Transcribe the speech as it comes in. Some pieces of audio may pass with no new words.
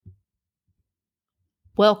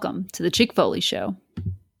Welcome to the Chick Foley Show.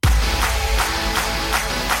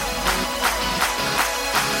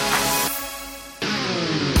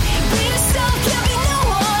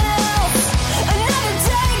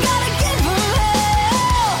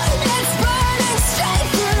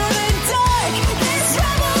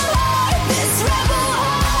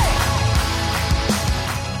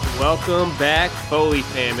 Welcome back, Foley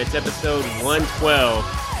fam. It's episode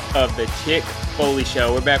 112 of the Chick Foley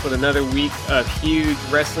Show. We're back with another week of huge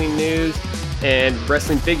wrestling news and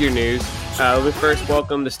wrestling figure news. We first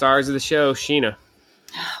welcome the stars of the show, Sheena.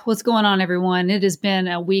 What's going on, everyone? It has been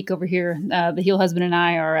a week over here. The heel husband and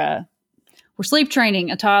I are we're sleep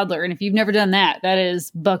training a toddler, and if you've never done that, that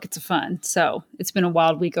is buckets of fun. So it's been a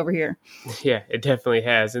wild week over here. Yeah, it definitely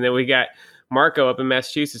has. And then we got Marco up in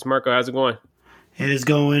Massachusetts. Marco, how's it going? It is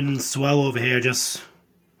going swell over here, just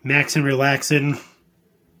maxing, relaxing,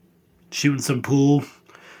 shooting some pool,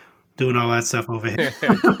 doing all that stuff over here.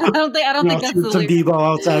 I don't think that's the some lyric. b-ball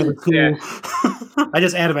outside of the pool. Yeah. I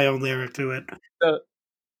just added my own lyric to it.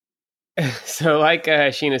 So like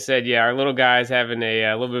Sheena said, yeah, our little guy's having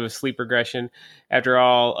a little bit of a sleep regression after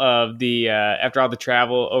all the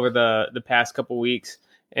travel over the past couple weeks,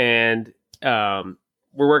 and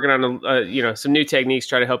we're working on some new techniques to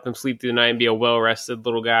try to help him sleep through the night and be a well-rested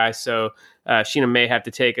little guy. So Sheena may have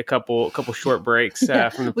to take a couple short breaks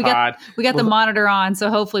from the pod. We got the monitor on, so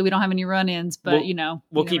hopefully we don't have any run-ins. But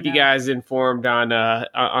we'll keep you guys informed on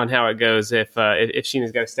how it goes if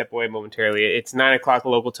Sheena's got to step away momentarily. It's 9:00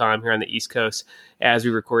 local time here on the East Coast as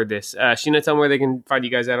we record this. Sheena, tell them where they can find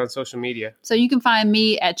you guys out on social media. So you can find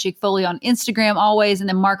me at Chick Foley on Instagram always, and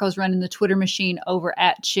then Marco's running the Twitter machine over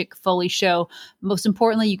at Chick Foley Show. Most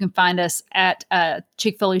importantly, you can find us at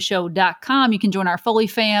chickfoleyshow.com. You can join our Foley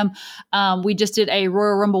fam. We just did a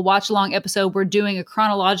Royal Rumble watch-along episode. We're doing a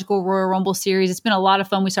chronological Royal Rumble series. It's been a lot of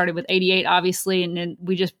fun. We started with 88, obviously, and then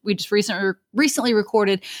we just recently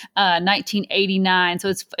recorded 1989.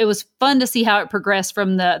 So it was fun to see how it progressed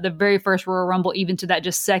from the very first Royal Rumble even to that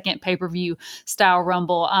just second pay-per-view style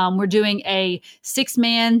Rumble. We're doing a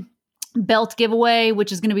 6-man belt giveaway,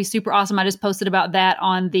 which is going to be super awesome. I just posted about that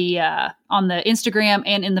on the Instagram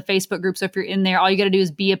and in the Facebook group. So if you're in there, all you got to do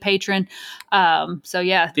is be a patron. So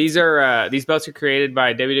yeah, these belts are created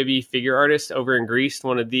by WWE figure artists over in Greece,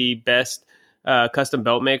 one of the best custom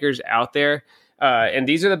belt makers out there. And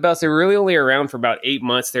these are the belts that were really only around for about 8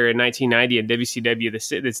 months there in 1990 in WCW.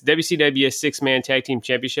 It's WCW 6-man tag team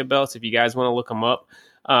championship belts. If you guys want to look them up,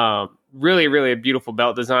 really, really a beautiful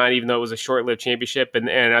belt design, even though it was a short-lived championship. And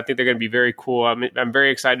I think they're going to be very cool. I'm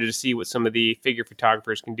very excited to see what some of the figure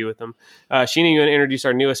photographers can do with them. Sheena, you want to introduce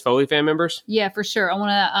our newest Foley fan members? Yeah, for sure. I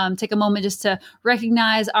want to take a moment just to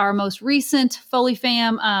recognize our most recent Foley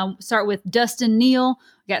fam. Start with Dustin Neal.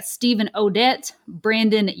 We got Stephen Odette,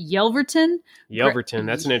 Brandon Yelverton.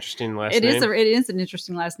 That's an interesting last name. It is an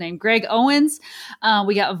interesting last name. Greg Owens.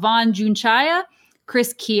 We got Vaughn Junchaya,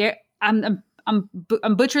 Chris Kier. I'm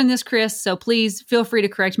butchering this, Chris, so please feel free to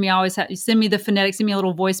correct me. I always send me the phonetics, send me a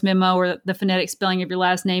little voice memo or the phonetic spelling of your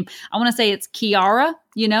last name. I want to say it's Kiara,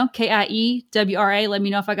 Kiewra. Let me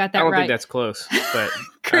know if I got that right. I don't think that's close, but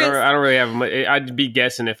Chris, I don't really have much. I'd be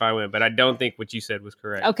guessing if I went, but I don't think what you said was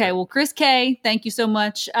correct. Okay, well, Chris K, thank you so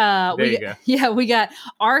much. There you go. Yeah, we got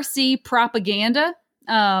RC Propaganda.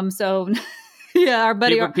 So yeah, our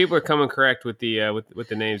buddy. People are coming correct with the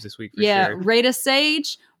names this week. For sure. Rita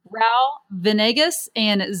Sage, Raul Venegas,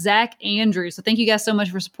 and Zach Andrews. So thank you guys so much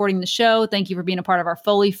for supporting the show. Thank you for being a part of our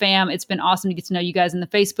Foley fam. It's been awesome to get to know you guys in the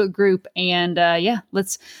Facebook group. And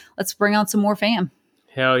let's bring on some more fam.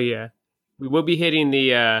 Hell yeah. We will be hitting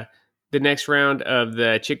the next round of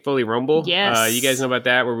the Chick Foley Rumble. Yes. You guys know about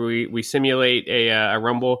that, where we simulate a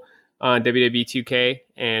Rumble on WWE 2K,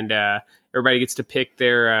 and everybody gets to pick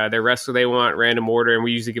their wrestler they want, random order, and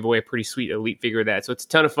we usually give away a pretty sweet elite figure of that. So it's a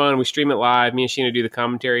ton of fun. We stream it live. Me and Sheena do the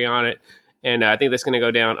commentary on it, and I think that's going to go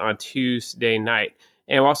down on Tuesday night.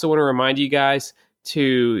 And I also want to remind you guys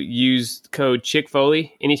to use code Chick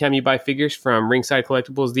Foley anytime you buy figures from Ringside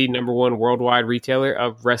Collectibles, the #1 worldwide retailer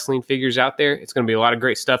of wrestling figures out there. It's going to be a lot of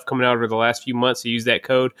great stuff coming out over the last few months, so use that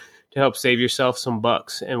code to help save yourself some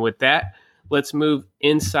bucks. And with that, let's move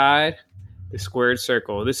inside the squared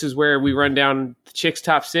circle. This is where we run down the Chick's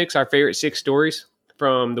top 6, our favorite 6 stories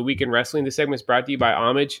from the week in wrestling. This segment is brought to you by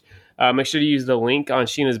Homage. Make sure to use the link on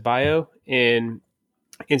Sheena's bio in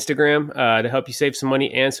Instagram to help you save some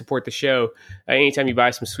money and support the show anytime you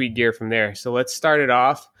buy some sweet gear from there. So let's start it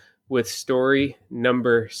off with story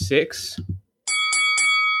number 6.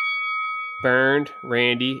 Burned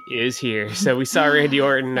Randy is here. So we saw Randy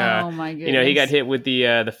Orton. Oh my goodness! You know, he got hit with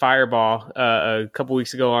the fireball a couple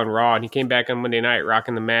weeks ago on Raw, and he came back on Monday night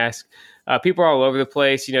rocking the mask. People are all over the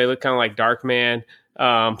place. You know, he looked kind of like Dark Man.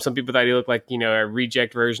 Some people thought he looked like, you know, a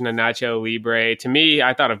reject version of Nacho Libre. To me,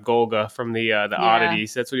 I thought of Golga from the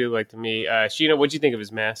Oddities. That's what he looked like to me. Sheena, what'd you think of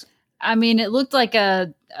his mask? I mean, it looked like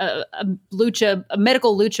a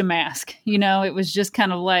medical lucha mask. You know, it was just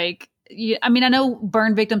kind of like. I mean, I know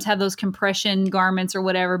burn victims have those compression garments or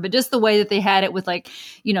whatever, but just the way that they had it with, like,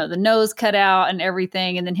 you know, the nose cut out and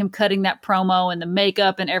everything, and then him cutting that promo and the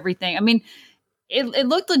makeup and everything. I mean, it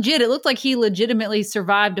looked legit. It looked like he legitimately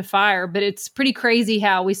survived a fire, but it's pretty crazy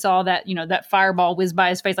how we saw that, you know, that fireball whiz by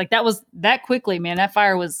his face. Like, that was that quickly, man. That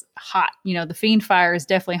fire was hot. You know, the Fiend fire is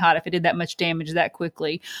definitely hot if it did that much damage that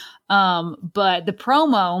quickly. But the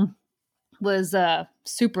promo was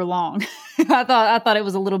super long. I thought it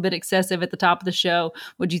was a little bit excessive at the top of the show.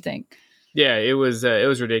 What'd you think? Yeah, it was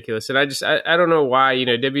ridiculous, and I don't know why. You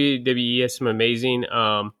know, WWE has some amazing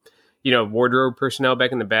you know, wardrobe personnel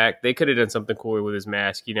back in the back. They could have done something cooler with his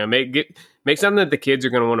mask. You know, make something that the kids are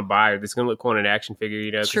going to want to buy, or that's going to look cool in an action figure.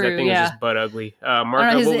 You know, because that thing was just butt ugly.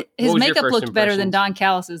 Mark, his makeup looked better than Don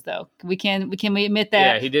Callis's, though. Can we admit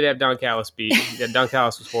that? Yeah, he did have Don Callis beat. Don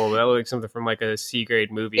Callis was horrible. That looked like something from like a C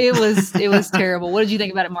grade movie. It was terrible. What did you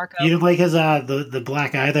think about it, Marco? You didn't like his the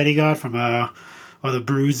black eye that he got from or the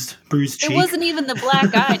bruised cheek? It wasn't even the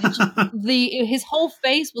black eye. His whole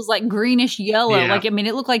face was like greenish yellow. Yeah. Like, I mean,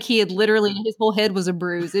 it looked like he had literally, his whole head was a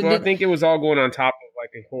bruise. I think it was all going on top of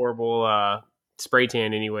like a horrible spray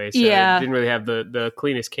tan anyway. So it didn't really have the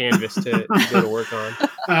cleanest canvas to go to work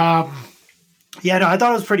on. Yeah, no, I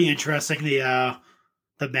thought it was pretty interesting, the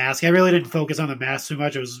mask. I really didn't focus on the mask too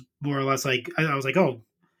much. It was more or less like, I was like, oh,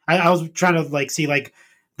 I was trying to like see like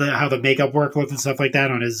how the makeup work looked and stuff like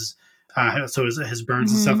that on his his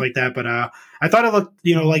burns and stuff like that. But I thought it looked,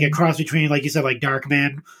 you know, like a cross between, like you said, like Dark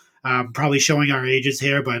Man, probably showing our ages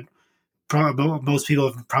here, but most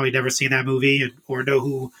people have probably never seen that movie or know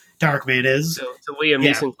who Dark Man is. So it's a Liam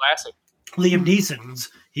Neeson classic. Liam Neeson's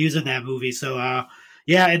in that movie. So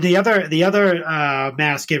yeah, and the other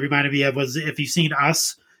mask it reminded me of was, if you've seen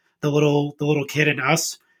Us, the little kid in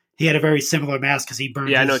Us. He had a very similar mask because he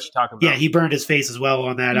burned. Yeah, I know what you're talking about. Yeah, he burned his face as well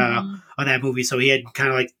on that movie. So he had kind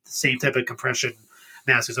of like the same type of compression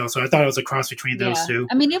mask as well. So I thought it was a cross between those two.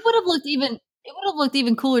 I mean, it would have looked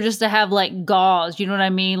even cooler just to have like gauze. You know what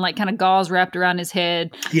I mean? Like kind of gauze wrapped around his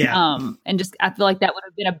head. Yeah. And just I feel like that would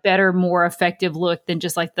have been a better, more effective look than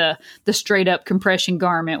just like the straight up compression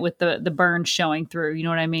garment with the burn showing through. You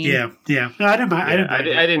know what I mean? Yeah. No, I didn't mind. I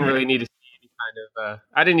didn't really need to.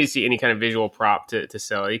 I didn't need to see any kind of visual prop to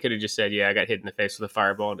sell it. He could have just said, "Yeah, I got hit in the face with a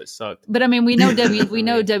fireball and it sucked." But I mean, we know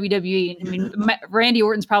WWE. I mean, Randy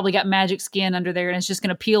Orton's probably got magic skin under there, and it's just going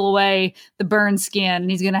to peel away the burn skin,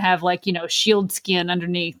 and he's going to have like, you know, shield skin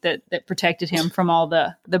underneath that protected him from all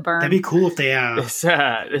the burn. That'd be cool if they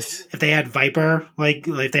if they had Viper, like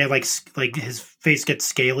if they had like his face gets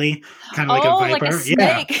scaly, kind of like a Viper. Like a snake.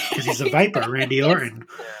 Yeah, because he's a Viper, Randy Orton.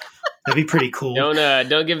 That'd be pretty cool. Don't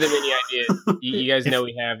give them any ideas. You guys know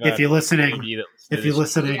we have. If you're listening,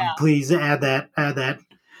 please add that.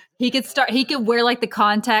 He could wear like the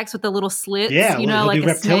contacts with the little slits, yeah, you know, like a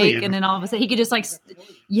reptilian. snake, and then all of a sudden he could just like,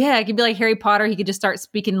 it could be like Harry Potter. He could just start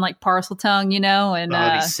speaking like parcel tongue, you know, and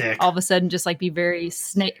all of a sudden just like be very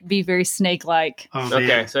snake-like. Oh,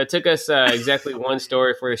 okay, so it took us exactly one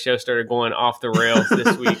story before the show started going off the rails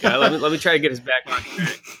this week. Let me try to get us back on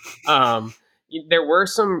track. There were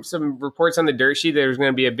some reports on the dirt sheet that there was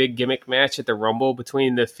going to be a big gimmick match at the Rumble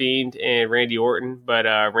between The Fiend and Randy Orton. But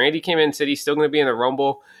Randy came in and said he's still going to be in the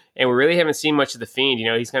Rumble. And we really haven't seen much of The Fiend. You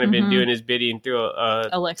know, he's kind of been doing his bidding through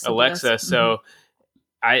Alexa. So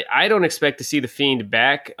I don't expect to see The Fiend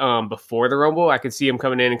back before the Rumble. I could see him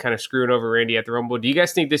coming in and kind of screwing over Randy at the Rumble. Do you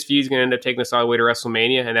guys think this feud is going to end up taking us all the way to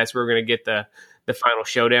WrestleMania? And that's where we're going to get the final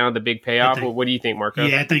showdown, the big payoff? What do you think, Marco?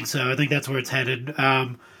 Yeah, I think so. I think that's where it's headed.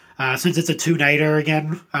 Since it's a two-nighter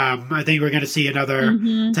again, I think we're going to see another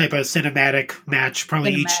type of cinematic match,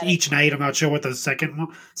 probably each night. I'm not sure what the second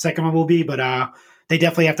one will be, but they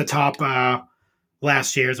definitely have to top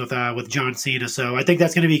last year's with John Cena. So I think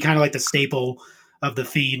that's going to be kind of like the staple of The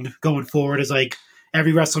Fiend going forward. Is like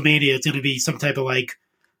every WrestleMania, it's going to be some type of like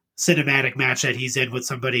cinematic match that he's in with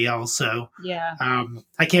somebody else. So yeah,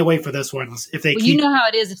 I can't wait for this one. If they you know how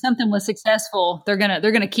it is. If something was successful, they're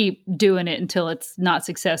gonna keep doing it until it's not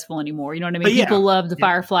successful anymore. You know what I mean? People love the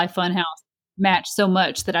Firefly Funhouse match so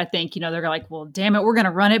much that I think, you know, they're like, well, damn it, we're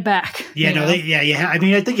gonna run it back. I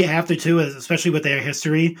mean, I think you have to too, especially with their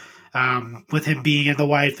history. With him being in the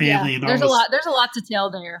Wyatt family and all there's a lot to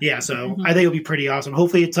tell there. Yeah, so I think it'll be pretty awesome.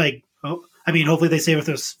 Hopefully it's like I mean, hopefully they save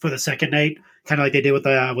it for the second night, kind of like they did with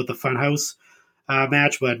the Funhouse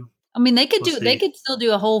match. But I mean, they could still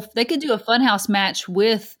do a Funhouse match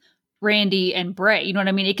with Randy and Bray. You know what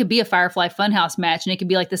I mean? It could be a Firefly Funhouse match, and it could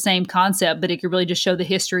be like the same concept, but it could really just show the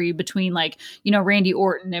history between like, you know, Randy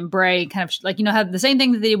Orton and Bray, kind of like, you know, have the same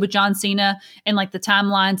thing that they did with John Cena and like the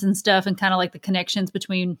timelines and stuff, and kind of like the connections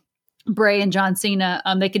between Bray and John Cena.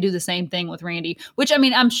 They could do the same thing with Randy, which, I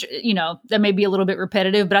mean, I'm sure, you know, that may be a little bit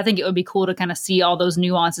repetitive, but I think it would be cool to kind of see all those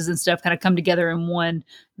nuances and stuff kind of come together in one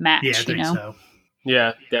match. Yeah, I think so.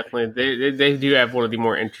 Yeah, definitely. They do have one of the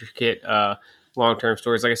more intricate long-term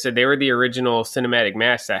stories. Like I said, they were the original cinematic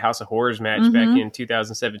match, that House of Horrors match back in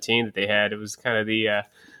 2017 that they had. It was kind of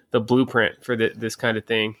the blueprint for this kind of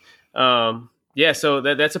thing. So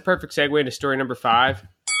that's a perfect segue into story number 5.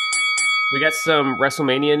 We got some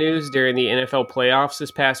WrestleMania news during the NFL playoffs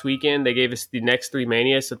this past weekend. They gave us the next 3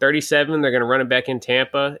 Manias. So 37, they're going to run it back in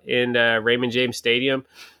Tampa in Raymond James Stadium.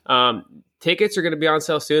 Tickets are going to be on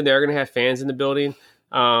sale soon. They're going to have fans in the building.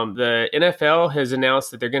 The NFL has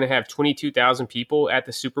announced that they're going to have 22,000 people at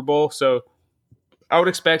the Super Bowl. So I would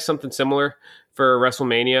expect something similar for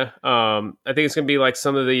WrestleMania. I think it's going to be like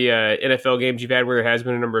some of the NFL games you've had where there has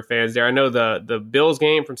been a number of fans there. I know the Bills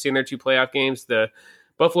game, from seeing their 2 playoff games, the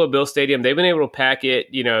Buffalo Bills Stadium, they've been able to pack it.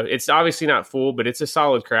 You know, it's obviously not full, but it's a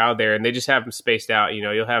solid crowd there, and they just have them spaced out. You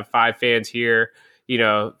know, you'll have 5 fans here, you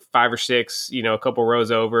know, 5 or 6, you know, a couple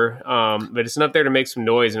rows over. But it's enough there to make some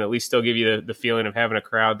noise and at least still give you the feeling of having a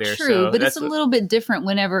crowd there. True, so but it's a little bit different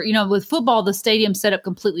whenever, you know, with football, the stadium's set up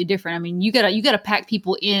completely different. I mean, you gotta pack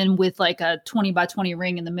people in with like a 20 by 20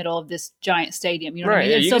 ring in the middle of this giant stadium. You know what I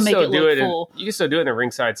mean? And you still can make still it do look it full. You can still do it in the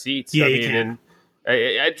ringside seats. Yeah, I you mean, can. and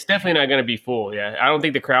it's definitely not going to be full. Yeah, I don't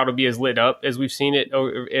think the crowd will be as lit up as we've seen it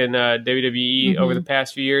in WWE over the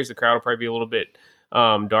past few years. The crowd will probably be a little bit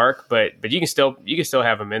dark, but you can still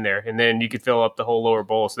have them in there, and then you could fill up the whole lower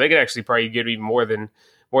bowl. So they could actually probably get even more than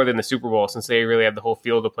the Super Bowl, since they really have the whole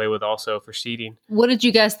field to play with also for seating. What did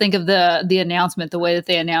you guys think of the announcement, the way that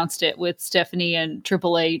they announced it with Stephanie and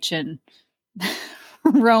Triple H and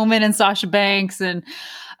Roman and Sasha Banks and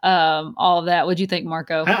all of that? What'd you think,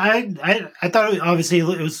 Marco? I thought obviously it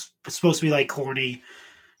was supposed to be like corny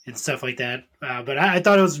and stuff like that, but I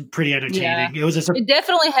thought it was pretty entertaining. Yeah. It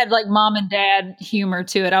definitely had like mom and dad humor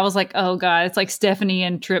to it. I was like, oh god, it's like Stephanie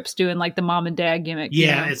and Trips doing like the mom and dad gimmick.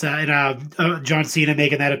 Yeah, you know? it's John Cena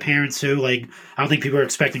making that appearance too. Like, I don't think people were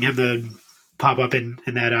expecting him to pop up in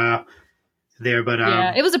that there, but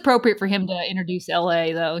yeah, it was appropriate for him to introduce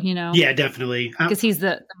LA though. You know, yeah, definitely, because he's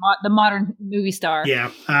the modern movie star. Yeah,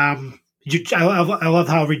 I love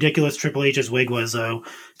how ridiculous Triple H's wig was though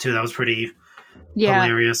too. That was pretty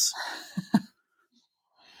hilarious.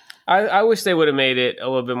 I wish they would have made it a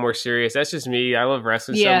little bit more serious. That's just me. I love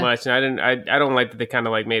wrestling so much, and I don't like that they kind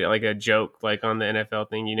of like made it like a joke, like on the NFL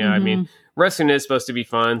thing. You know, I mean, wrestling is supposed to be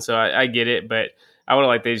fun, so I get it, but I would have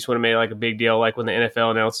liked they just would have made it like a big deal, like when the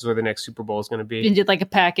NFL announces where the next Super Bowl is going to be. And did like a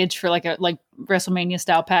package for like WrestleMania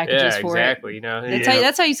style packages for exactly. it. You know,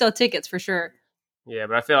 that's how you sell tickets for sure. Yeah,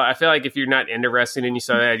 but I feel like if you're not into wrestling and you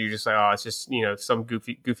saw that, you're just like, oh, it's just, you know, some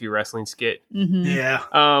goofy wrestling skit. Yeah.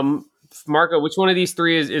 Marco, which one of these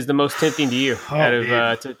 3 is the most tempting to you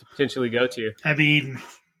to potentially go to? I mean,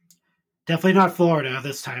 definitely not Florida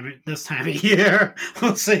this time of year.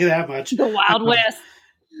 We'll say that much. The Wild West.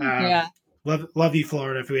 Yeah. Love you,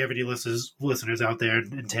 Florida. If we have any listeners out there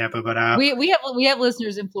in Tampa, but we have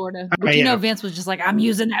listeners in Florida. But you know, Vince was just like, I'm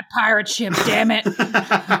using that pirate ship. Damn it!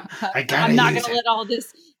 I'm not going to let all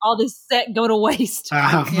this set go to waste.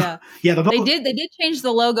 Yeah. They did change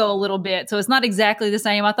the logo a little bit, so it's not exactly the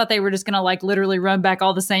same. I thought they were just going to like literally run back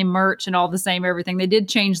all the same merch and all the same everything. They did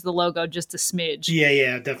change the logo just a smidge.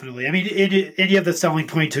 Yeah, definitely. I mean, and you have the selling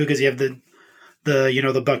point too, because you have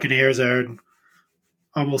the Buccaneers are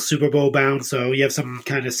almost Super Bowl bound, so you have some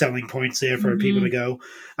kind of selling points there for people to go.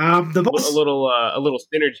 A little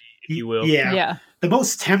synergy, if you will. Yeah. The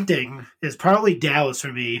most tempting is probably Dallas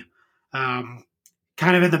for me.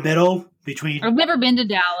 Kind of in the middle between. I've never been to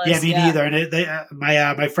Dallas. Yeah, me neither. And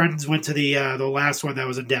my friends went to the last one that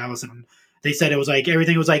was in Dallas, and they said it was like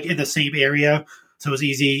everything was like in the same area, so it was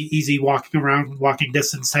easy walking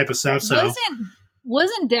distance type of stuff. So.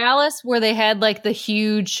 Wasn't Dallas where they had like the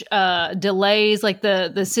huge delays, like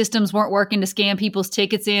the systems weren't working to scan people's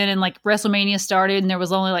tickets in, and like WrestleMania started and there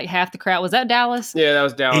was only like half the crowd? Was that Dallas? Yeah, that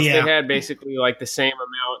was Dallas. Yeah. They had basically like the same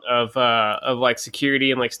amount of like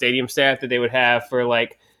security and like stadium staff that they would have for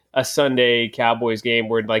like a Sunday Cowboys game,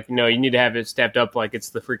 where like, you know, you need to have it stepped up like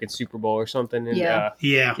it's the freaking Super Bowl or something. And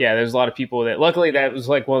there's a lot of people that luckily that was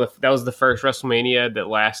like that was the first WrestleMania that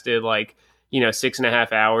lasted like, you know,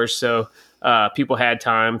 6.5 hours. So people had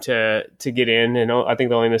time to get in, and I think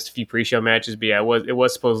they only missed a few pre-show matches. But yeah, it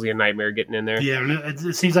was supposedly a nightmare getting in there. Yeah,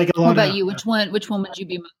 it seems like a lot. What about you? Which one would you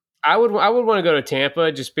be? I would want to go to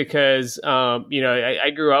Tampa just because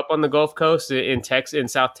I grew up on the Gulf Coast in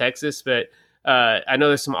South Texas, but I know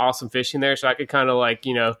there's some awesome fishing there, so I could kind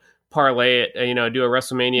of parlay it, do a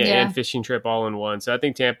WrestleMania and fishing trip all in one. So I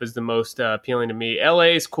think Tampa is the most appealing to me.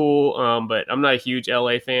 LA is cool, but I'm not a huge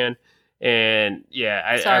LA fan. And yeah,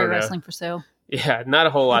 I don't know. Wrestling for sale. Yeah, not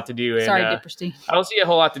a whole lot to do. Sorry, Dippersty. I don't see a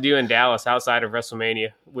whole lot to do in Dallas outside of WrestleMania,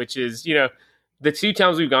 which is, the 2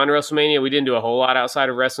 times we've gone to WrestleMania, we didn't do a whole lot outside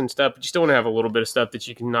of wrestling stuff, but you still want to have a little bit of stuff that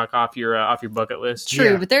you can knock off your bucket list.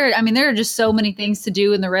 True, but there are just so many things to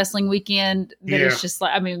do in the wrestling weekend that it's just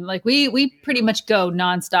we pretty much go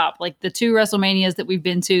nonstop. Like the 2 WrestleManias that we've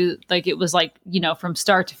been to, it was from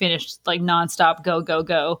start to finish, nonstop,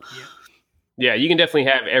 go. Yeah, you can definitely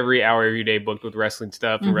have every hour every day booked with wrestling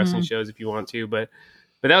stuff and wrestling shows if you want to, but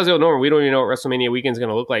that was the old norm. We don't even know what WrestleMania weekend is going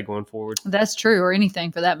to look like going forward. That's true, or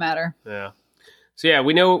anything for that matter. Yeah. So yeah,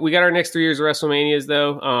 we know we got our next 3 years of WrestleManias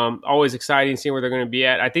though. Always exciting seeing where they're going to be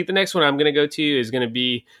at. I think the next one I'm going to go to is going to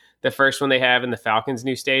be the first one they have in the Falcons'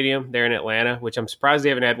 new stadium there in Atlanta, which I'm surprised they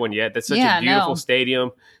haven't had one yet. That's such a beautiful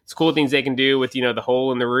stadium. It's cool things they can do with, the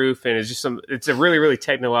hole in the roof. And it's a really, really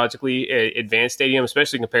technologically advanced stadium,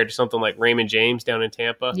 especially compared to something like Raymond James down in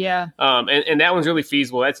Tampa. Yeah. And that one's really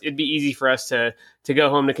feasible. It'd be easy for us to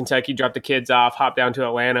go home to Kentucky, drop the kids off, hop down to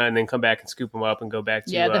Atlanta, and then come back and scoop them up and go back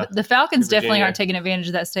to the Falcons definitely aren't taking advantage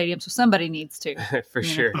of that stadium, so somebody needs to. For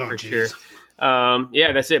sure.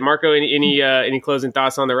 That's it. Marco, any closing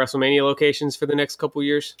thoughts on the WrestleMania locations for the next couple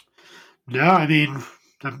years? No, I mean,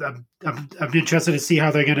 I'm interested to see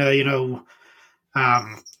how they're gonna,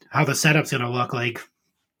 how the setup's gonna look like.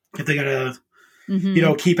 If they're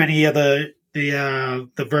gonna, keep any of the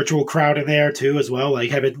virtual crowd in there too, as well.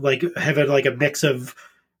 Have it a mix of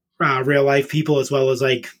real life people as well as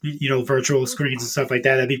virtual screens and stuff like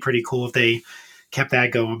that. That'd be pretty cool if they kept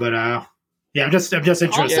that going. But yeah, I'm just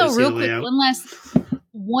interested. Also, real quick,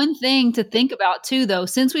 one thing to think about too, though,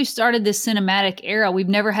 since we've started this cinematic era, we've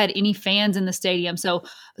never had any fans in the stadium. So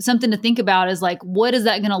something to think about is what is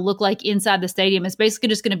that going to look like inside the stadium? It's basically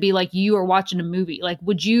just going to be like you are watching a movie.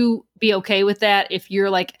 Would you be okay with that if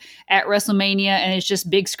you're at WrestleMania and it's just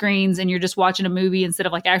big screens and you're just watching a movie instead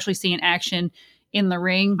of actually seeing action in the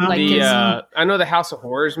ring? I know the House of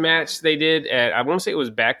Horrors match they did at, I want to say it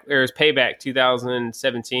was Payback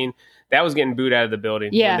 2017. That was getting booed out of the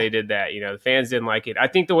building when they did that. The fans didn't like it. I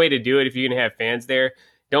think the way to do it, if you're going to have fans there,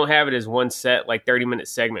 don't have it as one set, 30-minute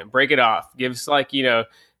segment. Break it off. Give us 3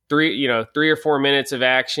 or 4 minutes of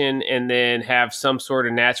action, and then have some sort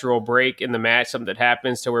of natural break in the match, something that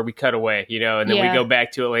happens to where we cut away, and then we go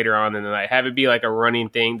back to it later on in the night. Have it be a running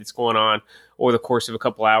thing that's going on over the course of a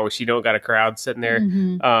couple hours. You don't got a crowd sitting there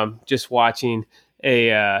just watching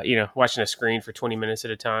watching a screen for 20 minutes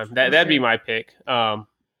at a time. That'd be my pick.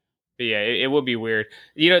 But yeah, it would be weird.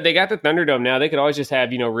 They got the Thunderdome now. They could always just have,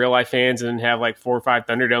 real life fans and have 4 or 5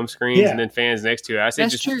 Thunderdome screens and then fans next to it. I say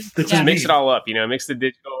just mix it all up, mix the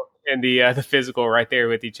digital and the physical right there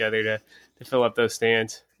with each other to fill up those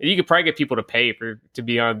stands. And you could probably get people to pay to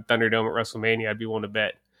be on Thunderdome at WrestleMania. I'd be willing to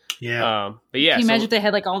bet. Yeah. But yeah. Can you imagine if they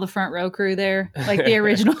had all the front row crew there? The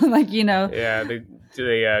original, Yeah.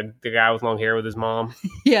 The guy with long hair with his mom.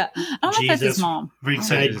 Yeah. I don't know if that's his mom.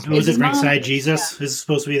 Ringside. Was it Ringside Jesus? Yeah. Is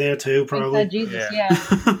supposed to be there too, probably. Ringside Jesus, yeah.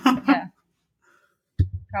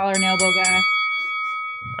 Collar and elbow guy.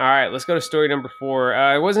 All right, let's go to story number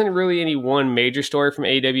 4. It wasn't really any one major story from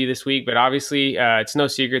AEW this week, but obviously it's no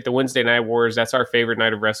secret the Wednesday Night Wars, that's our favorite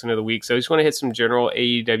night of wrestling of the week. So I just want to hit some general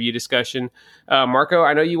AEW discussion. Marco,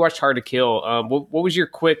 I know you watched Hard to Kill. What was your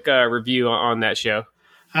quick review on that show?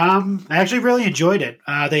 I actually really enjoyed it.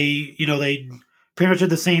 They pretty much did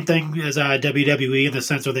the same thing as WWE in the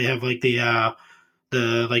sense where they have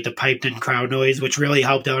the piped in crowd noise, which really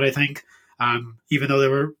helped out, I think. Even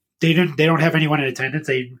though they don't have anyone in attendance,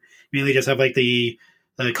 they mainly just have the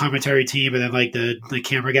commentary team and then the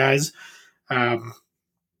camera guys, and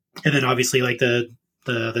then obviously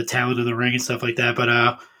the talent in the ring and stuff like that. But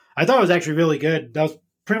I thought it was actually really good. That was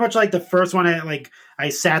pretty much the first one I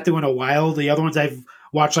sat through in a while. The other ones I've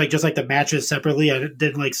watched just the matches separately. I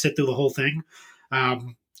didn't sit through the whole thing.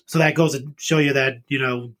 So that goes to show you that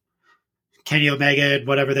Kenny Omega and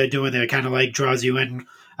whatever they're doing there kind of draws you in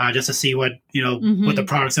just to see what what the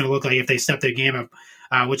product's going to look like if they step their game up,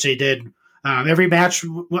 which they did. Every match,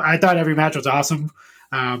 I thought every match was awesome.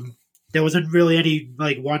 There wasn't really any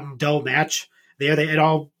one dull match there. It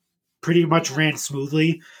all pretty much ran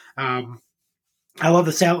smoothly. I love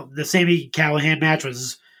the Sami Callihan match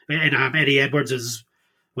and Eddie Edwards is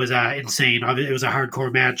was insane. It was a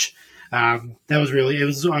hardcore match. It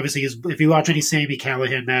was obviously if you watch any Sami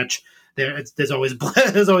Callihan match, there's always blood,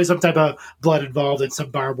 there's always some type of blood involved and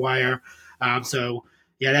some barbed wire. So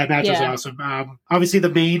yeah, that match was awesome. Obviously the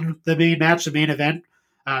main match, the main event,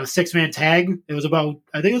 6-man tag. It was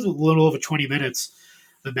I think it was a little over 20 minutes.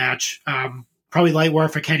 The match, probably light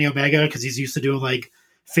work for Kenny Omega because he's used to doing like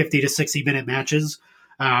 50 to 60 minute matches.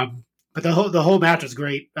 But the whole match was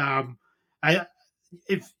great.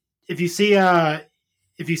 If you see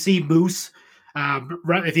Moose,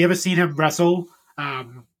 if you ever seen him wrestle,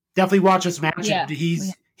 definitely watch this match. Yeah.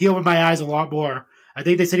 He opened my eyes a lot more. I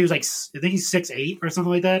think they said he was I think he's 6'8" or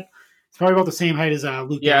something like that. It's probably about the same height as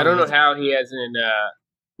Luke. Yeah, I don't know how he hasn't.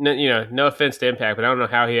 No offense to Impact, but I don't know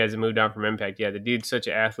how he hasn't moved on from Impact. Yeah, the dude's such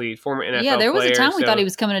an athlete, former NFL player. Yeah, there was a time we thought he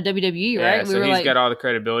was coming to WWE, right? So he's got all the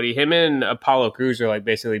credibility. Him and Apollo Crews are like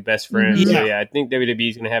basically best friends. Mm-hmm. So yeah, I think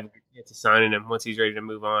WWE's going to have a good chance of signing him once he's ready to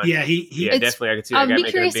move on. Yeah, definitely. I could see that guy making a big splash. I'd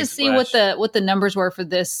be curious to see what the numbers were for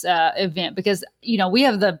this event because we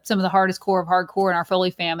have some of the hardest core of hardcore in our Foley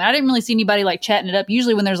fam, and I didn't really see anybody like chatting it up.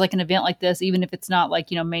 Usually when there's like an event like this, even if it's not like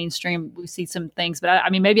mainstream, we see some things. But I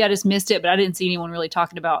mean, maybe I just missed it, but I didn't see anyone really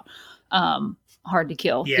talking about Hard to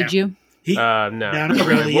Kill. Yeah. Did you? No, not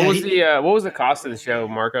really. What was the cost of the show,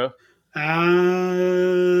 Marco?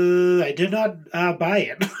 I did not buy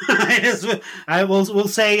it. We'll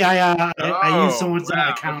say I used someone's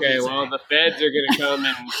account. Okay, well the feds are going to come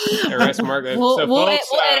and arrest Marco. We'll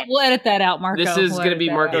edit that out, Marco. This is going to be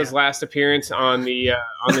Marco's last appearance on the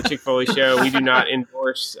Chick Foley show. We do not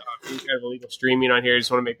endorse any kind of illegal streaming on here. I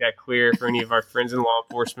just want to make that clear for any of our friends in law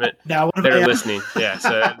enforcement that are listening. Yeah,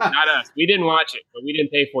 so not us. We didn't watch it, but we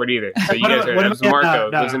didn't pay for it either. So you guys heard it. That was Marco.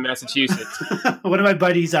 Lives in Massachusetts. One of my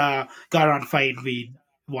buddies got on Fight and we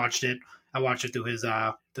watched it. I watched it through his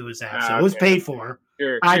app, so it was paid for.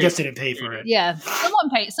 Sure, I just didn't pay for it. Yeah, someone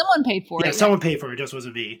paid for it. Yeah, someone paid for it. It just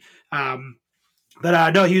wasn't me.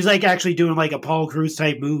 But no, he was like actually doing like Apollo Crews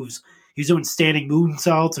type moves. He's doing standing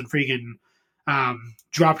moonsaults and freaking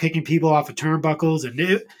drop kicking people off of turnbuckles, and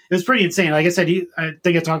it was pretty insane. Like I said, I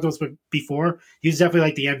think I talked about this before. He was definitely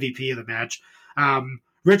like the MVP of the match.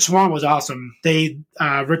 Rich Swann was awesome.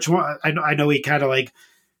 Rich Swann, I know he kind of like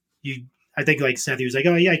you. I think like Seth, he was like,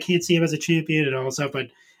 oh yeah, I can't see him as a champion and all that stuff, but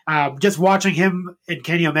just watching him and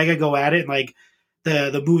Kenny Omega go at it and like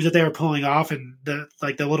the moves that they were pulling off and the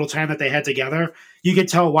little time that they had together, you could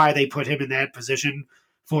tell why they put him in that position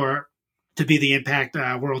to be the Impact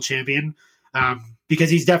World Champion. Because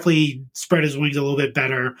he's definitely spread his wings a little bit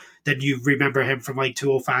better than you remember him from like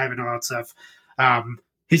 205 and all that stuff.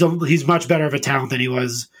 He's much better of a talent than he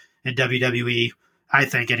was in WWE, I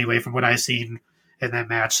think, anyway, from what I've seen in that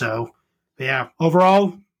match. So, yeah,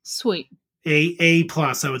 overall, sweet. A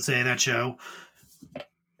plus, I would say, that show.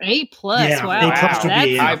 A plus, yeah, wow. A plus would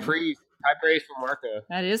be high praise for Marco.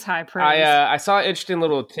 That is high praise. I saw an interesting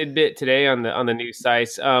little tidbit today on the news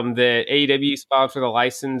sites. The AEW filed for the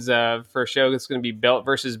license for a show that's going to be belt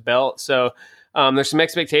versus belt. So there's some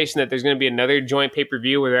expectation that there's going to be another joint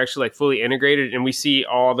pay-per-view where they're actually like fully integrated, and we see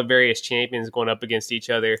all the various champions going up against each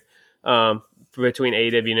other between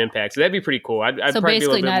AEW and Impact. So that'd be pretty cool. I'd probably be a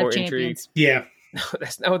little bit more intrigued. Yeah. No,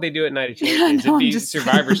 that's not what they do at Night of Champions. It'd be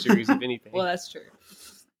Survivor Series, if anything. Well, that's true.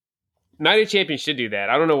 Night of Champions should do that.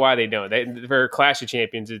 I don't know why they don't. For Clash of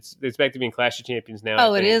Champions, it's back to being Clash of Champions now.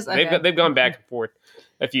 Oh, it is? Okay. They've gone back and forth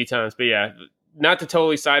a few times. But yeah, not to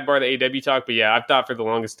totally sidebar the AEW talk, but yeah, I've thought for the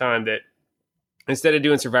longest time that instead of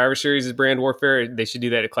doing Survivor Series as brand warfare, they should do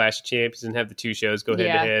that at Clash of Champions and have the two shows go head to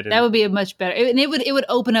head. That would be a much better. And it would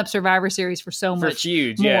open up Survivor Series for much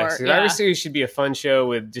feuds. More. Yeah, Survivor Series should be a fun show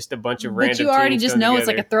with just a bunch of random. But you already teams just know together. It's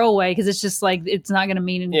like a throwaway because it's just like it's not going to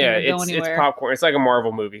mean anything or go anywhere. It's popcorn. It's like a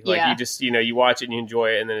Marvel movie. Like you just you watch it and you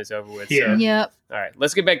enjoy it and then it's over with. Yeah. So. Yep. All right,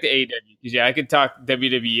 let's get back to AEW because I could talk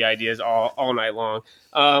WWE ideas all night long.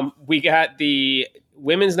 We got the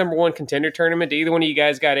women's number one contender tournament. Do either one of you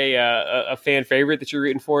guys got a fan favorite that you're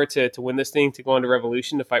rooting for to win this thing, to go on to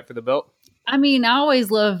Revolution to fight for the belt? I mean, I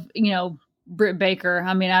always love Britt Baker.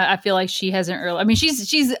 I mean, I feel like she hasn't really. I mean,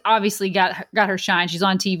 she's obviously got her shine. She's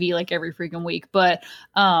on TV like every freaking week, but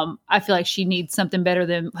I feel like she needs something better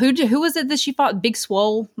than who was it that she fought? Big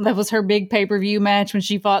Swole. That was her big pay-per-view match when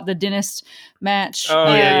she fought the dentist match. Oh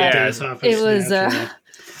yeah. It was.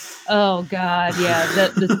 Oh God, yeah.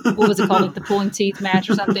 The what was it called? Like the pulling teeth match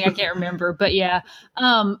or something. I can't remember, but yeah.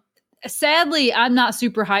 sadly, I'm not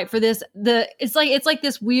super hyped for this. It's like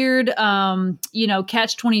this weird,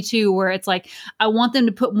 catch-22 where it's like I want them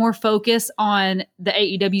to put more focus on the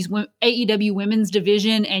AEW women's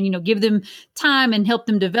division and give them time and help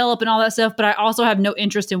them develop and all that stuff. But I also have no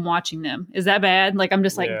interest in watching them. Is that bad? Like I'm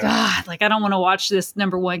just like God. Like I don't want to watch this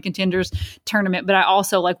number one contenders tournament, but I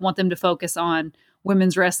also like want them to focus on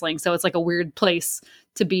women's wrestling. So it's like a weird place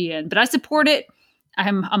to be in. But I support it.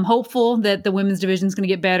 I'm hopeful that the women's division is going to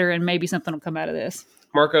get better and maybe something will come out of this.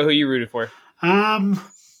 Marco, who you rooted for? I'm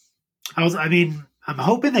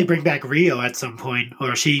hoping they bring back Rio at some point,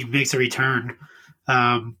 or she makes a return.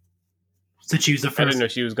 Since she was the first, I didn't know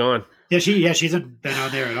she was gone. Yeah, she hasn't been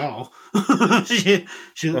on there at all. she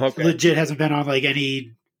legit hasn't been on like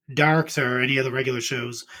any darks or any of the regular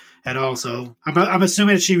shows at all. So I'm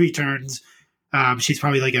assuming if she returns, she's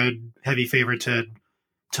probably like a heavy favorite to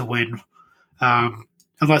win.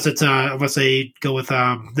 Unless they go with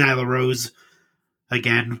Nyla Rose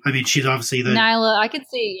again. I mean, she's obviously the Nyla. I could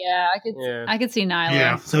see, I could see Nyla.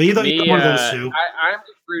 Yeah, so either one of those two.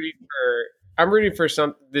 I'm rooting for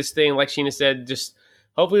this thing, like Sheena said. Just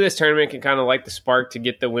hopefully this tournament can kind of light the spark to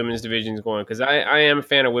get the women's divisions going, because I am a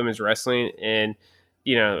fan of women's wrestling, and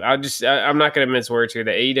I'm not going to mince words here.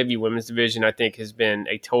 The AEW women's division, I think, has been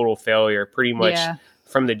a total failure pretty much. Yeah.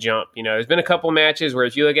 From the jump. There's been a couple matches where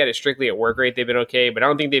if you look at it strictly at work rate, they've been okay, but I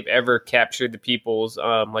don't think they've ever captured the people's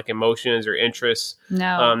like emotions or interests.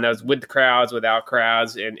 No. That was with the crowds, without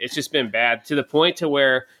crowds, and it's just been bad to the point to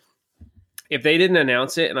where if they didn't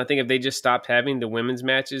announce it, and I think if they just stopped having the women's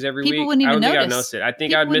matches every week, I don't think I'd notice it. I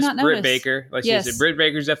think I'd miss Britt Baker. Like she said, Britt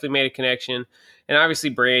Baker's definitely made a connection. And obviously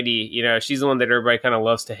Brandy, she's the one that everybody kind of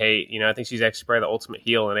loves to hate. I think she's actually probably the ultimate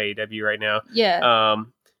heel in AEW right now. Yeah.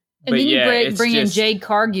 And then you bring in Jade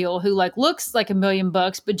Cargill, who like looks like $1 million,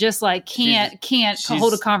 but just like can't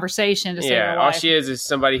hold a conversation to save her life. All she is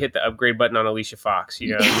somebody hit the upgrade button on Alicia Fox.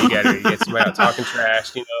 You get her. You get somebody out talking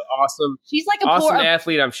trash. Awesome. She's like awesome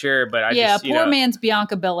athlete, I'm sure. But poor man's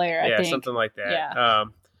Bianca Belair. I think something like that.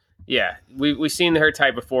 Yeah. We've seen her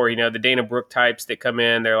type before. The Dana Brooke types that come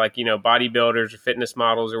in. They're like bodybuilders or fitness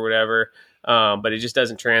models or whatever. But it just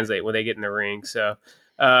doesn't translate when they get in the ring. So.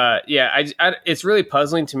 It's really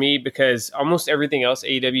puzzling to me because almost everything else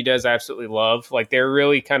AEW does I absolutely love. Like they're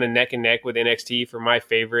really kind of neck and neck with NXT for my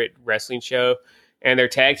favorite wrestling show, and their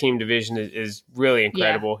tag team division is really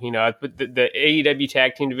incredible. I put the AEW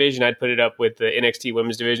tag team division, I'd put it up with the NXT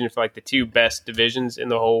women's division for like the two best divisions in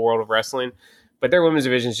the whole world of wrestling. But their women's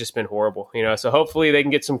division's just been horrible, So hopefully they can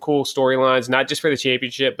get some cool storylines, not just for the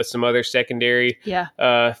championship, but some other secondary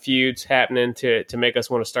feuds happening to make us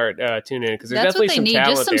want to start tuning in, because there's definitely some talent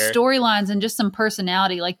there. Just some storylines and just some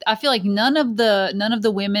personality. Like I feel like none of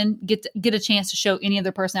the women get a chance to show any of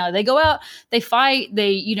their personality. They go out, they fight,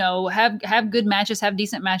 they have good matches, have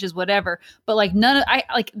decent matches, whatever. But like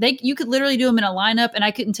you could literally do them in a lineup, and I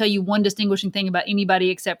couldn't tell you one distinguishing thing about anybody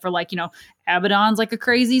except for like Abaddon's like a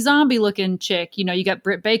crazy zombie looking chick. You got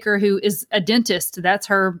Britt Baker, who is a dentist. That's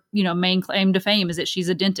her, main claim to fame is that she's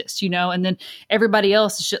a dentist, and then everybody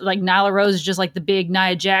else is just, like Nyla Rose is just like the big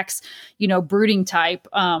Nia Jax, brooding type.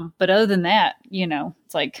 But other than that,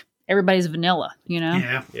 it's like everybody's vanilla,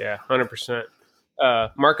 Yeah, 100%.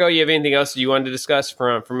 Marco, you have anything else you wanted to discuss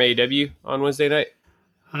from AEW on Wednesday night?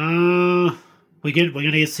 We're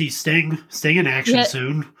gonna see Sting in action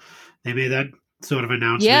soon. They made that sort of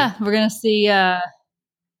announcement. Yeah, we're gonna see.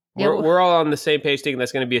 We're all on the same page thinking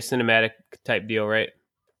that's going to be a cinematic type deal, right?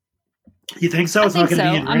 You think so? It's not going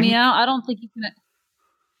to be in ring? I mean, I don't think you can.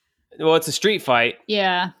 Well, it's a street fight.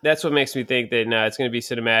 Yeah. That's what makes me think that it's going to be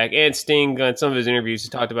cinematic. And Sting, on some of his interviews, has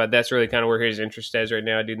talked about that's really kind of where his interest is right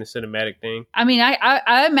now, doing the cinematic thing. I mean,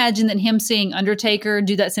 I imagine that him seeing Undertaker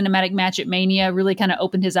do that cinematic match at Mania really kind of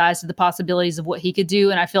opened his eyes to the possibilities of what he could do.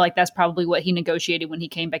 And I feel like that's probably what he negotiated when he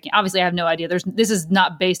came back in. Obviously, I have no idea. This is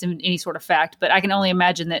not based in any sort of fact, but I can only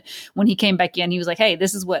imagine that when he came back in, he was like, hey,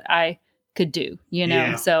 this is what I could do,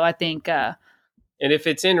 Yeah. So I think... And if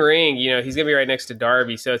it's in ring, he's going to be right next to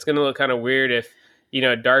Darby. So it's going to look kind of weird if,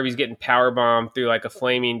 Darby's getting powerbombed through like a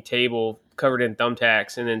flaming table covered in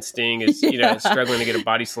thumbtacks, and then Sting is, struggling to get a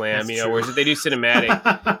body slam, whereas if they do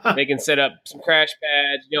cinematic, they can set up some crash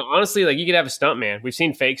pads. Honestly, like you could have a stuntman. We've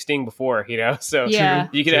seen fake Sting before, so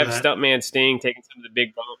you could have stuntman Sting taking some of the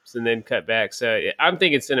big bumps and then cut back. So I'm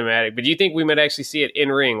thinking cinematic, but do you think we might actually see it in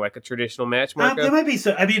ring, like a traditional match, Marco? There might be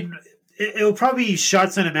so. I mean, it'll probably be shot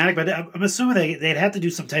cinematic, but I'm assuming they'd have to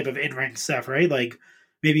do some type of in-ring stuff, right? Like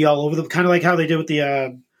maybe all over them, kind of like how they did with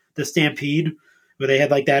the Stampede, where they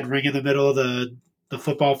had like that ring in the middle of the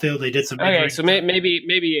football field. They did some. Okay, so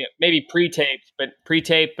maybe pre-taped,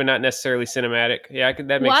 but not necessarily cinematic. Yeah,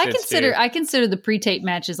 that makes sense. I consider the pre-tape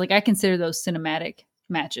matches, like I consider those cinematic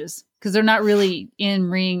matches because they're not really in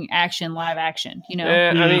ring action, live action. You know,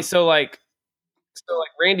 I mean, so like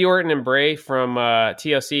Randy Orton and Bray from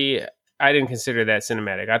TLC. I didn't consider that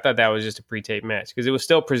cinematic. I thought that was just a pre-tape match because it was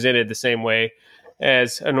still presented the same way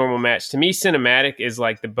as a normal match. To me, cinematic is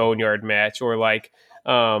like the Boneyard match or like,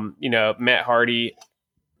 Matt Hardy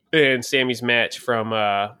and Sammy's match from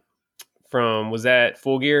was that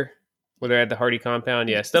Full Gear where they're at the Hardy compound?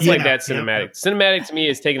 Yeah, stuff like that. Cinematic. Yeah. Cinematic to me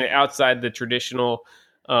is taking it outside the traditional,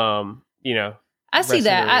 I see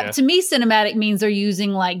that. To me, cinematic means they're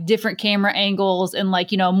using like different camera angles and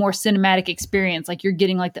like, a more cinematic experience. Like you're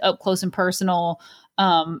getting like the up close and personal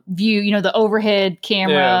view, the overhead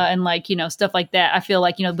camera and like, stuff like that. I feel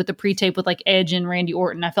like, with the pre-tape with like Edge and Randy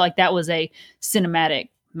Orton, I feel like that was a cinematic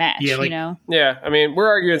match, Yeah, I mean, we're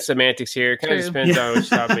arguing semantics here. It kind of depends on which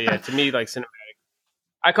topic. Yeah, to me, like cinematic.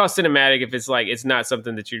 I call cinematic if it's like it's not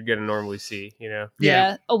something that you're going to normally see,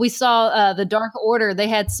 Yeah. Oh, we saw the Dark Order. They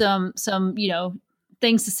had some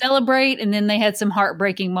things to celebrate, and then they had some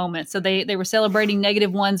heartbreaking moments. So they were celebrating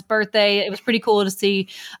 -1's birthday. It was pretty cool to see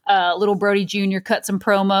little Brody Jr. cut some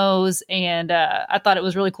promos, and I thought it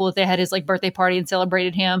was really cool that they had his like birthday party and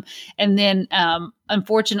celebrated him. And then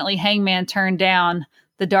unfortunately, Hangman turned down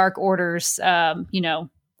the Dark Order's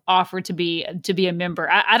offer to be a member.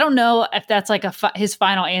 I don't know if that's like his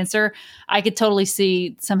final answer. I could totally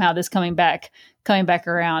see somehow this coming back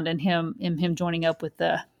around and him joining up with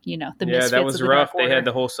the misfits. That was rough. They had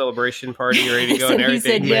the whole celebration party ready to go and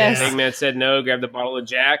everything. He said yes. Hangman said no, grabbed the bottle of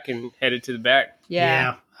Jack and headed to the back.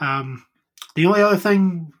 Yeah. The only other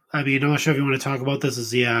thing, I mean, I'm not sure if you want to talk about this,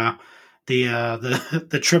 is the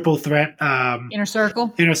triple threat inner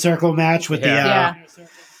circle match with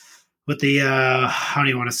with the how do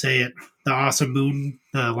you want to say it? The Awesome Moon,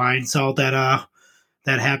 the line salt that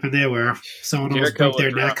happened there where someone almost broke their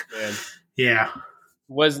neck. Yeah.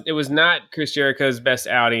 It was not Chris Jericho's best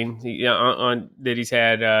outing on that he's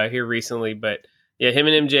had here recently, but yeah, him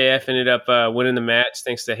and MJF ended up winning the match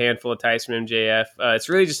thanks to a handful of ties from MJF. It's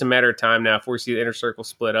really just a matter of time now before we see the inner circle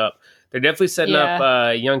split up. They're definitely setting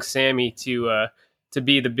up young Sammy to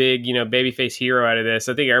be the big, babyface hero out of this.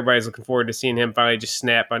 I think everybody's looking forward to seeing him finally just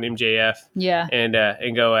snap on MJF. Yeah.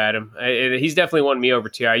 And go at him. He's definitely won me over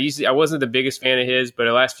too. I wasn't the biggest fan of his, but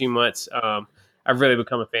the last few months, I've really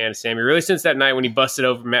become a fan of Sammy. Really since that night when he busted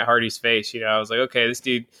over Matt Hardy's face, I was like, okay, this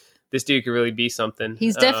dude could really be something.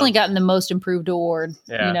 He's definitely gotten the most improved award,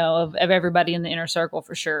 of everybody in the inner circle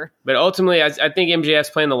for sure. But ultimately, I think MJF's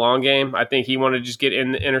playing the long game. I think he wanted to just get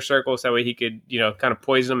in the inner circle so that way he could, kind of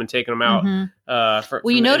poison them and take them out. Mm-hmm.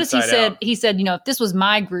 You notice he said, if this was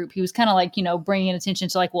my group, he was kind of like, bringing attention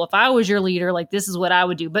to like, well, if I was your leader, like this is what I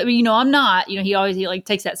would do. But, I'm not, he always like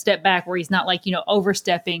takes that step back where he's not like,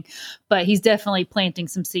 overstepping, but he's definitely planting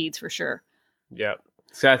some seeds for sure. Yeah.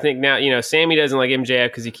 So I think now, Sammy doesn't like MJF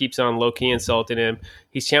because he keeps on low-key insulting him.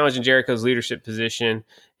 He's challenging Jericho's leadership position.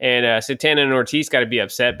 And Santana and Ortiz got to be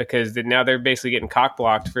upset because now they're basically getting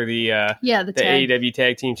cock-blocked for the AEW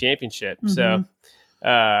Tag Team Championship. Mm-hmm. So,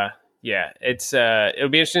 it'll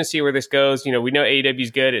be interesting to see where this goes. We know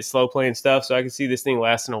AEW's good at slow-playing stuff, so I can see this thing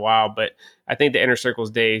lasting a while. But I think the Inner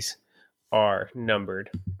Circle's days are numbered.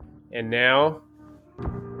 And now,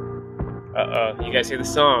 you guys hear the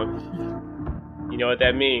song. You know what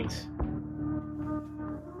that means.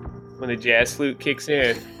 When the jazz flute kicks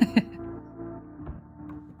in.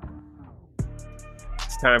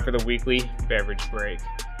 It's time for the weekly beverage break.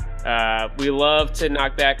 We love to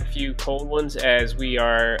knock back a few cold ones as we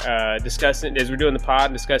are as we're doing the pod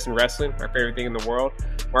and discussing wrestling, our favorite thing in the world.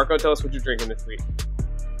 Marco, tell us what you're drinking this week.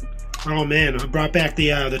 Oh man, I brought back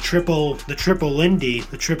the triple Lindy,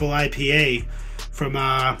 the triple IPA from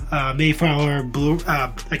Mayflower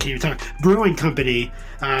Brewing Company.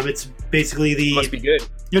 It's basically must be good.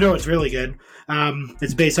 It's really good.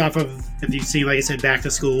 It's based off of, if you've seen, like I said, Back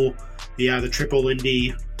to School, the triple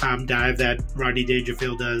Lindy dive that Rodney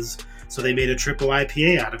Dangerfield does. So they made a triple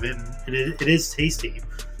IPA out of it, and it is tasty.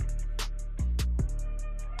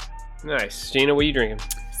 Nice. Gina, what are you drinking?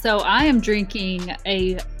 So I am drinking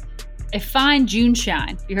a fine June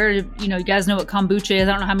Shine. You heard of, you guys know what kombucha is.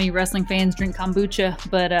 I don't know how many wrestling fans drink kombucha,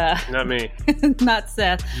 but not me. Not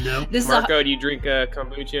Seth. No. Marco, do you drink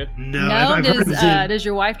kombucha? No. Does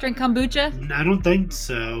your wife drink kombucha? I don't think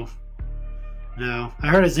so. No. I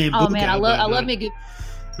heard his name. Oh man, I love me a good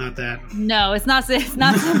not that. No, it's not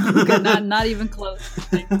Sambuca, not even close to the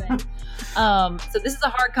same thing. So this is a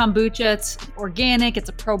hard kombucha. It's organic. It's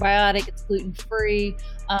a probiotic. It's gluten free.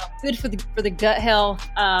 Good for the gut health.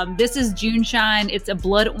 This is June Shine. It's a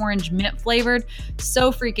blood orange mint flavored.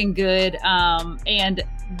 So freaking good. And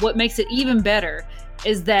what makes it even better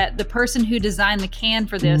is that the person who designed the can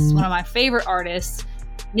for this, one of my favorite artists,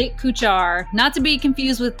 Nick Kuchar, not to be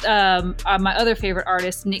confused with my other favorite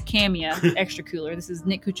artist, Nick Camia, Extra Cooler. This is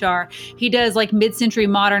Nick Kuchar. He does like mid-century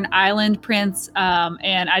modern island prints,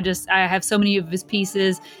 and I have so many of his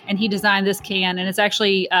pieces, and he designed this can, and it's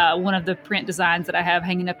actually one of the print designs that I have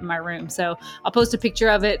hanging up in my room. So I'll post a picture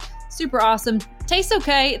of it. Super awesome. Tastes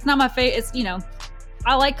okay. It's not my favorite. It's,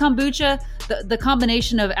 I like kombucha. The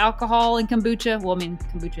combination of alcohol and kombucha. Well, I mean,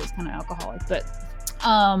 kombucha is kind of alcoholic, but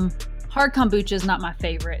hard kombucha is not my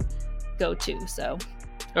favorite go-to. So,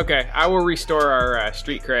 okay, I will restore our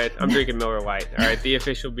street cred. I'm drinking Miller Lite. All right, the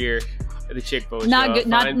official beer of the Chick Fil A Not show. good.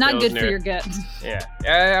 Not good for your gut. Yeah,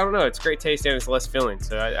 I don't know. It's great taste and it's less filling.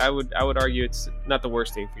 So I would argue it's not the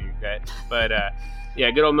worst thing for your gut. But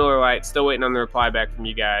yeah, good old Miller Lite. Still waiting on the reply back from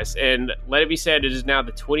you guys. And let it be said, it is now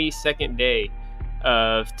the 22nd day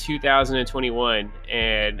of 2021,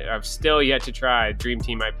 and I've still yet to try Dream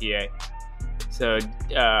Team IPA. So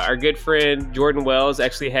our good friend Jordan Wells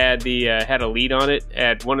actually had a lead on it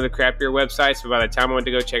at one of the craft beer websites, but by the time I went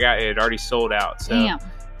to go check out, it had already sold out. So Damn.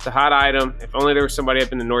 It's a hot item. If only there was somebody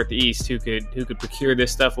up in the Northeast who could procure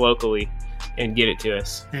this stuff locally and get it to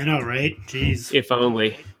us. I know, right? Jeez. If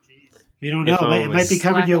only. You don't know. It might be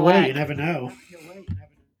coming your way. You never know.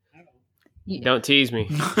 Don't tease me.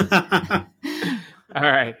 All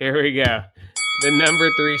right, here we go. The number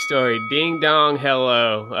 3 story, Ding Dong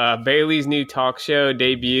Hello. Bayley's new talk show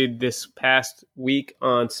debuted this past week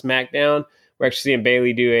on SmackDown. We're actually seeing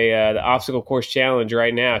Bayley do the obstacle course challenge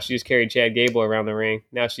right now. She just carried Chad Gable around the ring.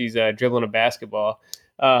 Now she's dribbling a basketball.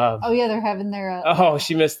 They're having their...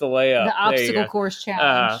 she missed the layup. The obstacle course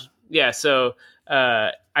challenge. So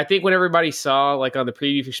I think when everybody saw, like on the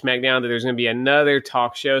preview for SmackDown, that there's going to be another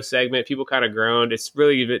talk show segment, people kind of groaned. It's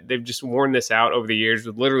really, they've just worn this out over the years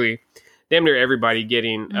with literally damn near everybody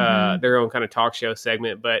getting their own kind of talk show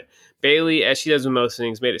segment. But Bayley, as she does with most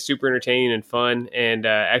things, made it super entertaining and fun, and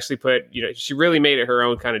actually she really made it her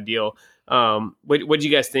own kind of deal. What'd you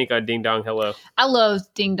guys think on Ding Dong Hello? I love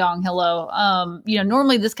Ding Dong Hello.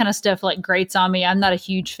 Normally this kind of stuff like grates on me. I'm not a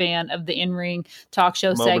huge fan of the in-ring talk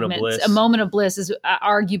show segments. A Moment of Bliss is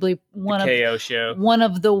arguably one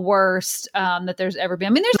of the worst that there's ever been.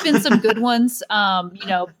 I mean, there's been some good ones,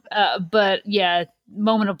 but yeah,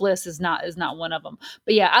 Moment of Bliss is not one of them.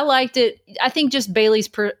 But yeah, I liked it. I think just Bayley's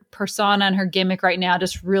persona and her gimmick right now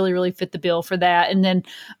just really, really fit the bill for that. And then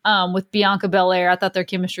with Bianca Belair, I thought their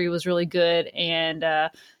chemistry was really good. And I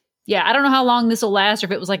don't know how long this will last, or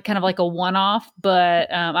if it was like kind of like a one-off, but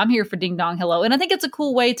I'm here for Ding Dong Hello. And I think it's a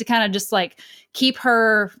cool way to kind of just like keep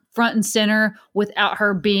her front and center without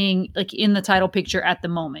her being like in the title picture at the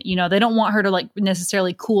moment. They don't want her to like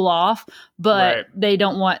necessarily cool off, but they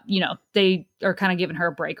don't want, they are kind of giving her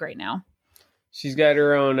a break right now. She's got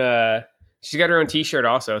her own t-shirt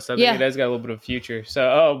also. So I think it has got a little bit of a future. So,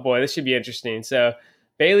 oh boy, this should be interesting. So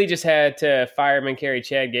Bayley just had to fireman carry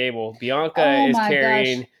Chad Gable. Bianca is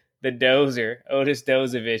carrying the dozer, Otis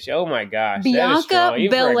Dozovich. Oh my gosh. Bianca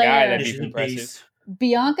Belair. For a guy, that'd be impressive.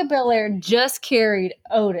 Bianca Belair just carried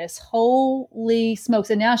Otis. Holy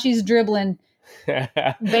smokes. And now she's dribbling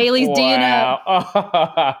Bayley's DNA.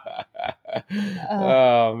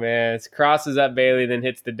 Oh man. It crosses up Bayley, then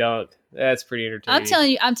hits the dunk. That's pretty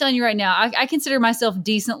entertaining. I'm telling you right now, I consider myself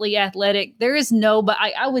decently athletic. There is but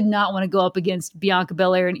I would not want to go up against Bianca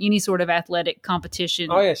Belair in any sort of athletic competition.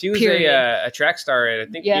 Oh yeah, she was a track star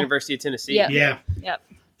at the University of Tennessee. Yep.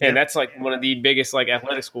 And that's like one of the biggest like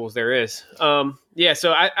athletic schools there is. So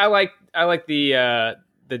I like the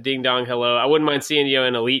Ding Dong Hello. I wouldn't mind seeing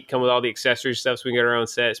an Elite come with all the accessory stuff so we can get our own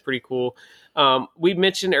set. It's pretty cool. We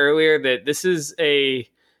mentioned earlier that this is a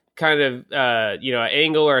kind of an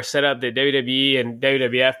angle or a setup that WWE and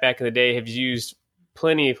WWF back in the day have used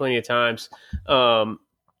plenty of times.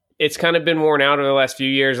 It's kind of been worn out over the last few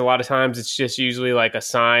years. A lot of times it's just usually like a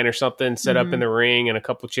sign or something set up in the ring and a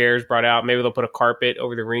couple chairs brought out. Maybe they'll put a carpet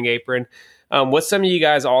over the ring apron. What's some of you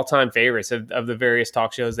guys' all-time favorites of the various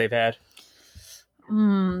talk shows they've had?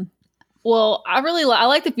 Well, I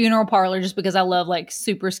like the Funeral Parlor just because I love like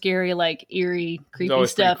super scary, like eerie, creepy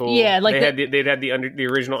stuff. Cool. Yeah, like they'd had the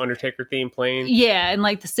original Undertaker theme playing. Yeah, and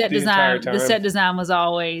like the set design. The set design was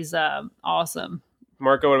always awesome.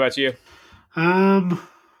 Marco, what about you?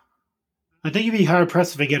 I think you'd be hard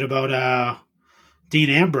pressed to forget about Dean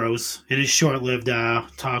Ambrose in his short-lived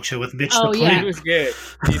talk show with Mitch Oh, the yeah. Plant. He was good.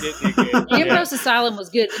 He did good. Ambrose Asylum was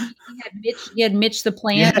good. He had Mitch the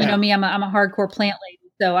Plant. Yeah. You know me, I'm a hardcore plant lady,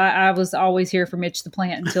 so I was always here for Mitch the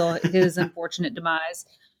Plant until his unfortunate demise.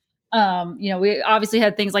 We obviously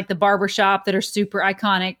had things like the barbershop that are super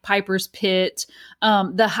iconic, Piper's Pit,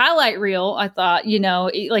 the highlight reel. I thought,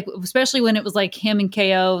 like especially when it was like him and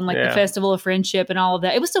KO and like the Festival of Friendship and all of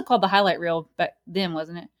that. It was still called the highlight reel back then,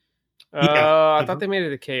 wasn't it? I thought they made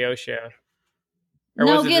it a KO show. Or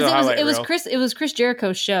no, it was Chris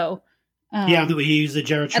Jericho's show. He used the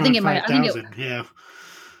Jericho 5000.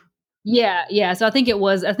 Yeah. So I think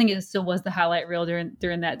it still was the highlight reel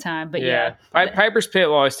during that time. But Piper's Pit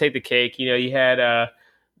will always take the cake. You had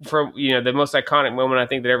the most iconic moment I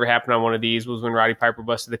think that ever happened on one of these was when Roddy Piper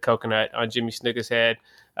busted the coconut on Jimmy Snuka's head.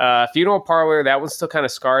 Funeral Parlor, that one's still kind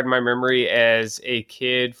of scarred in my memory as a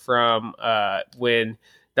kid from when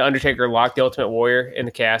the Undertaker locked the Ultimate Warrior in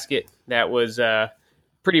the casket. That was a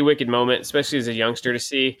pretty wicked moment, especially as a youngster to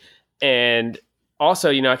see. And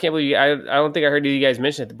also, I can't believe I don't think I heard you guys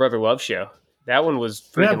mention it, the Brother Love show. That one was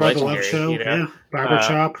freaking legendary. Love show,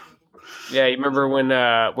 Barbershop. You remember when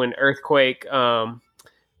Earthquake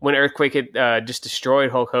had just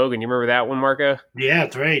destroyed Hulk Hogan. You remember that one, Marco? Yeah,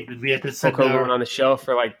 that's right. We had to send Hulk Hogan on the shelf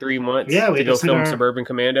for like 3 months to go film Suburban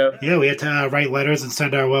Commando. Yeah, we had to write letters and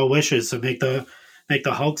send our well wishes to make the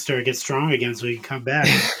Hulkster get strong again so he can come back.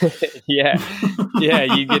 Yeah,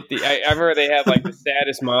 you get I remember they had like the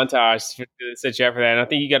saddest montage to set you up for that, and I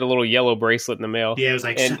think you got a little yellow bracelet in the mail. Yeah, it was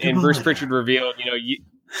like, and Bruce Pritchard revealed,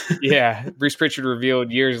 Bruce Pritchard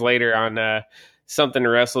revealed years later on Something to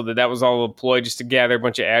Wrestle that was all a ploy just to gather a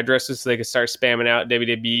bunch of addresses so they could start spamming out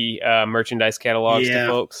WWE merchandise catalogs to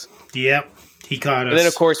folks. Yep. He caught us. And then,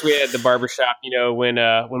 of course, we had the barbershop, when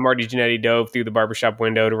Marty Jannetty dove through the barbershop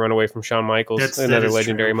window to run away from Shawn Michaels. Another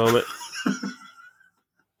legendary moment.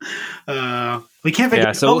 We can't forget.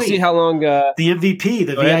 Yeah, so we'll see how long. The MVP,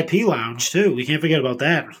 the VIP lounge, too. We can't forget about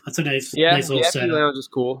that. That's a nice little setup. VIP lounge is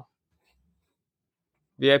cool.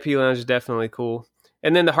 VIP lounge is definitely cool.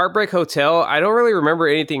 And then the Heartbreak Hotel, I don't really remember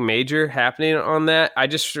anything major happening on that. I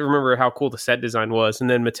just remember how cool the set design was. And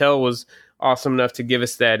then Mattel was awesome enough to give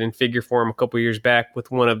us that in figure form a couple years back with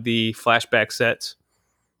one of the flashback sets.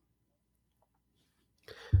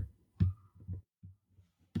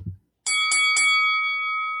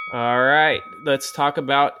 All right, let's talk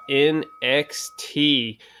about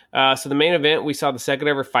NXT. So the main event, we saw the second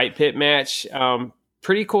ever Fight Pit match.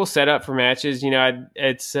 Pretty cool setup for matches.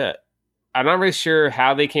 I'm not really sure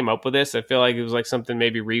how they came up with this. I feel like it was like something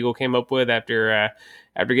maybe Regal came up with after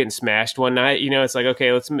getting smashed one night. It's like, okay,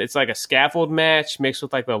 it's like a scaffold match mixed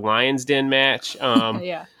with like the Lion's Den match. But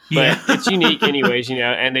it's unique anyways,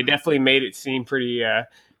 and they definitely made it seem pretty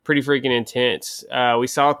freaking intense. We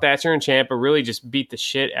saw Thatcher and Ciampa really just beat the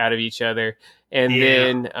shit out of each other. And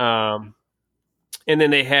then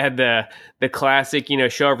they had the classic,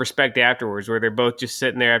 show of respect afterwards where they're both just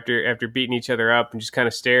sitting there after beating each other up and just kind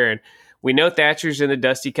of staring. We know Thatcher's in the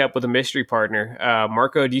Dusty Cup with a mystery partner.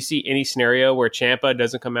 Marco, do you see any scenario where Ciampa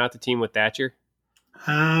doesn't come out to team with Thatcher?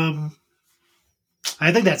 I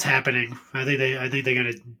think that's happening. I think they're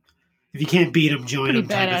gonna. If you can't beat them, join them.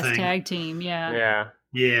 Type of thing. Tag team, yeah.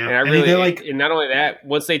 And not only that,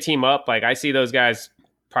 once they team up, like I see those guys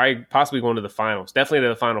possibly going to the finals, definitely to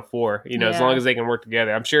the final four. As long as they can work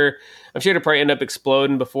together. I'm sure they'll probably end up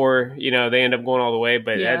exploding before they end up going all the way.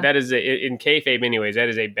 But that is in kayfabe, anyways. That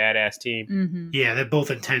is a badass team. Mm-hmm. Yeah, they're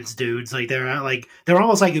both intense dudes. Like they're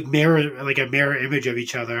almost like a mirror image of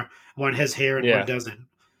each other. One has hair and one doesn't.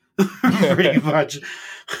 Pretty much.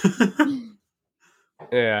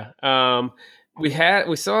 Yeah.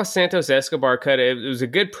 We saw Santos Escobar cut it. It was a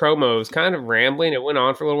good promo. It was kind of rambling. It went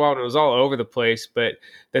on for a little while and it was all over the place. But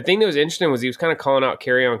the thing that was interesting was he was kind of calling out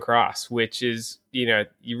Karrion Kross, which is, you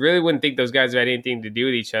really wouldn't think those guys had anything to do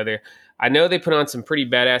with each other. I know they put on some pretty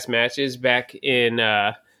badass matches back in,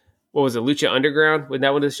 what was it, Lucha Underground? Wasn't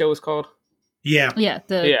that what the show was called? Yeah.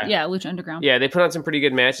 Lucha Underground. Yeah, they put on some pretty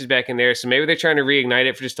good matches back in there, so maybe they're trying to reignite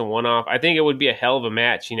it for just a one-off. I think it would be a hell of a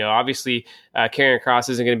match. Obviously, Karrion Kross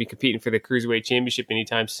isn't going to be competing for the Cruiserweight Championship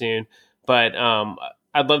anytime soon, but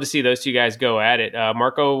I'd love to see those two guys go at it.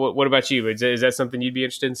 Marco, what about you? Is that something you'd be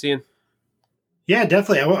interested in seeing? Yeah,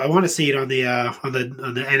 definitely. I want to see it on the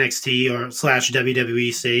NXT or /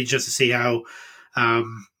 WWE stage just to see how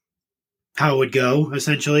it would go.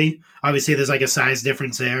 Essentially, obviously, there's like a size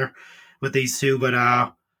difference there with these two, but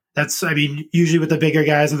usually with the bigger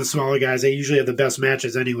guys and the smaller guys, they usually have the best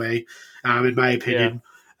matches anyway, in my opinion.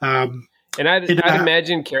 And I'd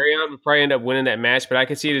imagine Carry On would probably end up winning that match, but I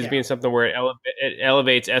could see it as being something where it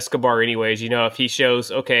elevates Escobar anyways. If he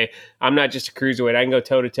shows, okay, I'm not just a cruiserweight, I can go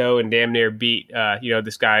toe-to-toe and damn near beat,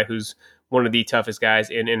 this guy who's one of the toughest guys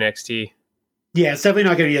in NXT. Yeah, it's definitely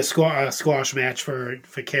not going to be a squash match for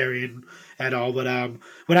Carrion at all. But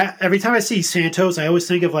every time I see Santos, I always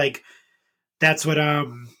think of that's what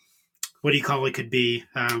do you call it could be?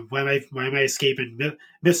 Why am I escaping?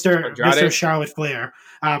 Mr. Charlotte Flair,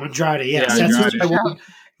 Andrade. Yes,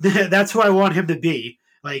 that's who I want him to be.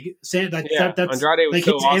 Andrade was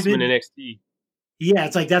so awesome in NXT. Yeah,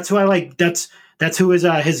 it's that's who I like. That's who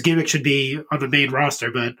his gimmick should be on the main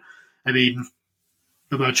roster. But I mean,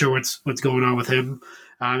 I'm not sure what's going on with him.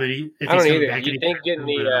 I don't either. You think getting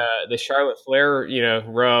the Charlotte Flair,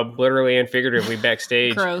 rub literally and figuratively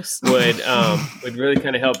backstage would really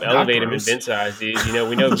kind of help elevate him in Vince's eyes, dude.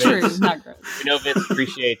 We know Vince. We know Vince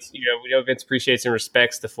appreciates. Vince appreciates and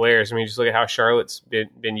respects the Flairs. I mean, just look at how Charlotte's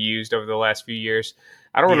been used over the last few years.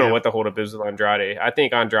 I don't know what the holdup is with Andrade. I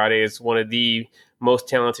think Andrade is one of the most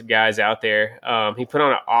talented guys out there. He put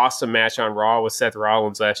on an awesome match on Raw with Seth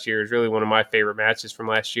Rollins last year. It was really one of my favorite matches from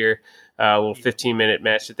last year. A little 15-minute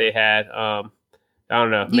match that they had. I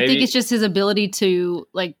don't know. You think it's just his ability to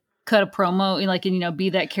cut a promo and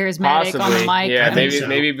be that charismatic on the mic? Yeah,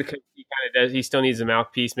 maybe because he kind of does. He still needs a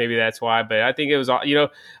mouthpiece. Maybe that's why. But I think it was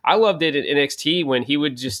I loved it in NXT when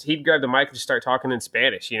he'd grab the mic and just start talking in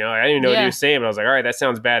Spanish. I didn't even know what he was saying, but I was like, all right, that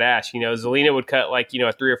sounds badass. Zelina would cut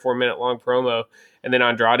a 3 or 4 minute long promo, and then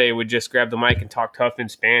Andrade would just grab the mic and talk tough in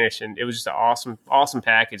Spanish, and it was just an awesome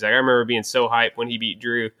package. I remember being so hyped when he beat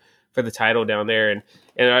Drew for the title down there, and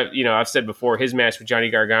I've said before, his match with Johnny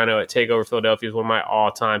Gargano at TakeOver Philadelphia is one of my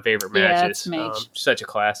all-time favorite matches. Such a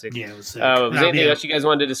classic. Yeah, was anything else you guys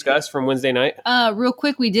wanted to discuss from Wednesday night? Real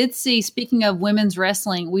quick, we did see, speaking of women's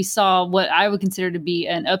wrestling, we saw what I would consider to be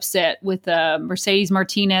an upset with Mercedes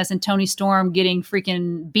Martinez and Toni Storm getting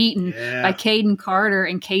freaking beaten by Caden Carter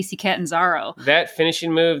and Kacy Catanzaro. That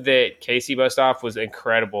finishing move that Kacy bust off was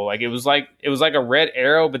incredible. It was like a red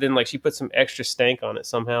arrow, but then she put some extra stank on it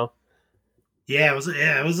somehow. Yeah, it was.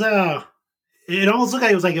 It almost looked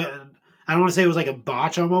like it was I don't want to say it was a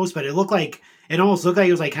botch almost, but it almost looked like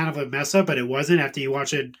it was kind of a mess up, but it wasn't. After you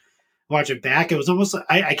watch it back, it was almost.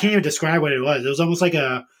 I can't even describe what it was. It was almost like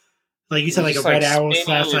you said, a red arrow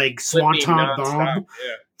 / swanton bomb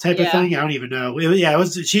type of thing. I don't even know. It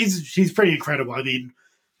was. She's pretty incredible. I mean,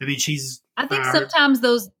 she's. I think sometimes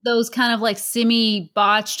those kind of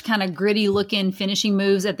semi-botched, kind of gritty looking finishing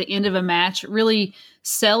moves at the end of a match really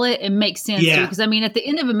sell it and make sense. Because at the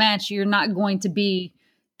end of a match, you're not going to be,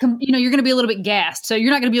 you're going to be a little bit gassed. So you're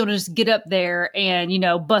not going to be able to just get up there and,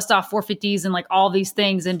 bust off 450s and all these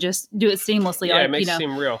things and just do it seamlessly. Yeah, it makes it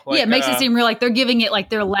seem real. It makes it seem real. Like they're giving it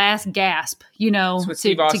their last gasp, That's what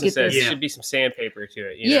Steve Austin says. There should be some sandpaper to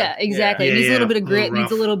it. Yeah, exactly. It needs a little bit of grit,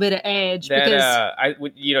 needs a little bit of edge.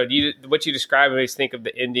 What you described makes me think of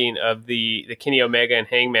the ending of the Kenny Omega and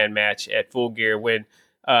Hangman match at Full Gear when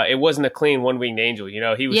it wasn't a clean one-winged angel.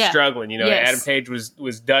 He was struggling. Adam Page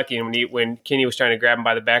was ducking when Kenny was trying to grab him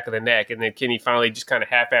by the back of the neck, and then Kenny finally just kind of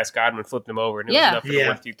half-assed got him and flipped him over, and it was enough for the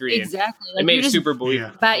 1, 2, 3. Exactly. It made it super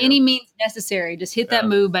believable. By any means necessary. Just hit that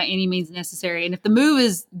move by any means necessary. And if the move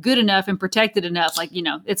is good enough and protected enough,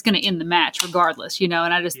 it's going to end the match regardless, And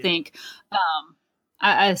I just think...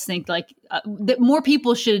 I just think that more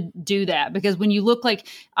people should do that, because when you look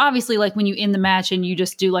obviously when you end the match and you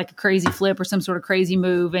just do a crazy flip or some sort of crazy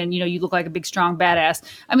move and, you look like a big, strong badass.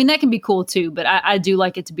 I mean, that can be cool too, but I do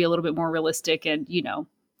like it to be a little bit more realistic and,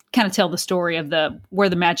 kind of tell the story of where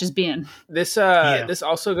the match has been. This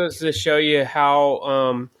also goes to show you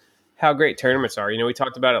how great tournaments are. We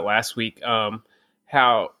talked about it last week.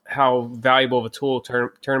 How valuable of a tool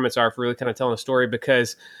tournaments are for really kind of telling a story,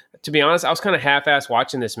 because to be honest, I was kind of half-assed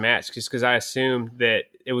watching this match just because I assumed that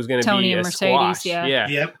it was going to be a Mercedes, squash. Yeah.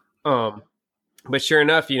 Yep. But sure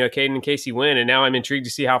enough, Caden and Kacy win, and now I'm intrigued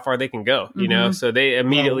to see how far they can go. So they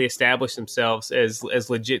immediately established themselves as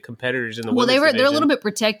legit competitors in the women's division. They're a little bit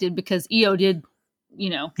protected because Io did,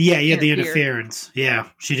 Yeah, you had the interference. Yeah,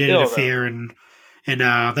 she did interfere, and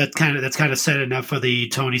that's kind of setting up for the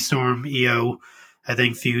Toni Storm Io, I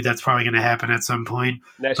think, feud. That's probably going to happen at some point.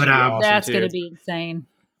 That's going to be insane.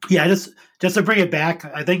 Yeah, just to bring it back,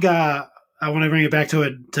 I think I want to bring it back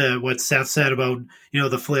to what Seth said about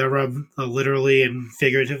the Flair rub, literally and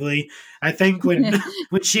figuratively. I think when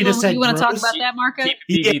Sheena said, you want to talk about that, Marco?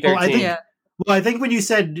 I think when you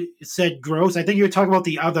said gross, I think you were talking about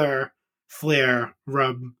the other Flair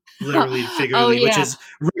rub, literally and figuratively, which is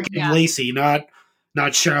Rick and Lacey, not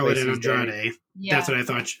Charlotte and Andrade. Yeah. That's what I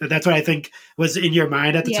thought. That's what I think was in your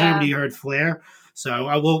mind at the time when you heard Flair.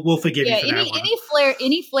 So we'll forgive you for that one.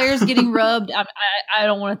 Any flares getting rubbed, I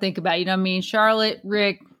don't want to think about. You know what I mean? Charlotte,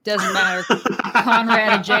 Rick, doesn't matter.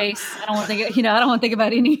 Conrad and Jace. I don't want to think. I don't want to think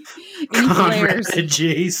about any Conrad flares. And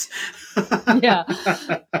Jace. Yeah.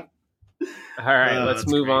 All right, let's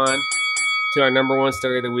move on to our number one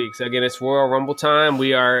story of the week. So again, it's Royal Rumble time.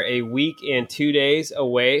 We are a week and 2 days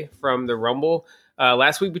away from the Rumble.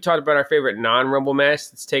 Last week we talked about our favorite non-Rumble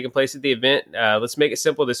match that's taking place at the event. Let's make it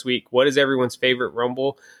simple this week. What is everyone's favorite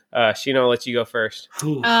Rumble? Sheena, I'll let you go first.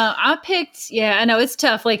 I picked, I know it's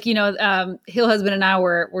tough. Like, Hill Husband and I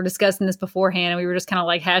were discussing this beforehand, and we were just kind of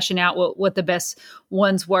like hashing out what the best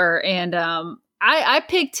ones were. And I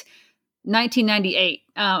picked 1998.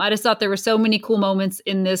 I just thought there were so many cool moments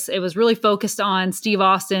in this. It was really focused on Steve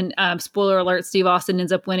Austin. Spoiler alert, Steve Austin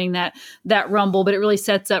ends up winning that Rumble, but it really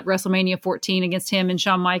sets up WrestleMania 14 against him and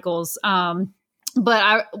Shawn Michaels.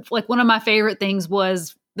 But one of my favorite things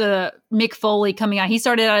was the Mick Foley coming out. He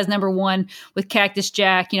started out as number one with Cactus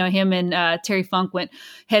Jack. Him and Terry Funk went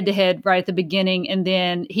head to head right at the beginning, and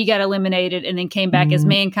then he got eliminated and then came back as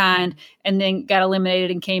Mankind, and then got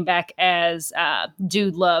eliminated and came back as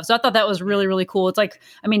Dude Love. So I thought that was really, really cool. It's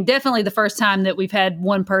definitely the first time that we've had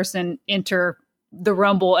one person enter the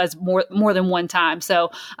Rumble as more than one time. So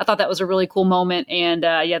I thought that was a really cool moment. And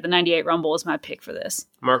the 98 Rumble is my pick for this.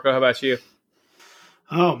 Marco, how about you?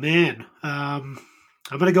 Oh man.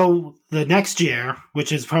 I'm going to go the next year,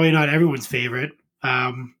 which is probably not everyone's favorite.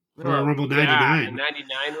 Royal Rumble 99.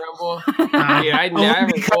 99 Rumble? I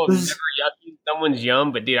never yucky someone's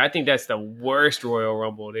yum, but dude, I think that's the worst Royal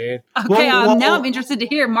Rumble, dude. Okay, now I'm interested to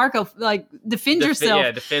hear, Marco, defend yourself.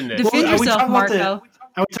 Yeah, defend it. Defend yourself, Marco.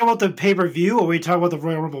 Are we talking about the pay-per-view, or are we talking about the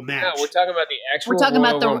Royal Rumble match? No, we're talking about the actual We're talking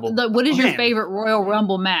Royal about Rumble. what is your favorite Royal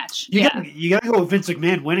Rumble match? You got to go with Vince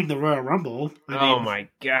McMahon winning the Royal Rumble. My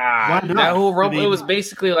God. Why not? That whole Rumble, it was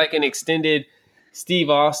basically like an extended Steve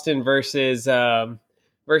Austin versus Vince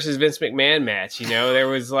McMahon match. There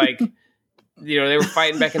was they were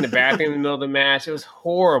fighting back in the bathroom in the middle of the match. It was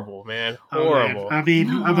horrible, man. Horrible. Oh,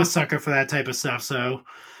 man. I'm a sucker for that type of stuff, so...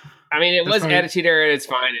 it was Attitude Era at its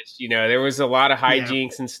finest. There was a lot of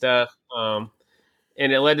hijinks and stuff, and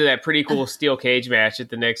it led to that pretty cool steel cage match at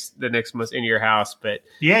the next month in your house. But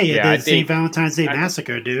the St. Valentine's Day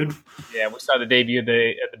Massacre, dude. Yeah, we saw the debut at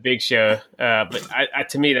the Big Show. But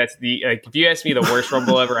to me, that's if you ask me the worst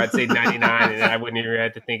Rumble ever, I'd say 99, and I wouldn't even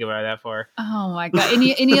have to think about it that far. Oh my God!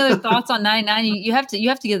 Any other thoughts on 99? You have to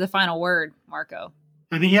give the final word, Marco.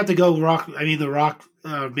 You have to go Rock. The Rock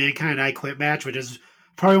Mankind I Quit match, which is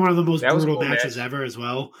probably one of the most brutal matches ever as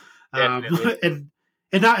well. It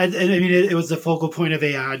was the focal point of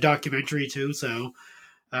a documentary too. So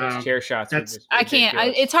chair shots. I can't.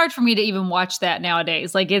 It's hard for me to even watch that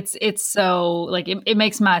nowadays. It's so it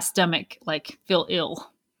makes my stomach feel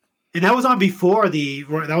ill. And that was on before the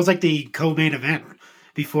co-main event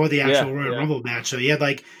before the actual Royal Rumble match. So you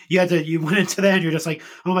went into that and you're just like,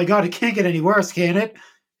 oh my God, it can't get any worse, can it?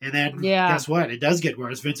 And then guess what? It does get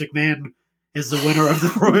worse. Vince McMahon is the winner of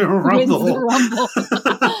the Royal Rumble. Wins the Rumble.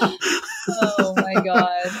 Oh my God!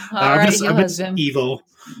 I'm just evil.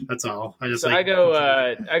 That's all. I go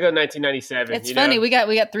 1997. It's funny. We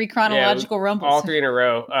got three chronological Rumbles, all three in a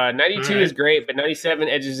row. 92 is great, but 97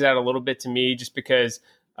 edges out a little bit to me, just because,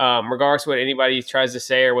 regardless of what anybody tries to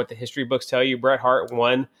say or what the history books tell you, Bret Hart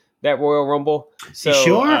won that Royal Rumble. So, you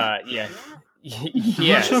sure? Yeah. I'm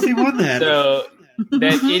not sure if he won that. So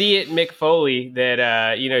that idiot Mick Foley that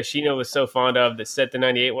Sheena was so fond of, that set the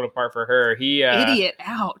 98 one apart for her. Idiot,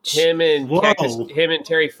 ouch. Him and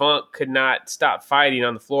Terry Funk could not stop fighting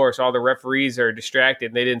on the floor, so all the referees are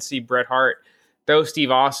distracted. They didn't see Bret Hart throw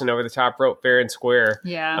Steve Austin over the top rope fair and square.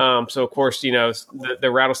 Yeah. So of course,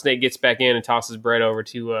 the rattlesnake gets back in and tosses Bret over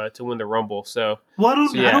to win the Rumble. So I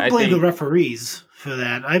don't blame the referees for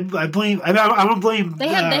that. I don't blame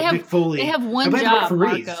Mick Foley. They have one job,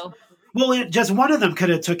 Marco. Well, just one of them could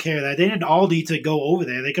have took care of that. They didn't all need to go over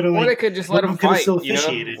there. They could have, they could just let them fight. Still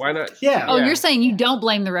officiated. Why not? Yeah. Oh, you're saying you don't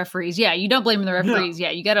blame the referees? Yeah, you don't blame the referees. No.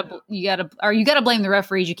 Yeah, you gotta blame the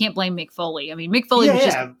referees. You can't blame Mick Foley. Mick Foley was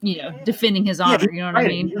just defending his honor. You know what I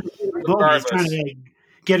mean? He's trying to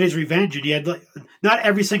get his revenge, and he had not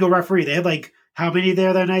every single referee. They had how many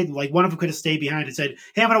there that night? One of them could have stayed behind and said,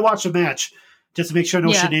 "Hey, I'm going to watch the match." Just to make sure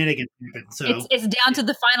no shenanigans happen. So it's down to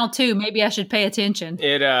the final two. Maybe I should pay attention.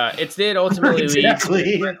 It did ultimately lead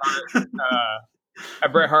to a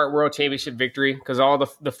Bret Hart World Championship victory, because all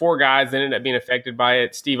the four guys that ended up being affected by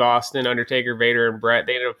it, Steve Austin, Undertaker, Vader, and Bret,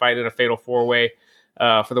 they ended up fighting a fatal 4-way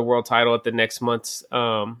for the world title at the next month's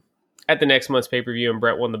at the next month's pay-per-view, and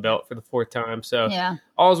Brett won the belt for the 4th time. So yeah,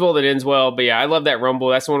 all's well that ends well. But yeah, I love that Rumble.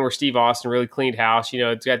 That's the one where Steve Austin really cleaned house.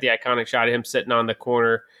 It's got the iconic shot of him sitting on the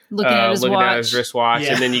corner, looking at his wristwatch,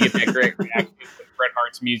 Yeah. and then you get that great reaction when Bret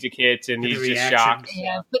Hart's music hits, and he's just shocked.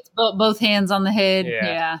 Yeah, puts both hands on the head.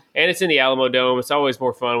 Yeah. And it's in the Alamo Dome. It's always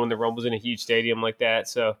more fun when the Rumble's in a huge stadium like that.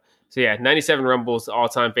 So yeah, 97 Rumble's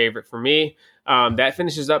all-time favorite for me. That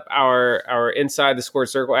finishes up our Inside the Squared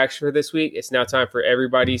Circle action for this week. It's now time for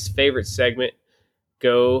everybody's favorite segment,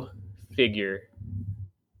 Go Figure.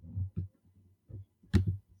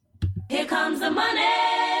 Here comes the money.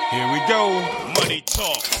 Here we go. Money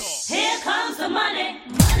talk. Here comes the money.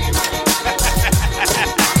 Money, money, money.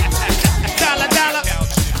 Dollar, dollar.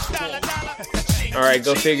 All right,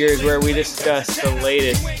 Go Figure is where we discuss the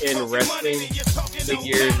latest in wrestling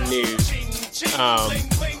figure news.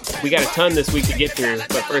 We got a ton this week to get through,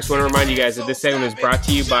 but first I want to remind you guys that this segment is brought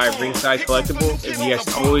to you by Ringside Collectibles. If you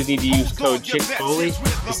guys always need to use code ChickFoley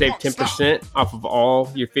to save 10% off of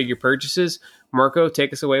all your figure purchases. Marco,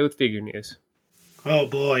 take us away with figure news. Oh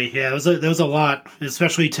boy, yeah, there was a lot,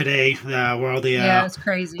 especially today, where all the it's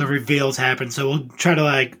crazy. the reveals happen. So we'll try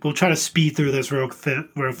to speed through this real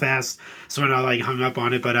fast, so we're not like hung up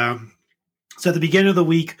on it. But so at the beginning of the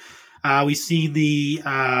week, we see the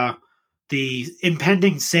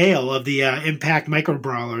impending sale of the Impact Micro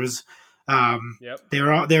Brawlers. Yep.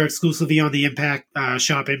 They're exclusively on the Impact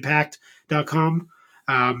shop, impact.com.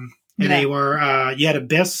 And they were you had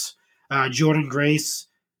Abyss, Jordan Grace,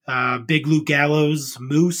 Big Luke Gallows,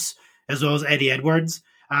 Moose, as well as Eddie Edwards.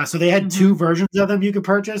 So they had two versions of them you could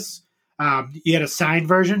purchase. You had a signed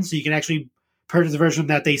version, so you can actually purchase the version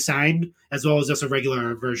that they signed, as well as just a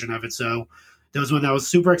regular version of it. So there was one that was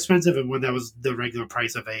super expensive and one that was the regular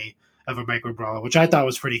price of a Micro Brawler, which I thought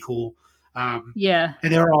was pretty cool. And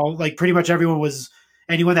they were all like pretty much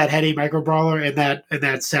anyone that had a Micro Brawler in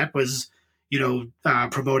that set was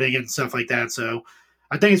promoting and stuff like that. So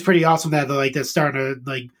I think it's pretty awesome that they're starting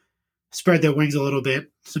to spread their wings a little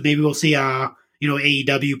bit. So maybe we'll see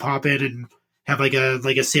AEW pop in and have like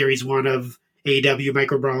a series 1 of AEW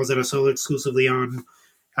Micro Brawlers that are sold exclusively on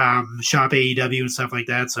shop AEW and stuff like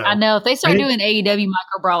that. So I know if they start doing AEW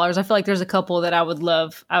Micro Brawlers, I feel like there's a couple that I would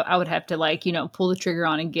love. I would have to pull the trigger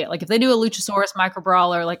on and get. Like if they do a Luchasaurus Micro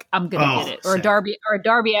Brawler, I'm gonna get it, or a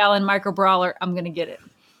Darby Allin Micro Brawler, I'm gonna get it.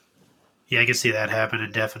 Yeah, I can see that happening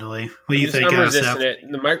definitely. What do you think? I'm resisting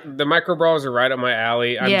it. The Micro Brawlers are right up my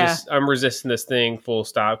alley. I'm resisting this thing full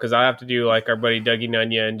stop because I have to do like our buddy Dougie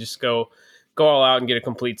Nunya and just go all out and get a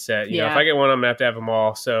complete set. If I get one, I'm gonna have them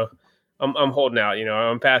all. So I'm holding out.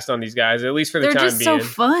 I'm passed on these guys at least for the time being. They're just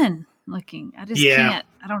so fun looking. I just can't.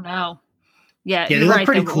 I don't know. Yeah, you're right.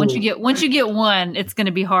 Pretty cool. Once you get one, it's going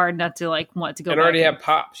to be hard not to want to go. And back already have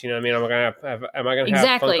pops. Am I going to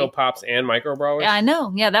have Funko Pops and Micro Brawlers? Yeah, I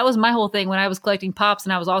know. Yeah, that was my whole thing when I was collecting pops,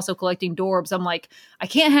 and I was also collecting Dorbs. I'm like, I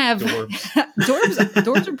can't have Dorbs.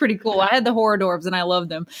 Dorbs are pretty cool. I had the horror Dorbs, and I love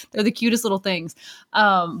them. They're the cutest little things.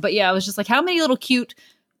 But yeah, I was just like, how many little cute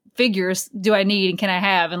figures do I need and can I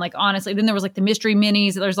have? And honestly, then there was the mystery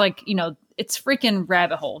minis. There's it's freaking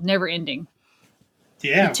rabbit hole, never ending.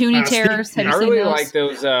 Yeah, the Toonie Terrors. I really like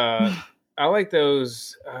those. I like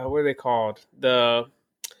those. What are they called? They're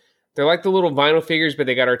like the little vinyl figures, but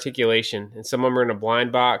they got articulation, and some of them are in a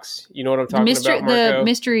blind box. You know what I'm talking about, Marco? The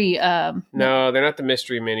mystery. No, they're not the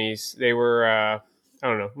mystery minis. They were. I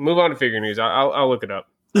don't know. Move on to figure news. I'll look it up.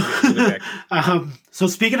 So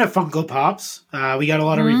speaking of Funko Pops, we got a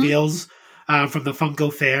lot of reveals from the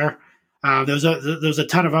Funko Fair. There's a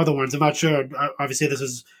ton of other ones. I'm not sure. Obviously, this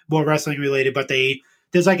is more wrestling related, but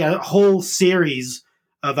there's a whole series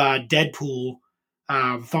of Deadpool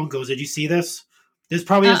Funkos. Did you see this? There's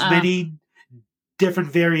probably as many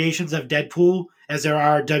different variations of Deadpool as there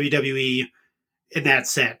are WWE in that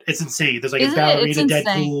set. It's insane. There's a ballerina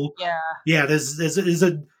Deadpool. Yeah. There's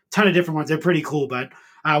a ton of different ones. They're pretty cool, but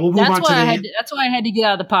we'll move on to that's why I had to get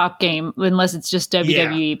out of the pop game unless it's just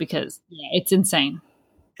WWE because it's insane.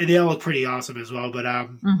 And they all look pretty awesome as well. But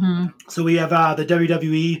so we have the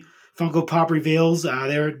WWE Funko Pop reveals.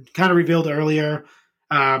 They were kind of revealed earlier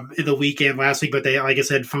in the weekend last week, but they, like I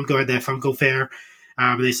said, Funko had that Funko Fair.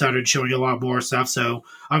 And they started showing a lot more stuff. So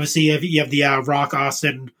obviously you have the Rock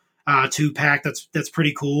Austin 2-pack. That's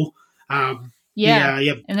pretty cool. And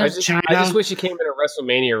I just wish it came in a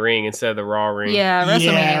WrestleMania ring instead of the Raw ring. Yeah,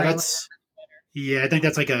 WrestleMania ring. I think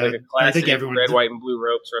that's like a classic I think everyone red, white, and blue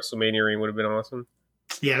ropes WrestleMania ring would have been awesome.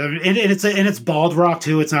 Yeah, and it's bald Rock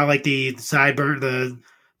too. It's not like the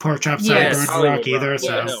pork chop sideburn Rock either.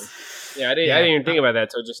 I didn't even think about that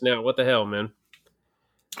until just now. What the hell, man?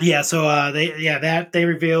 Yeah, so they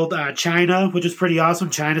revealed China, which is pretty awesome.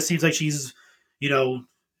 China seems like she's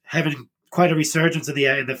having quite a resurgence in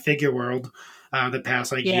the figure world the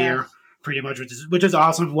past year, pretty much, which is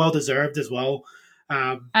awesome, well deserved as well.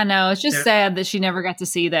 I know, it's just sad that she never got to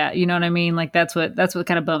see that. You know what I mean? Like that's what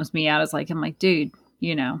kind of bums me out. Is like, I'm like, dude,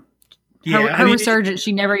 you know, her resurgence,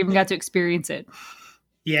 she never even got to experience it.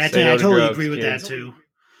 Yeah, I totally agree with that too.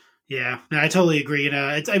 Yeah, no, I totally agree. And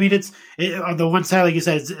it's on the one side, like you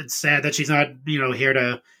said, it's sad that she's not, here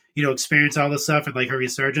to, experience all this stuff and like her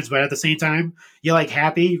resurgence. But at the same time, you're like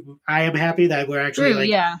happy. I am happy that we're actually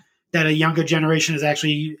that a younger generation is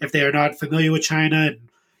actually, if they are not familiar with China, and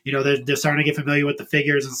they're starting to get familiar with the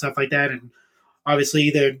figures and stuff like that. And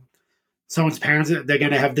obviously, someone's parents, they're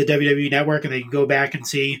going to have the WWE Network, and they can go back and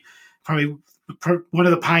see probably one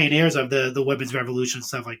of the pioneers of the women's revolution and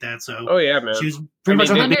stuff like that. So, oh yeah, man, she was pretty much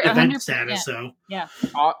on the main event status. So, yeah,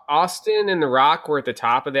 Austin and The Rock were at the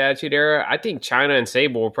top of the Attitude Era. I think China and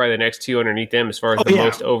Sable were probably the next two underneath them as far as the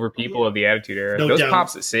most over people of the Attitude Era. No Those doubt.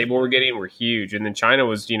 pops that Sable were getting were huge, and then China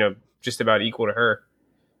was, just about equal to her.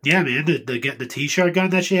 Yeah, man, the T-shirt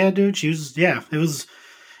gun that she had, dude. She was, it was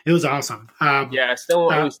awesome. We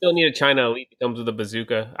still need a China Elite that comes with a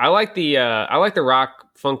bazooka. I like the Rock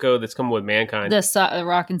Funko that's coming with Mankind. The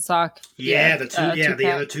Rock and Sock. Yeah,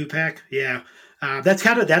 the other 2-pack. Yeah,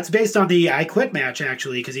 that's based on the I Quit match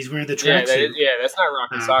actually, because he's wearing the tracksuit. That's not Rock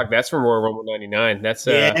and Sock. That's from Royal Rumble '99. That's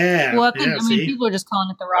Well, I think people are just calling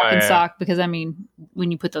it the Rock and Sock because when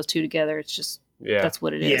you put those two together, it's just. Yeah, that's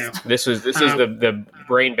what it is. Yeah. This is the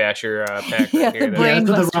Brain Basher pack. Yeah, the Brain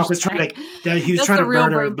Basher. The Rock was trying to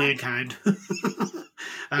murder Mankind.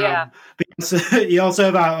 Because you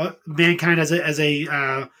also have Mankind as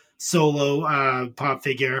a solo pop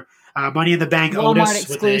figure. Money in the Bank Walmart Otis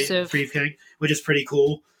exclusive, with a briefcase, which is pretty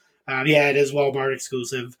cool. It is Walmart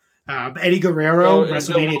exclusive. Eddie Guerrero,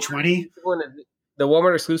 WrestleMania 20. The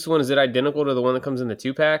Walmart exclusive one, is it identical to the one that comes in the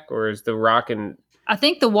 2-pack, or is the Rock and? I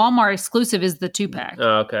think the Walmart exclusive is the 2-pack.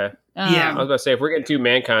 Oh, okay. I was about to say, if we're getting two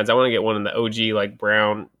Mankinds, I want to get one in the OG, like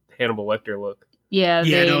brown Hannibal Lecter look. Yeah,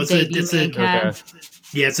 it's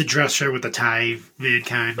a dress shirt with a tie,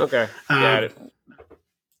 Mankind. Okay, got it.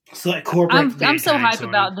 So like corporate. I'm so hype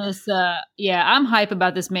about this. I'm hype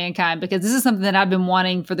about this Mankind because this is something that I've been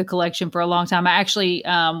wanting for the collection for a long time. I actually,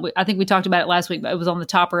 I think we talked about it last week, but it was on the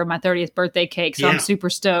topper of my 30th birthday cake. So I'm super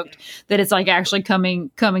stoked that it's like actually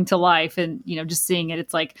coming to life, and just seeing it,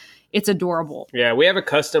 it's like it's adorable. Yeah, we have a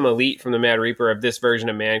custom Elite from the Mad Reaper of this version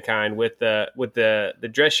of Mankind with the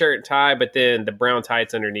dress shirt and tie, but then the brown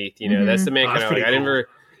tights underneath. That's the Mankind. Cool.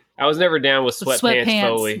 I was never down with sweatpants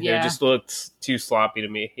Foley. Yeah. It just looked too sloppy to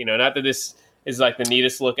me. Not that this is like the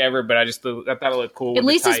neatest look ever, but I thought it looked cool. At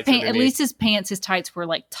least his tights were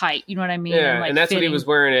like tight. You know what I mean? Yeah, and that's fitting. What he was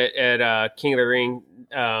wearing at King of the Ring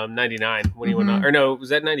 99 when he went off. Or no, was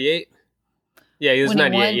that 98? Yeah, he was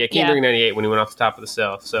 98. King of the Ring 98 when he went off the top of the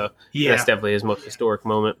cell. So that's definitely his most historic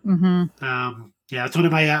moment. Mm-hmm. It's one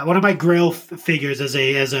of my Grail figures as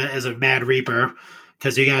a Mad Reaper,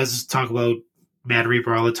 because you guys talk about Mad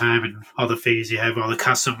Reaper all the time, and all the figures you have, all the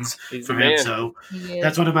customs from him. So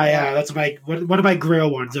that's one of my Grail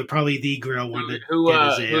ones. Or probably the Grail one. Who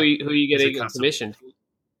you getting commissioned?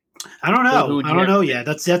 I don't know. I don't know yet.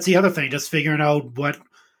 That's the other thing. Just figuring out what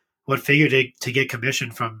figure to get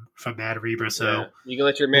commissioned from Mad Reaper. So you can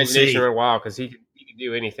let your imagination run wild, because he can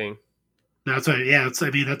do anything. No, that's right. Yeah,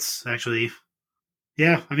 that's actually.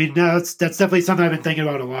 Yeah, that's definitely something I've been thinking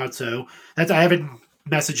about a lot. So I haven't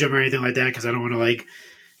message him or anything like that, because I don't want to I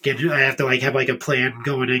have to have a plan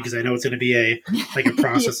going in, because I know it's going to be a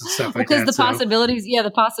process and stuff like that. Because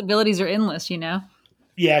the possibilities are endless, Yeah,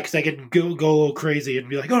 because I can go a little crazy and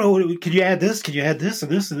be like, oh no, can you add this? Can you add this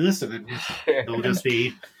and this and this? And then it'll just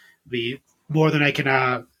be more than I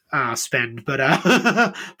can spend. But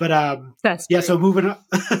that's So moving on,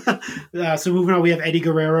 we have Eddie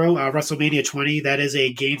Guerrero, WrestleMania 20. That is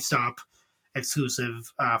a GameStop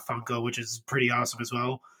exclusive Funko, which is pretty awesome as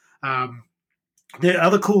well. The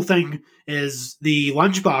other cool thing is the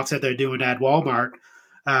lunchbox that they're doing at Walmart,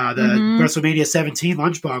 the WrestleMania 17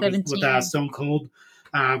 lunchbox with Stone Cold,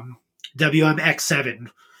 WMX7,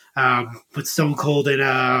 with Stone Cold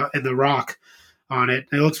and The Rock on it.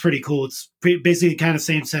 It looks pretty cool. It's basically kind of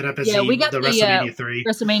same setup as we got the WrestleMania 3.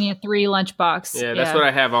 WrestleMania 3 lunchbox. Yeah, that's what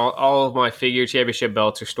I have. All of my figure championship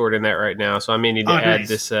belts are stored in that right now. So I may need to add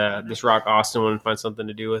this Rock Austin one and find something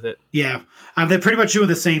to do with it. Yeah, they're pretty much doing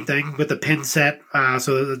the same thing with the pin set.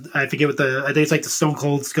 So I forget I think it's like the Stone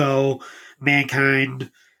Cold Skull,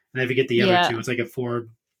 Mankind, and I forget the other two. It's like a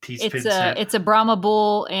 4-piece pin set. It's a Brahma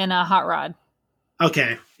Bull and a Hot Rod.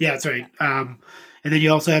 Okay, yeah, that's right. And then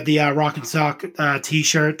you also have the Rock and Sock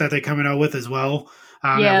T-shirt that they're coming out with as well.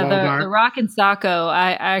 The Rock and Socko.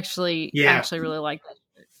 I actually really like that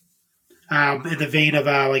shirt. in the vein of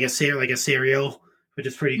like a cereal, which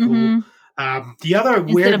is pretty cool. The other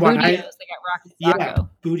Instead weird of one, Bootios, they got Rock and Sacco.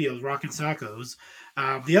 Bootios, Rock and Sacos.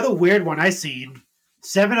 The other weird one I seen,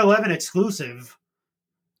 7-Eleven exclusive.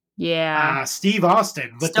 Yeah. Steve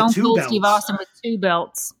Austin with Stone the 2 Cold belts. Steve Austin with 2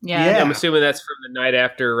 belts. Yeah. Yeah. I'm assuming that's from the night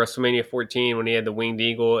after WrestleMania 14 when he had the winged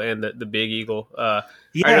eagle and the big eagle. I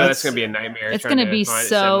know that's going to be a nightmare. It's going to be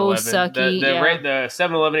so 7-Eleven. sucky. The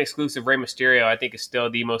 7-Eleven exclusive Rey Mysterio, I think, is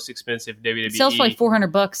still the most expensive WWE. It sells for like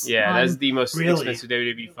 $400. Yeah, that's the most expensive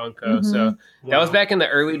WWE Funko. So Wow. that was back in the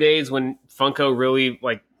early days when Funko really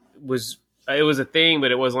was it was a thing,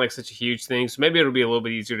 but it wasn't like such a huge thing. So maybe it'll be a little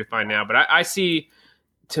bit easier to find now. But I see.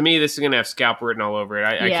 To me, this is going to have scalp written all over it.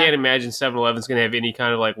 I can't imagine 7-Eleven's going to have any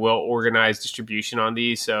kind of like well-organized distribution on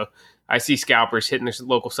these. So I see scalpers hitting their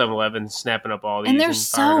local 7-Eleven, snapping up all these. And there's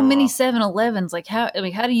so many 7-Elevens. Like how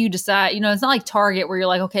do you decide? It's not like Target where you're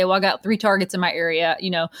like, okay, well, I got 3 Targets in my area.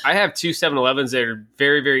 I have 2 7-Elevens that are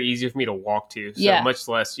very, very easy for me to walk to. So much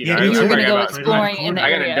less, Yeah, I you're going to go got exploring in the I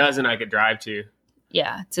got area. a dozen I could drive to.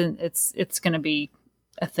 Yeah, it's going to be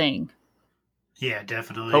a thing. Yeah,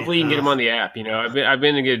 definitely. Hopefully you can get them on the app. I've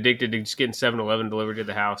been to get addicted to just getting 7-Eleven delivered to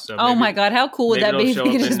the house. So Oh my God, how cool would that be if you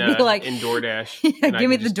could just be like, in DoorDash? yeah, give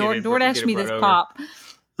me the DoorDash me this pop.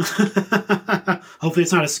 Hopefully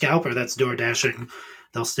it's not a scalper that's door dashing.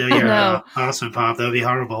 They'll steal your awesome pop. That would be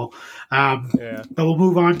horrible. But we'll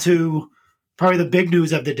move on to probably the big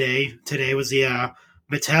news of the day. Today was the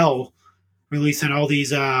Mattel releasing all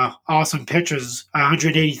these awesome pictures,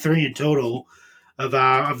 183 in total, of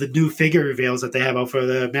the new figure reveals that they have out for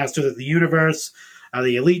the Masters of the Universe,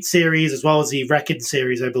 the Elite series, as well as the Reckon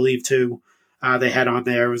series, I believe, too. They had on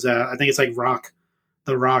there. It was I think it's like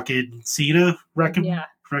The Rock and Cena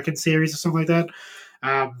Reckon series or something like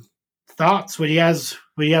that. Thoughts? What do you guys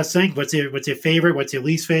think? What's your favorite? What's your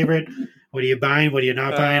least favorite? What are you buying? What are you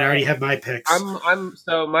not buying? I already have my picks.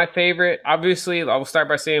 So my favorite, obviously, I will start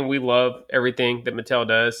by saying we love everything that Mattel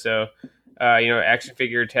does. So, Action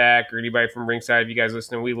Figure Attack or anybody from Ringside, if you guys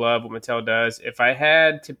listening, we love what Mattel does. If I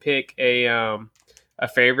had to pick a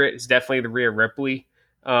favorite, it's definitely the Rhea Ripley.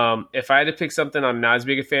 If I had to pick something I'm not as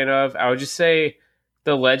big a fan of, I would just say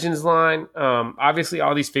the Legends line. Obviously,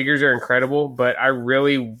 all these figures are incredible, but I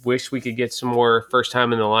really wish we could get some more first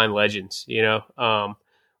time in the line Legends.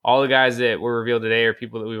 All the guys that were revealed today are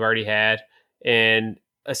people that we've already had. And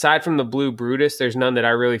aside from the Blue Brutus, there's none that I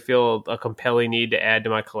really feel a compelling need to add to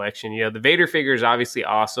my collection. The Vader figure is obviously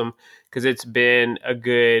awesome because it's been a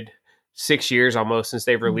good 6 years almost since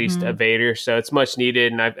they've released a Vader. So it's much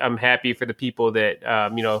needed. And I'm happy for the people that,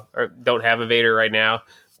 don't have a Vader right now.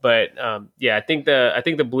 But I think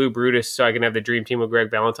the Blue Brutus, so I can have the Dream Team with Greg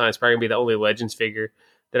Valentine, is probably gonna be the only Legends figure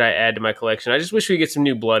that I add to my collection. I just wish we could get some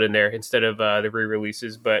new blood in there instead of the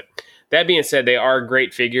re-releases. But that being said, they are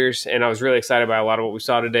great figures, and I was really excited by a lot of what we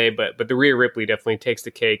saw today. But the Rhea Ripley definitely takes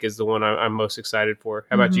the cake as the one I'm most excited for.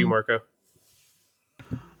 How about you, Marco?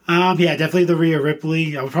 Definitely the Rhea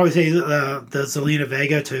Ripley. I would probably say the Zelina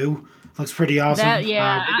Vega too. Looks pretty awesome.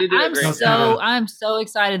 I'm so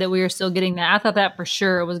excited that we are still getting that. I thought that for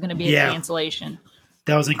sure was going to be a cancellation.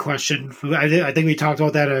 That was in question. I think we talked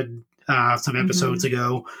about that some episodes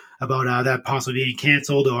ago about that possibly being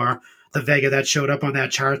canceled, or the Vega that showed up on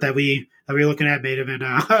that chart that we were looking at may have been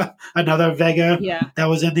another Vega that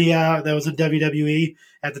was in WWE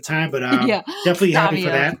at the time. But definitely happy for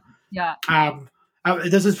that. Yeah.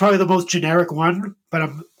 This is probably the most generic one, but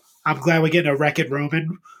I'm glad we're getting a Wreck-It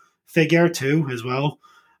Roman figure too as well.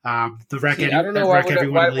 The Wreck-It. I don't know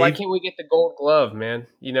why can't we get the Gold Glove, man?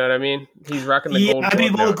 You know what I mean? He's rocking the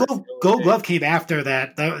Gold Glove. The Gold Glove came after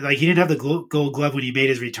that. Like he didn't have the Gold Glove when he made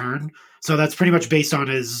his return, so that's pretty much based on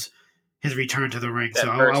his return to the ring. So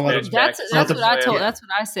I'll let him. That's what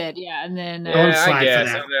I said. Yeah, and then I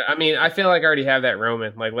guess. I mean, I feel like I already have that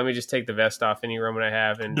Roman. Like, let me just take the vest off any Roman I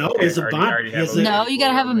have. And it's a bun. You got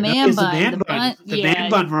to have a man bun. The man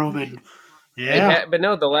bun Roman. Yeah, but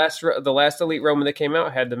no, the last Elite Roman that came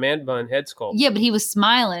out had the man bun head sculpt. Yeah, but he was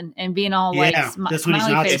smiling and being all this one is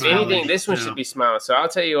not face. If anything, this one should be smiling. So I'll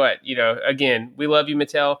tell you what, again, we love you,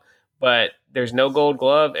 Mattel, but there's no Gold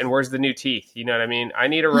Glove, and where's the new teeth? You know what I mean? I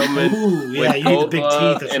need a Roman with Gold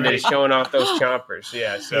Glove teeth, and then showing off those chompers.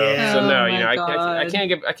 Yeah, so no, I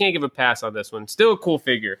can't give a pass on this one. Still a cool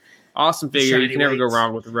figure. Awesome figure. You can never go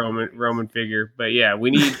wrong with the Roman figure. But yeah, we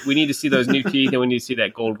need to see those new teeth, and we need to see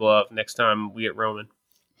that Gold Glove next time we get Roman.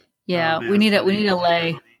 Yeah, we need a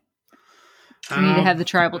lay. We need to have the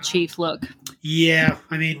tribal chief look. Yeah,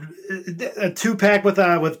 I mean, a 2-pack with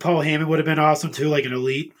Paul Heyman would have been awesome too, like an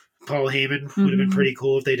Elite Paul Heyman would have been pretty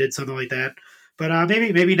cool if they did something like that. But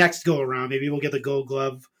maybe next go around, maybe we'll get the Gold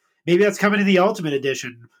Glove. Maybe that's coming in the Ultimate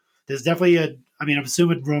Edition. there's definitely I'm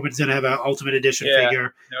assuming Roman's going to have an Ultimate Edition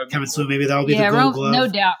figure coming soon. Maybe that'll be the Gold Glove. No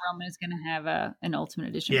doubt Roman is going to have an Ultimate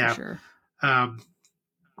Edition for sure.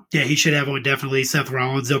 Yeah, he should have one definitely. Seth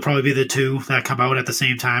Rollins, they'll probably be the two that come out at the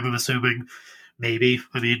same time, I'm assuming. Maybe.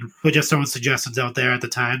 We're just throwing suggestions out there at the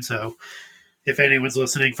time, so if anyone's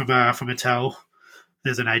listening from Mattel,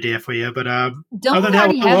 there's an idea for you. But don't we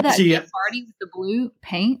already have that Jeff Hardy with the blue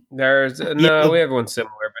paint? There's we have one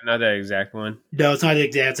similar, but not that exact one. No, it's not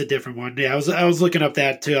exact. It's a different one. Yeah, I was looking up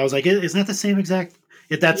that too. I was like, isn't that the same exact?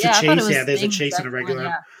 If that's the chase, there's a chase and a regular.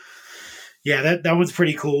 One, yeah, that one's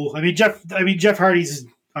pretty cool. Jeff Hardy's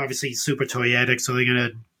obviously super toyetic, so they're gonna.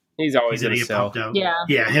 He's always gonna get pumped out.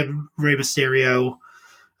 Yeah, him, Rey Mysterio.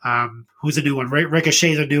 Who's a new one?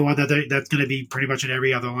 Ricochet's a new one that's going to be pretty much in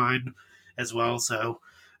every other line as well. So,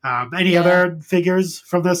 any other figures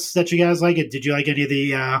from this that you guys like? Did you like any of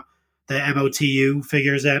the MOTU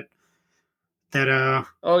figures that?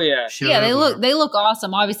 Oh yeah, they look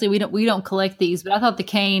awesome. Obviously, we don't collect these, but I thought the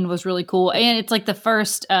Kane was really cool, and it's like the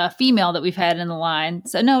first female that we've had in the line.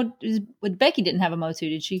 So no, Becky didn't have a MOTU,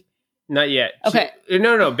 did she? Not yet. Okay.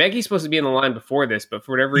 No. Becky's supposed to be in the line before this, but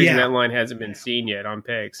for whatever reason, that line hasn't been seen yet on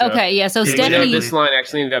Peg. So. Okay, yeah. So Stephanie, this line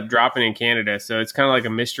actually ended up dropping in Canada, so it's kind of like a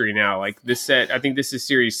mystery now. Like this set, I think this is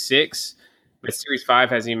Series 6, but Series 5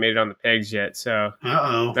 hasn't even made it on the pegs yet. So,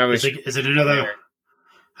 is it another?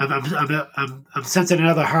 I'm sensing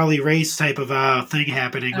another Harley Race type of thing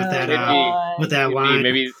happening with that line.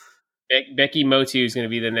 Maybe Becky Motu is going to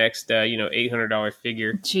be the next, $800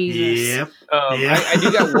 figure. Jesus. Yep. I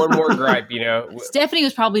do got one more gripe. Stephanie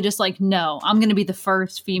was probably just like, "No, I'm going to be the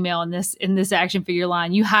first female in this action figure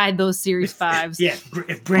line. You hide those Series 5s." Yeah,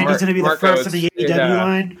 if Brandy's going to be the first in the AEW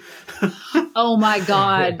line. Oh my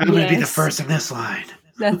God! I'm going to be the first in this line.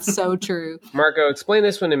 That's so true. Marco, explain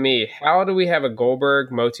this one to me. How do we have a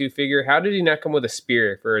Goldberg Motu figure? How did he not come with a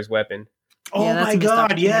spear for his weapon? Oh my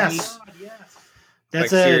God! Yes.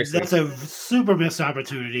 That's a super missed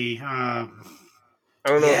opportunity. I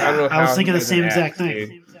don't know. I was thinking the same exact thing.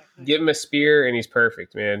 Dude. Give him a spear and he's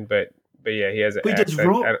perfect, man. But yeah, he has an axe.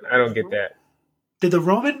 I don't get that. Did the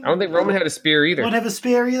Roman? I don't think Roman had a spear either. Don't have a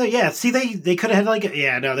spear either. Yeah. See, they could have had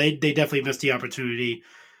they definitely missed the opportunity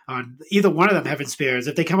on either one of them having spears.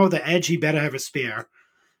 If they come out with the Edge, he better have a spear.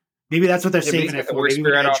 Maybe that's what they're saving it for. Maybe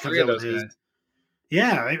when Edge comes out with his.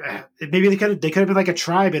 Yeah, maybe they could have been like a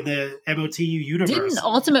tribe in the MOTU universe. Didn't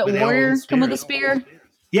Ultimate Warrior come with a spear?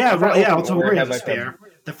 Yeah, Ultimate Warrior has a spear.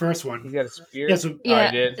 The first one. He's got a spear?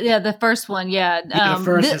 Yeah, the first one, yeah.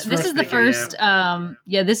 This is the first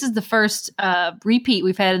this is the first repeat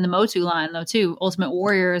we've had in the Motu line though too. Ultimate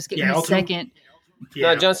Warrior is getting his second.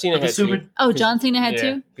 Yeah. No, John Cena had two. Oh, John Cena had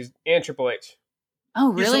two? And Triple H.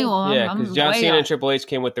 Oh, really? Well, because John Cena and Triple H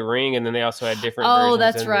came with the ring, and then they also had different. Oh,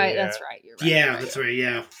 that's right. That's right. You're right. Yeah, that's right.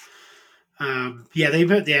 Yeah.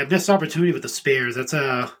 They missed opportunity with the spares. That's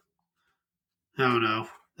I don't know.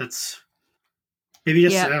 That's maybe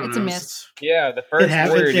just I don't know. It's a miss. The first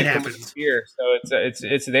Warrior did come with a spear, so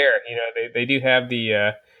it's there. They do have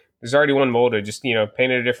the. There's already one molded. Just paint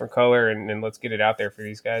it a different color, and let's get it out there for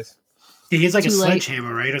these guys. Yeah, he's like a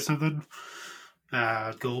sledgehammer, right, or something.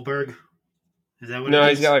 Goldberg. Is that what? No,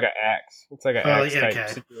 he's got like an axe. It's like an axe type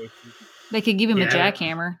situation. They could give him a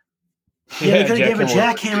jackhammer. Yeah, they could have given him a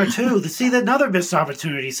jackhammer too. See, another missed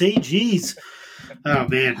opportunity. See, jeez. Oh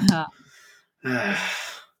man.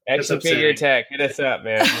 Action figure attack. Hit us up,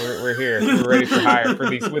 man. We're here. We're ready for hire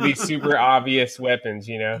with these super obvious weapons.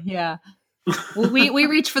 Yeah. Well, we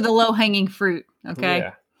reach for the low hanging fruit. Okay.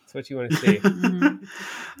 Yeah. That's what you want to see.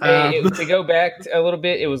 To go back a little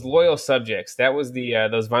bit, it was Loyal Subjects. That was the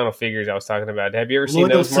those vinyl figures I was talking about. Have you ever seen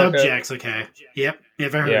those, Marco? Loyal Subjects, okay. Yep.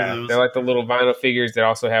 Never heard of those. They're like the little vinyl figures that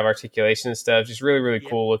also have articulation and stuff. Just really, really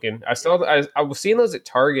cool looking. I was seeing those at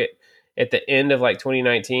Target at the end of like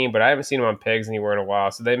 2019, but I haven't seen them on pegs anywhere in a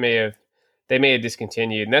while. So they may have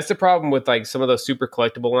discontinued. And that's the problem with like some of those super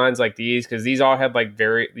collectible lines like these, because these all have like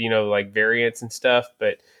variants and stuff,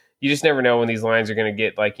 but you just never know when these lines are going to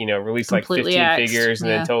get released like 15 figures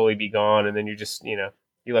and then totally be gone. And then you're just, you're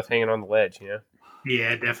left hanging on the ledge,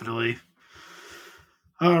 Yeah, definitely.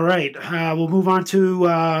 All right. We'll move on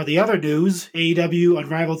to the other news. AEW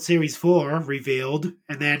Unrivaled Series 4 revealed.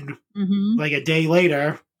 And then like a day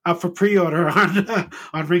later, up for pre-order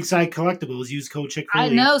on Ringside Collectibles. Use code Chick-fil-A. I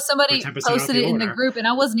know somebody posted it in the group, and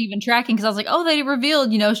I wasn't even tracking because I was like, "Oh, they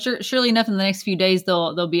revealed." Surely enough, in the next few days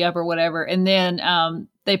they'll be up or whatever. And then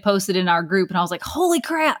they posted in our group, and I was like, "Holy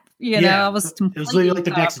crap!" I was. It was literally like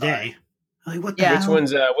the next day. Like what? Which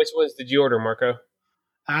ones did you order, Marco?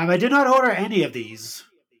 I did not order any of these.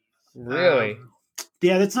 Really?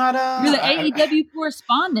 Yeah, that's not. You're the AEW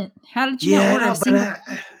correspondent. How did you order?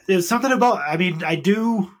 there's something about. I mean,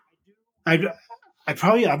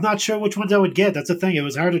 I'm not sure which ones I would get. That's the thing. It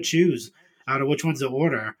was hard to choose out of which ones to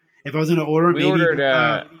order. If I was going to order, We maybe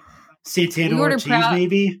ordered Santana we ordered Ortiz,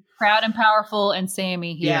 maybe. Proud and Powerful and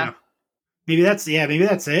Sammy. Yeah. Maybe that's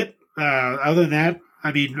it. Other than that,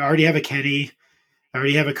 I mean, I already have a Kenny. I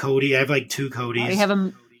already have a Cody. I have like 2 Codys. I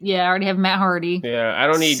already have Matt Hardy. Yeah, I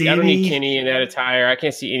don't need Kenny in that attire. I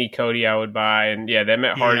can't see any Cody I would buy, and that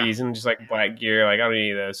Matt Hardy's in just like black gear. Like I don't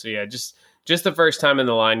need any of those. So yeah, just the first time in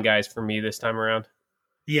the line, guys, for me this time around.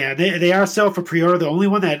 Yeah, they are still for pre-order. The only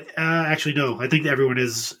one that actually no, I think everyone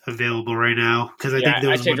is available right now because I think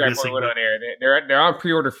there was one missing. On air. They're on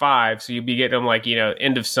pre-order 5, so you'll be getting them like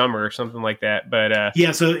end of summer or something like that. But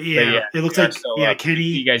it looks like Kenny.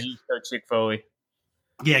 You guys use code Chick Foley.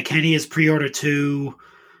 Yeah, Kenny is pre-order 2,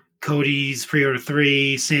 Cody's pre-order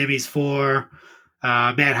 3, Sammy's 4,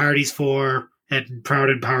 Matt Hardy's 4, and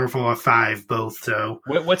Proud and Powerful are 5 both. So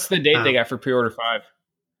what's the date they got for pre-order 5?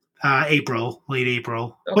 Late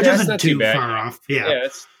April, okay, which isn't too bad. far off. Yeah,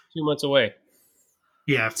 it's 2 months away.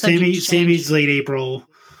 Yeah, Sammy's late April,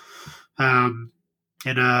 and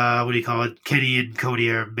what do you call it? Kenny and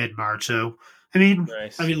Cody are mid-March. So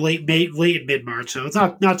nice. late and mid-March. So it's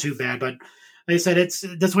not too bad. But like I said,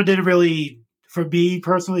 this one didn't really, for me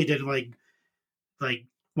personally, didn't like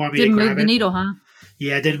want me to grab it. Didn't move the needle, huh?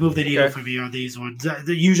 Yeah, it didn't move the needle for me on these ones.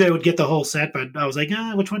 Usually I would get the whole set, but I was like,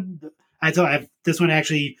 which one? I thought this one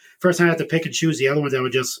actually, first time I had to pick and choose. The other ones I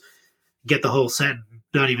would just get the whole set and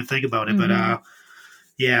not even think about it. Mm-hmm.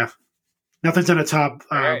 But nothing's on the top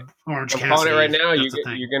Orange Cassidy. I'm calling it right now.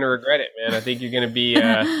 You're going to regret it, man. I think you're going to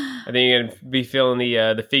be feeling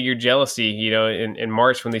the figure jealousy, in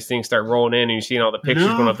March when these things start rolling in and you're seeing all the pictures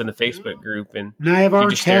going up in the Facebook group. And now I have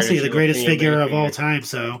Orange Cassidy, the greatest figure of all time.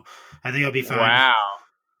 So I think I'll be fine. Wow.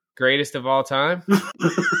 Greatest of all time?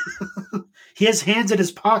 He has hands in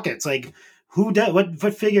his pockets. Like, who does?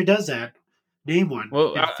 What figure does that? Name one.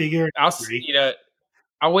 Well,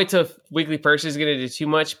 I'll wait till Weekly Purses get into too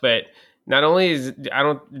much, but not only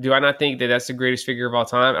do I not think that that's the greatest figure of all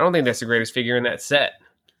time. I don't think that's the greatest figure in that set.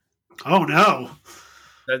 Oh no,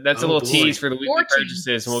 that's a little tease for the weekly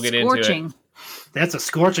purchases, and we'll get into it. That's a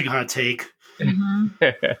scorching hot take. Mm-hmm.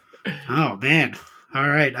 Oh man! All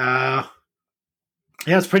right.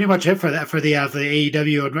 Yeah, that's pretty much it for that for the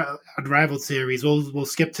AEW Unrivaled series. We'll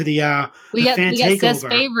skip to the fan takeover. Seth's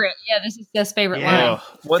favorite. Yeah, this is Seth's favorite line.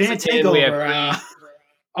 Once fan again, takeover, we have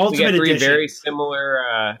Ultimate three Edition.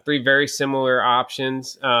 three very similar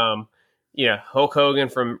options. Hulk Hogan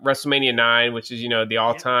from WrestleMania 9, which is the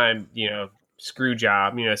all time screw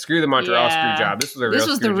job. Screw the Montreal screw job. This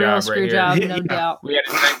was the real screw job, no doubt. We had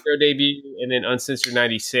a Nitro debut and then Uncensored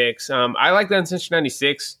 96. I like the Uncensored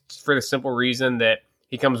 96 for the simple reason that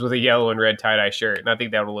he comes with a yellow and red tie-dye shirt, and I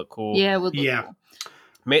think that would look cool. Yeah, it would look cool.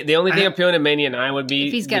 The only thing appealing to Mania 9 would be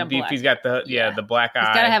if he's got the black eye. He's got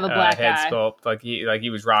to have a black head eye. sculpt like he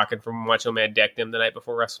was rocking from Macho Man decked him the night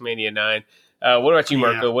before WrestleMania 9. What about you,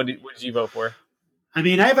 Marco? What did you vote for? I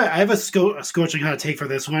mean, I have a scorching hot take for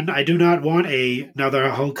this one. I do not want another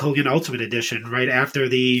Hulk Hogan Ultimate Edition right after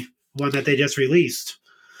the one that they just released.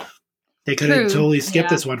 They could have totally skipped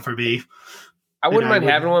this one for me. I wouldn't mind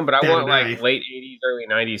having one, but I want like late 80s, early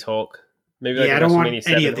 90s Hulk. Maybe like I don't want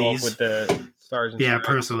any of Hulk these with the stars. And stuff.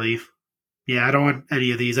 Personally, I don't want any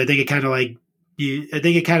of these. I think it kind of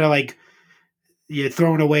like you're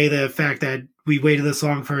throwing away the fact that we waited this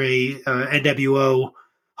long for a NWO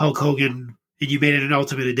Hulk Hogan, and you made it an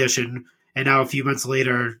Ultimate Edition, and now a few months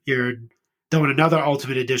later you're doing another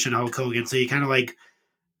Ultimate Edition Hulk Hogan. So you kind of like,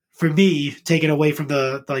 for me, taking away from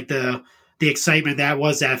the excitement that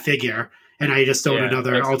was that figure. And I just thrown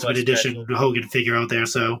another Ultimate Edition Hogan figure out there,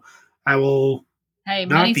 so I will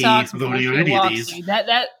not be voting on any of these.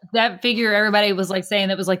 That figure, everybody was like saying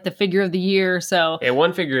that was like the figure of the year. So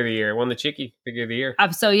won figure of the year, won the Chicky figure of the year.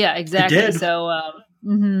 So yeah, exactly. It did. So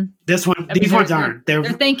this one, these ones aren't. They're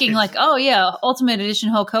thinking like, oh yeah, Ultimate Edition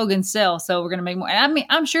Hulk Hogan sell, so we're gonna make more. And I mean,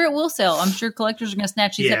 I'm sure it will sell. I'm sure collectors are gonna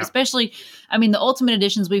snatch these up, especially. I mean, the Ultimate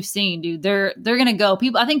Editions we've seen, dude. They're gonna go.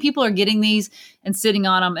 I think people are getting these and sitting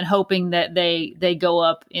on them and hoping that they go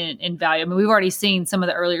up in value. I mean, we've already seen some of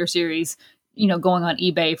the earlier series, going on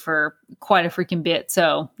eBay for quite a freaking bit.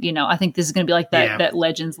 So, I think this is gonna be like that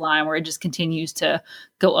Legends line where it just continues to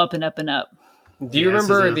go up and up and up. Do you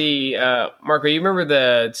remember Marco, you remember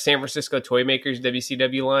the San Francisco Toy Makers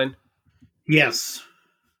WCW line? Yes.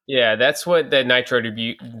 Yeah, that's what the Nitro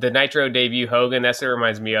debut Hogan, that's what it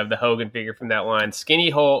reminds me of, the Hogan figure from that line. Skinny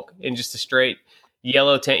Hulk in just a straight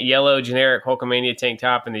yellow generic Hulkamania tank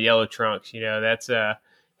top and the yellow trunks. That's I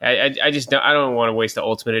don't want to waste the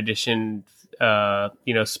Ultimate Edition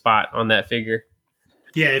spot on that figure.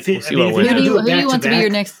 Yeah, if We'll it, see I mean, what if you're wins. gonna do Who it do you want to be your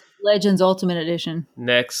back-to-back, next Legends Ultimate Edition?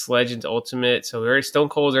 Next Legends Ultimate. So we already Stone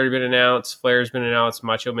Cold's already been announced. Flair's been announced.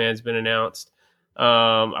 Macho Man's been announced.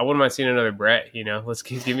 I wouldn't mind seeing another Bret. Let's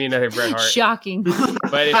give me another Bret Hart. Shocking.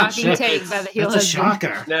 But if, Shocking take by the heel that's a husband.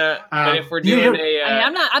 shocker. nah, but if we're you doing know- a, I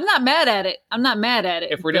mean, I'm not mad at it. I'm not mad at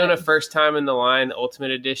it. if we're but- doing a first time in the line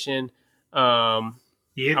Ultimate Edition,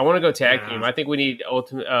 Yeah. I want to go tag Yeah. team. I think we need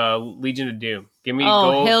Ultimate Legion of Doom. Give me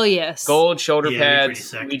Oh, gold. hell yes. Gold shoulder Yeah, that'd be pretty pads,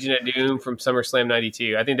 sick. Legion of Doom from SummerSlam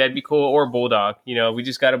 '92. I think that'd be cool. Or Bulldog. We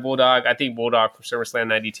just got a Bulldog. I think Bulldog from SummerSlam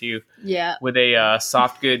 '92 Yeah. with a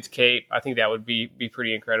soft goods cape. I think that would be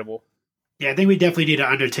pretty incredible. Yeah, I think we definitely need an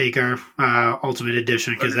Undertaker Ultimate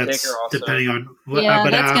Edition because that's Undertaker also. depending on what. Yeah,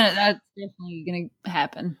 but that's definitely gonna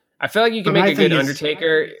happen. I feel like you can But my make a good thing is-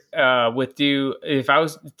 Undertaker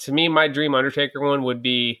to me, my dream Undertaker one would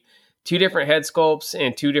be 2 different head sculpts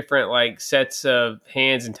and 2 different sets of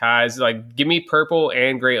hands and ties. Like, give me purple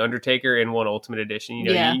and gray Undertaker in one Ultimate Edition.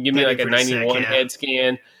 Yeah. You can give me That'd be a pretty sick, 91 yeah. head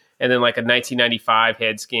scan and then a 1995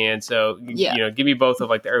 head scan. So, Yeah. give me both of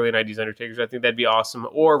the early 90s Undertakers. I think that'd be awesome.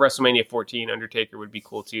 Or WrestleMania 14 Undertaker would be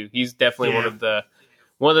cool too. He's definitely Yeah.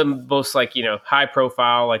 one of the most high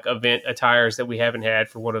profile event attires that we haven't had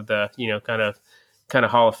for one of the kind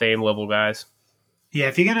of Hall of Fame level guys. Yeah,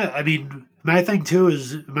 if you're gonna, I mean, my thing too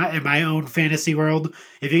is in my own fantasy world.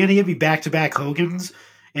 If you're gonna give me back-to-back Hogans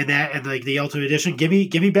and the Ultimate Edition, give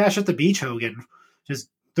me Bash at the Beach Hogan. Just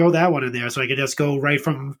throw that one in there so I can just go right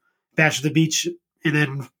from Bash at the Beach and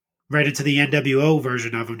then right into the NWO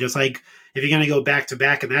version of him. Just like if you're gonna go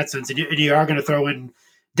back-to-back in that sense, and you are gonna throw in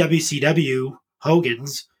WCW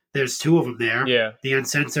Hogans. There's 2 of them there. Yeah. The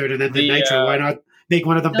uncensored and then the The, Nitro. Why not make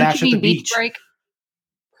one of them Don't Bash you at the mean Beach? Break?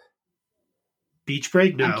 Beach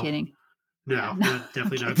Break? No. I'm kidding. No,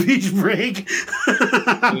 definitely not Beach Break.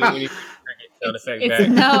 We need sound effect back.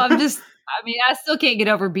 I mean, I still can't get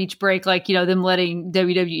over Beach Break, them letting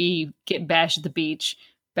WWE get Bash at the Beach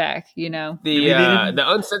back, The didn't-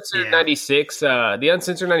 uncensored Yeah. 96, the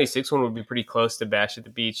uncensored 96 one would be pretty close to Bash at the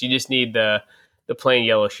Beach. You just need the plain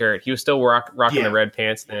yellow shirt. He was still rocking Yeah. the red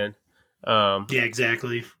pants then. Yeah,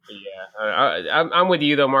 exactly. I'm with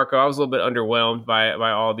you though, Marco. I was a little bit underwhelmed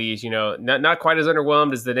by all these. Not quite as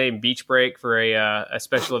underwhelmed as the name Beach Break for a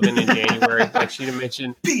special event in January, like Sheena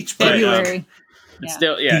mentioned. Beach But, Break. February. It's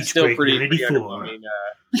Beach still Break pretty 94. underwhelming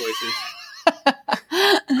choices.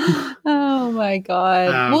 Oh my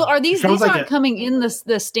god! Well, are these sounds like aren't coming in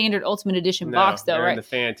the standard Ultimate Edition box though, they're in right? the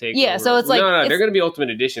fan takeover. Yeah, so it's like- no, it's- they're going to be Ultimate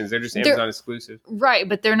Editions. They're just Amazon exclusive. Right,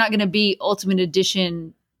 but they're not going to be Ultimate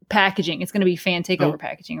Edition packaging. It's going to be fan takeover Oh.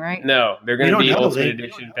 packaging, right? No, they're going to We be don't know. Ultimate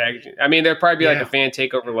Edition packaging. I mean, there'll probably be Yeah. a fan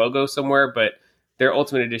takeover logo somewhere, but they're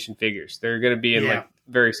Ultimate Edition figures. They're going to be in Yeah.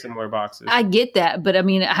 very similar boxes. I get that, but I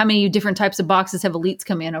mean, how many different types of boxes have Elites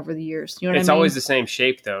come in over the years? You know what It's I mean? always the same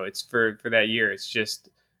shape though. It's for that year. It's just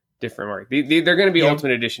different mark. They're going to be Yeah.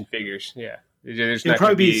 Ultimate Edition figures. Yeah, there's It'll not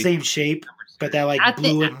probably gonna be the same shape, but that I think-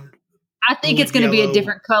 blue and I think blue it's going to and be a yellow.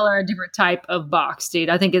 different color, a different type of box, dude.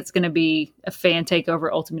 I think it's going to be a fan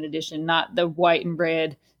takeover Ultimate Edition, not the white and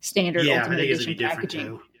red standard yeah, I Ultimate think it's gonna Edition be different packaging.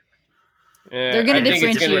 too. They're gonna I think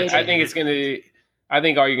it's differentiate I think it's going to. I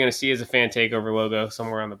think all you're going to see is a fan takeover logo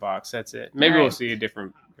somewhere on the box. That's it. Maybe All right. we'll see a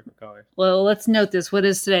different color. Well, let's note this. What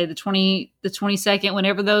is today? The 22nd.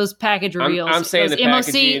 Whenever those package reveals, I'm saying those the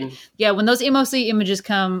packaging. Yeah, when those MOC images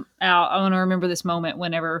come out, I want to remember this moment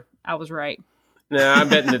whenever I was right. No, I'm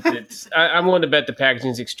betting that I'm willing to bet the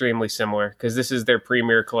packaging is extremely similar because this is their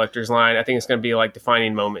premier collector's line. I think it's going to be like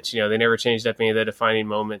defining moments. They never changed up any of the defining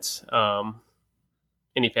moments,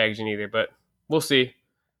 any packaging either. But we'll see.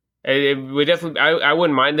 We definitely. I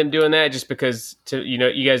wouldn't mind them doing that just because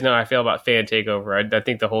you guys know how I feel about fan takeover. I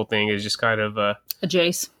think the whole thing is just kind of A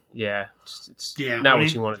Jace. it's Yeah, not I what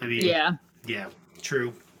mean- you want it to I be. mean, Yeah.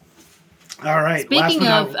 True. All right. Speaking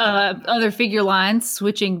last of but not- other figure lines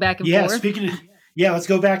switching back and yeah, forth. let's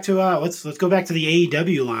go back to let's go back to the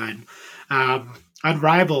AEW line,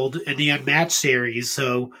 Unrivaled in the Unmatched series.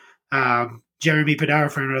 So Jeremy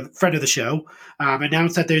Padar, friend of the show,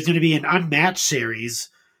 announced that there's going to be an Unmatched series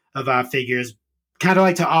of figures, kind of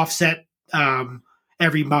like to offset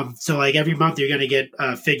every month. So like every month you're going to get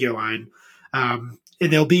a figure line, and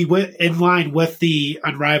they'll be in line with the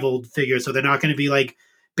Unrivaled figure. So they're not going to be like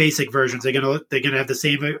basic versions. They're gonna have the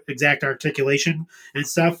same exact articulation and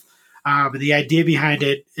stuff. And the idea behind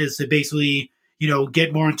it is to basically,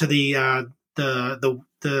 get more into the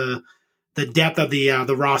depth of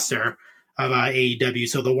the roster of AEW.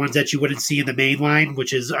 So the ones that you wouldn't see in the main line,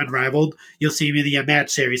 which is Unrivaled, you'll see them in the Unmatched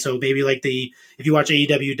series. So maybe like if you watch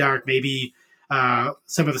AEW Dark, maybe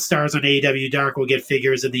some of the stars on AEW Dark will get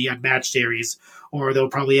figures in the Unmatched series, or they'll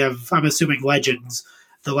probably have, I'm assuming, Legends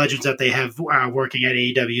the legends that they have working at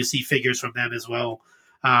AEW, see figures from them as well.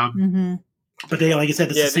 But they, like I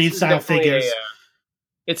said, it's the same style figures.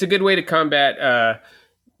 It's a good way to combat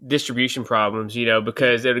distribution problems,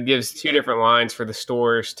 because it gives two different lines for the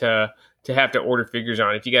stores to have to order figures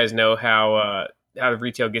on. If you guys know how the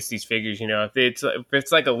retail gets these figures, if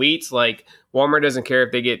it's like Elites, like Walmart doesn't care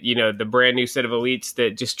if they get, the brand new set of Elites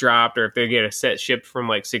that just dropped, or if they get a set shipped from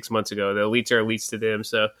like 6 months ago. The Elites are Elites to them.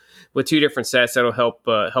 So with two different sets, that'll help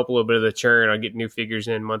a little bit of the churn on getting new figures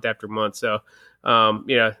in month after month. So,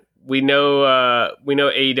 we know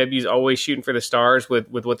AEW is always shooting for the stars with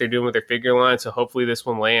what they're doing with their figure line. So hopefully this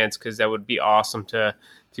one lands, because that would be awesome to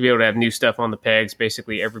be able to have new stuff on the pegs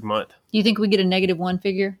basically every month. You think we get a -1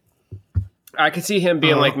 figure? I could see him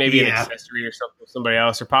being an accessory or something with somebody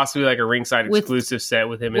else, or possibly like a ringside exclusive set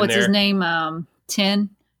with him in there. What's his name? 10.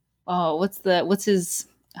 Oh, what's his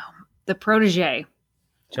the protege?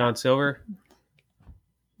 John Silver.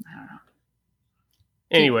 I don't know.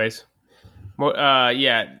 Anyways,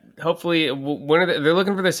 hopefully when they're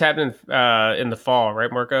looking for this happening in the fall,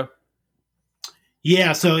 right, Marco?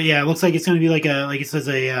 Yeah, so it looks like it's going to be like it says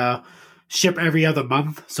a ship every other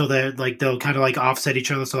month, so that like they'll kind of like offset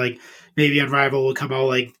each other. So like maybe Unrivaled will come out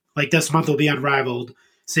like this month will be Unrivaled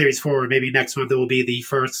Series 4, and maybe next month it will be the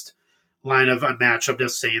first line of Unmatched. I'm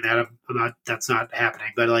just saying that I'm not, that's not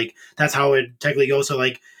happening, but like that's how it technically goes. So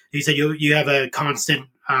like you said, you have a constant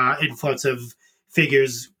influx of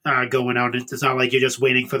figures going out. It's not like you're just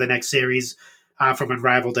waiting for the next series from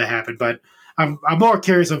Unrivaled to happen. But I'm more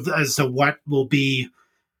curious as to what will be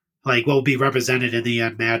represented in the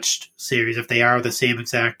Unmatched series, if they are the same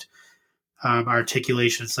exact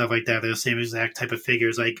articulation and stuff like that. They're the same exact type of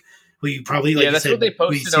figures. Like we probably that's what they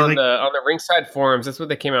posted on the ringside forums. That's what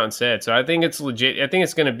they came out and said. So I think it's legit. I think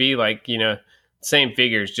it's going to be like same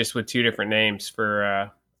figures, just with two different names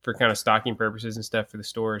for kind of stocking purposes and stuff for the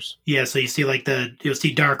stores. Yeah, so you see you'll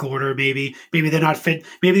see Dark Order, maybe they're not fit.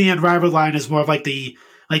 Maybe the Unrivaled line is more of like the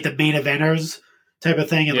main eventers type of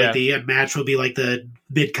thing, and like the match will be like the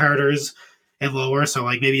mid carders and lower. So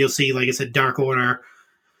like maybe you'll see, like I said, Dark Order,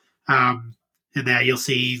 and that you'll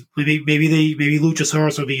see maybe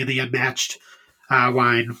Luchasaurus will be in the Unmatched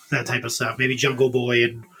line, that type of stuff. Maybe Jungle Boy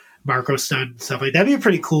and Marco Stunt, stuff like that. That'd be a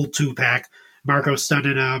pretty cool 2-pack. Marco Stunt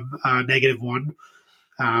and -1.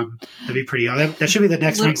 That'd be pretty. That should be the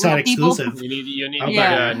next ringside exclusive. You need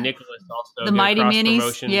Nicholas also. The Mighty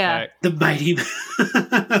Minis, pack. The Mighty Minis.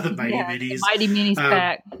 The Mighty Minis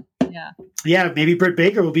pack. Yeah. Yeah, maybe Britt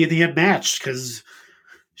Baker will be in the Unmatched, because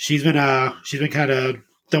she's been kind of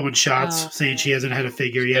throwing shots, saying she hasn't had a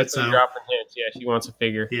figure yet. So dropping hints. Yeah, she wants a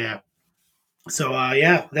figure. Yeah. So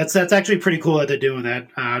that's actually pretty cool that they're doing that.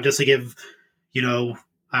 Just to give,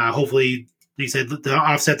 hopefully, like you said, to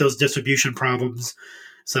offset those distribution problems,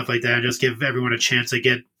 stuff like that. Just give everyone a chance to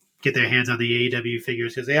get their hands on the AEW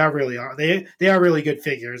figures, because they are really good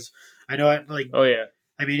figures. I know it, like, oh yeah.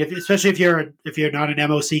 I mean, especially if you're not an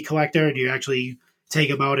MOC collector and you actually take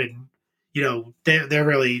them out, and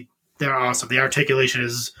they're awesome. The articulation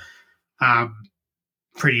is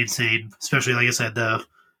pretty insane, especially like I said,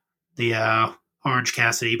 the Orange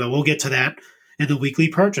Cassidy. But we'll get to that in the weekly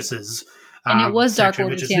purchases. And it was Dark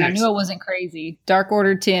section, Order 10. I knew I wasn't crazy. Dark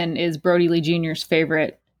Order 10 is Brody Lee Jr.'s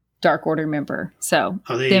favorite Dark Order member. So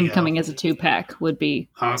them coming as a 2-pack would be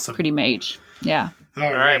awesome. Pretty mage. Yeah.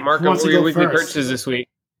 All right, Marco, what are your weekly purchases this week?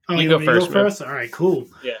 Oh, you go first? All right, cool.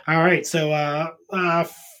 Yeah. All right, so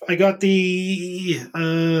I got the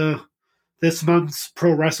this month's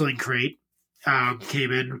Pro Wrestling Crate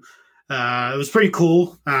came in. It was pretty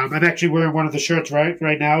cool. I'm actually wearing one of the shirts right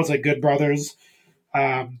now. It's a Good Brothers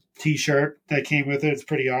t-shirt that came with it. It's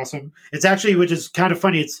pretty awesome. It's actually, which is kind of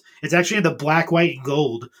funny, it's actually in the black, white, and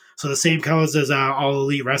gold. So the same colors as All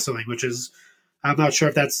Elite Wrestling, which is, I'm not sure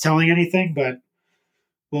if that's telling anything, but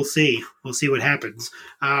we'll see. We'll see what happens.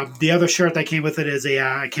 The other shirt that came with it is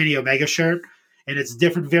a Kenny Omega shirt, and it's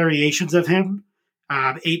different variations of him,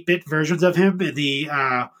 8-bit versions of him in the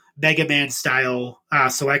Mega Man style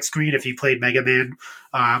select screen, if you played Mega Man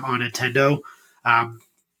on Nintendo. That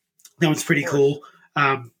one's pretty cool.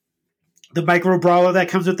 The micro brawler that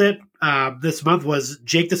comes with it this month was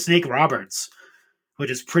Jake the Snake Roberts, which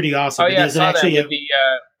is pretty awesome. Oh yeah, I saw that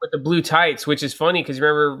with the blue tights, which is funny because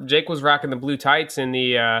remember Jake was rocking the blue tights in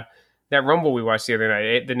the that Rumble we watched the other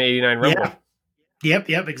night, the 89 Rumble. Yeah.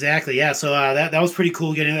 Yep, exactly. Yeah, so that was pretty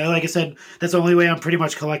cool. Getting, like I said, that's the only way I'm pretty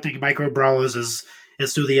much collecting micro brawlers is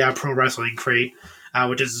through the Pro Wrestling Crate,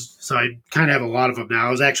 which is, so I kind of have a lot of them now. I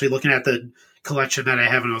was actually looking at the collection that I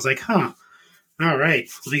have, and I was like, huh. All right,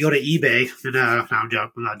 let me go to eBay. And, no, I'm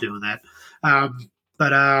not doing that.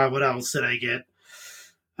 But what else did I get?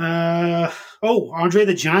 Andre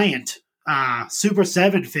the Giant, Super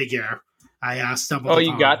 7 figure. I stumbled. Oh, you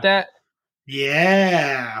upon. got that?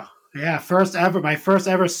 Yeah, yeah. My first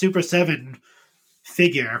ever Super 7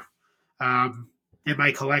 figure. In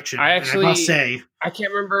my collection. I must say, I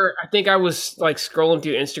can't remember. I think I was like scrolling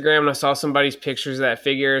through Instagram and I saw somebody's pictures of that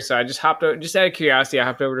figure. So I just hopped over, just out of curiosity, I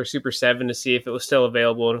hopped over to Super 7 to see if it was still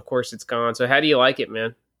available. And of course it's gone. So how do you like it,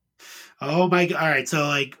 man? oh my god! All right, so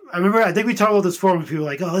like I think we talked about this before when people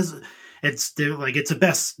were like, it's the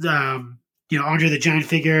best, Andre the Giant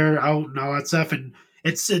figure out and all that stuff, and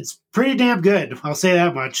it's pretty damn good. I'll say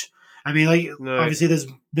that much. I mean, like Nice. obviously,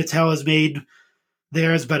 Mattel has made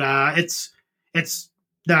theirs, but it's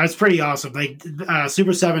pretty awesome. Like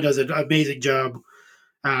Super 7 does an amazing job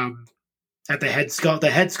at the head sculpt.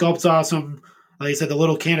 The head sculpt's awesome. Like I said, the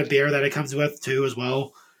little can of beer that it comes with too as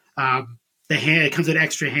well. It comes with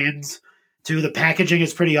extra hands too. The packaging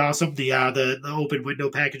is pretty awesome. The open window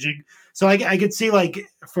packaging. So I could see like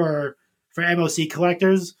for MOC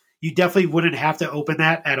collectors, you definitely wouldn't have to open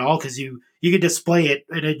that at all because you can display it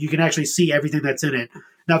and you can actually see everything that's in it.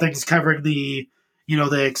 Nothing's covering the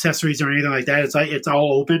accessories or anything like that. It's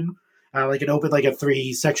all open, like an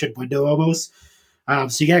 3-section window almost. So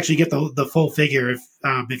you can actually get the full figure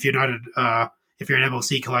if you're not if you're an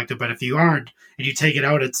MOC collector. But if you aren't and you take it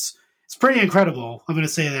out, it's pretty incredible. I'm going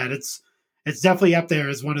to say that it's definitely up there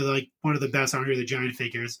as one of the best Andre the Giant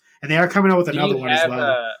figures, and they are coming out with another one as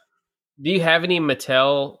well. Do you have any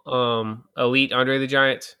Mattel Elite Andre the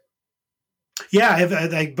Giants? Yeah, I have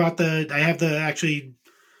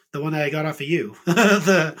the one that I got off of you.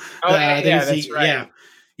 That's right.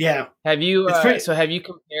 Yeah. Have you have you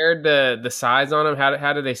compared the size on them?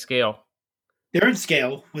 How do they scale? They're in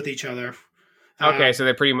scale with each other. Okay, so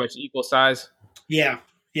they're pretty much equal size. Yeah.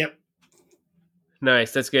 Yep.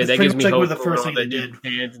 Nice. That's good. That's that gives me like hope one of the for first all things the they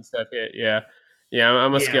did. hands and stuff. Yeah.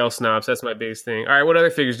 I'm a scale snob, so that's my biggest thing. All right, what other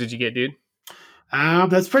figures did you get, dude?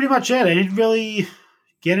 That's pretty much it. I didn't really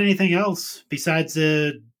get anything else besides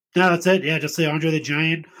no, that's it. Yeah, just the Andre the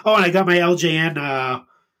Giant. Oh, and I got my LJN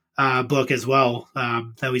book as well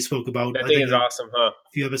that we spoke about. That thing is awesome, huh? A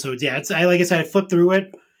few episodes. Yeah, like I said, I flipped through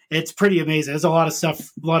it. It's pretty amazing. There's a lot of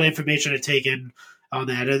stuff, a lot of information to take in on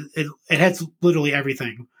that. It has literally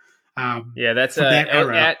everything. That's at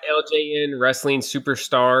LJN Wrestling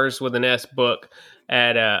Superstars with an S book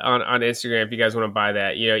at on Instagram if you guys want to buy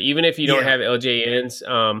that. Even if you don't have LJNs,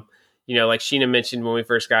 like Sheena mentioned when we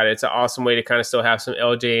first got it, it's an awesome way to kind of still have some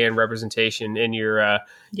LJN representation in your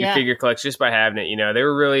figure collection just by having it.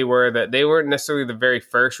 They they weren't necessarily the very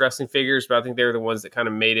first wrestling figures, but I think they were the ones that kind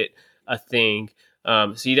of made it a thing.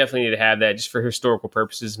 So you definitely need to have that just for historical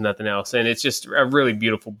purposes, if nothing else. And it's just a really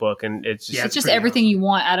beautiful book, and it's just everything you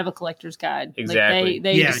want out of a collector's guide. Exactly. Like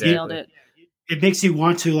they just nailed it. It makes you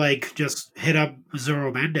want to just hit up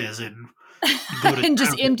Zorro Mendez and and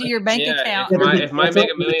just empty your bank account. If my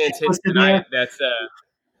Mega Millions hits tonight, that's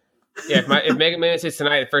if Mega Millions hits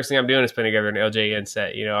tonight, the first thing I'm doing is putting together an LJN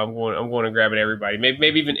set. I'm going and grabbing everybody.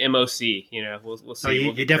 Maybe even MOC. We'll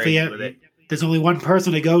see. You definitely with it. There's only one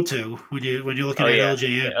person to go to when you're looking at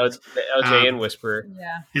LJN. The LJN Whisperer.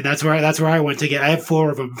 Yeah, and that's where I went to get. I have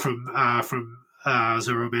 4 of them from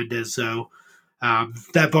Zorro Mendez. So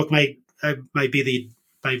that book might be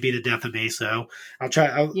the death of me. So I'll try.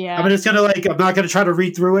 I'm just gonna I'm not gonna try to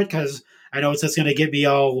read through it because I know it's just gonna get me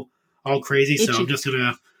all crazy. So I'm just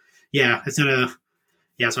gonna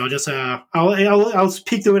So I'll just I'll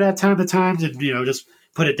peek through it at time to times and just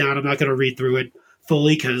put it down. I'm not gonna read through it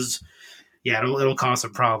fully because. Yeah, it'll cause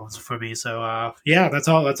some problems for me. So that's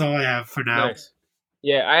all I have for now. Nice.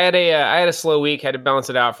 Yeah, I had a slow week. Had to balance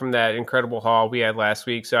it out from that incredible haul we had last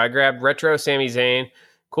week. So I grabbed Retro Sami Zayn.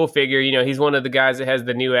 Cool figure. He's one of the guys that has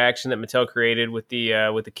the new action that Mattel created with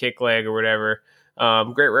the kick leg or whatever.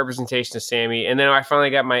 Great representation of Sammy. And then I finally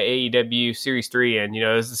got my AEW Series 3 in.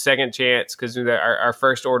 It was the second chance because our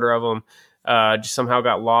first order of them just somehow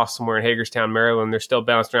got lost somewhere in Hagerstown, Maryland. They're still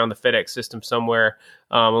bounced around the FedEx system somewhere,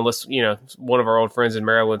 unless one of our old friends in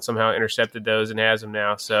Maryland somehow intercepted those and has them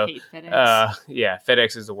now. So, FedEx.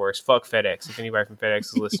 FedEx is the worst. Fuck FedEx. If anybody from FedEx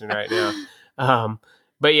is listening right now,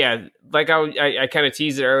 but yeah, like I kind of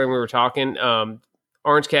teased it earlier when we were talking.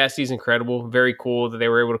 Orange Cassidy's incredible. Very cool that they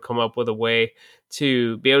were able to come up with a way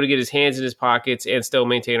to be able to get his hands in his pockets and still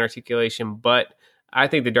maintain articulation, but I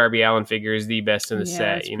think the Darby Allin figure is the best in the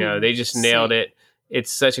set. They just nailed it. It's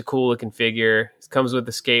such a cool looking figure. It comes with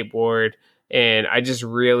the skateboard, and I just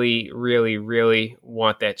really, really, really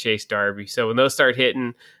want that Chase Darby. So when those start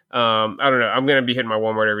hitting, I don't know. I'm going to be hitting my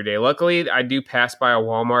Walmart every day. Luckily, I do pass by a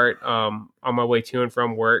Walmart on my way to and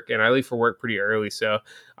from work, and I leave for work pretty early, so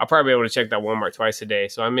I'll probably be able to check that Walmart twice a day.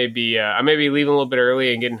 So I may be leaving a little bit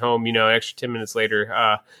early and getting home, an extra 10 minutes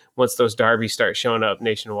later once those Darbies start showing up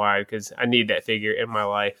nationwide, because I need that figure in my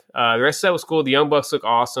life. The rest of that was cool. The Young Bucks look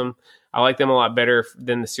awesome. I like them a lot better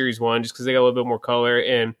than the Series 1 just because they got a little bit more color,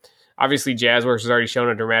 and obviously Jazzworks has already shown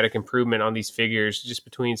a dramatic improvement on these figures just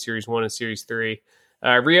between Series 1 and Series 3.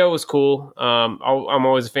 Rio was cool. I'm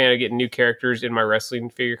always a fan of getting new characters in my wrestling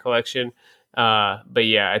figure collection. But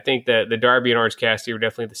yeah, I think that the Darby and Orange Cassidy were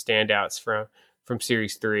definitely the standouts from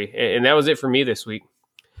Series 3. And that was it for me this week.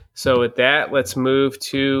 So with that, let's move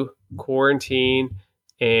to Quarantine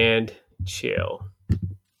and Chill.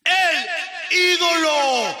 El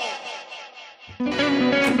ídolo.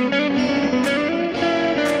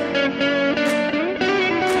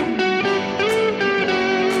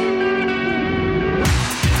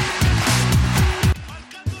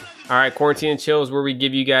 All right, Quarantine and Chill is where we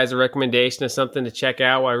give you guys a recommendation of something to check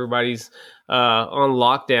out while everybody's on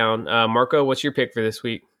lockdown. Marco, what's your pick for this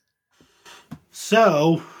week?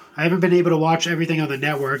 So, I haven't been able to watch everything on the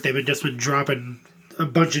network. They've just been dropping a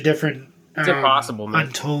bunch of different It's impossible, man.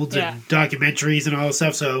 Untolds and documentaries and all that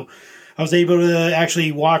stuff. So, I was able to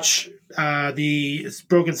actually watch the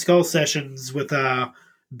Broken Skull sessions with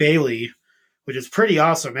Bailey, which is pretty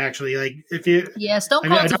awesome, actually. Like, if you Stone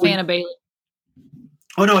Cold's a fan of Bailey.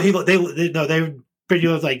 Oh no, they're pretty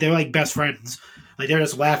like they're like best friends. Like they're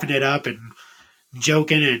just laughing it up and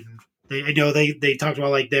joking, and they talked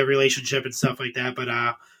about like their relationship and stuff like that. But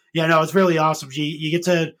it's really awesome. You get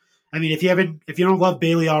to, I mean, if you don't love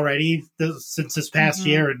Bailey already since this past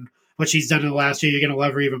year and what she's done in the last year, you're gonna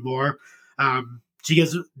love her even more. She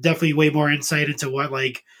gives definitely way more insight into what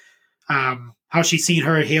like how she's seen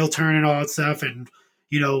her heel turn and all that stuff, and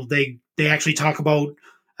they actually talk about.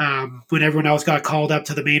 When everyone else got called up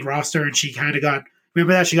to the main roster and she kind of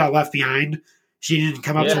she got left behind. She didn't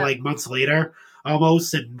come up till like months later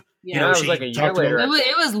almost. And, it was like a year later.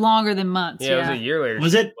 It was longer than months. Yeah, it was a year later.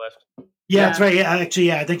 Was it? Left. Yeah, that's right. Yeah,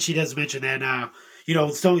 actually, I think she does mention that.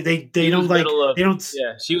 So they don't like, they don't.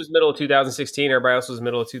 Yeah, she was middle of 2016. Everybody else was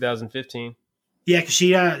middle of 2015. Yeah, because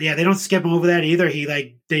they don't skip over that either.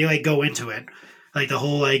 They go into it. Like the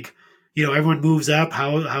whole, everyone moves up.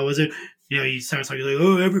 How is it? He starts like,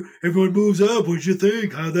 everyone moves up. What'd you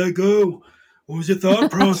think? How'd that go? What was your thought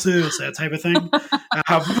process? That type of thing.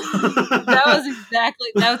 That was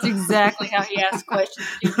exactly how he asked questions.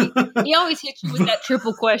 He always hits you with that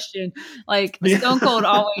triple question. Like Stone Cold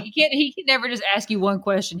always, he can never just ask you one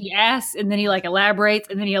question. He asks and then he elaborates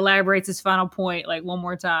and then he elaborates his final point like one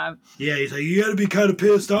more time. Yeah, he's like, you got to be kind of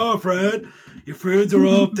pissed off, right? Your friends are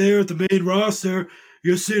all up there at the main roster.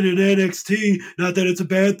 You're sitting in NXT. Not that it's a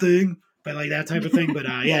bad thing. But like that type of thing, but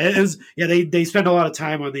it was they spend a lot of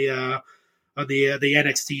time on the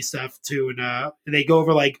NXT stuff too, and they go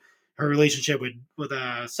over like her relationship with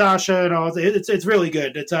Sasha and all. It's really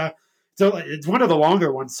good. It's one of the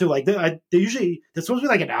longer ones too. Like they usually it's supposed to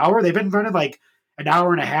be like an hour. They've been running like an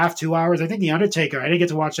hour and a half, 2 hours. I think the Undertaker. I didn't get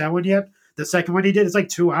to watch that one yet. The second one he did, it's like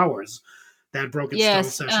 2 hours. That Broken Skull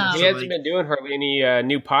session. He hasn't been doing hardly any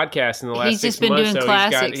new podcasts in the last 6 months. He's just been doing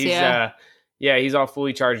classics. He's all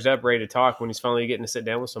fully charged up, ready to talk when he's finally getting to sit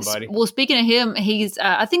down with somebody. Well, speaking of him, he's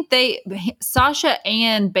I think Sasha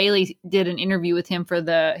and Bailey did an interview with him for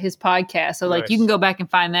his podcast. So like you can go back and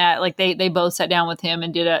find that. Like they both sat down with him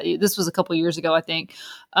and this was a couple years ago, I think.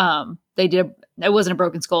 It wasn't a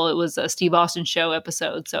Broken Skull, it was a Steve Austin show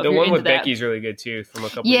episode. So the one with Becky's really good too from a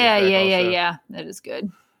couple years back. Yeah. That is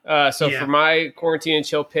good. For my Quarantine and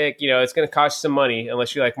Chill pick, it's going to cost you some money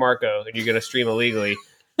unless you're like Marco and you're going to stream illegally.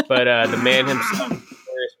 But the man himself, when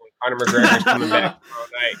Conor McGregor's coming back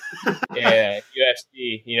tomorrow night,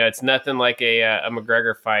 UFC, it's nothing like a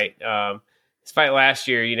McGregor fight. His fight last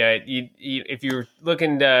year, if you were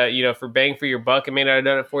looking to, for bang for your buck, it may not have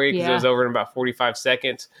done it for you because it was over in about 45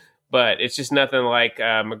 seconds. But it's just nothing like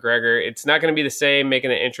McGregor. It's not going to be the same making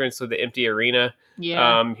an entrance with the empty arena.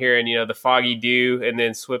 Yeah. Hearing, the foggy dew and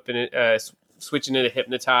then switching into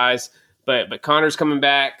Hypnotize. But Conor's coming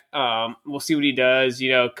back. We'll see what he does.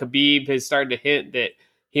 Khabib has started to hint that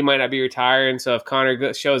he might not be retiring. So if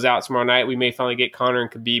Conor shows out tomorrow night, we may finally get Conor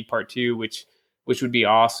and Khabib part 2, which would be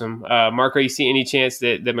awesome. Marco, you see any chance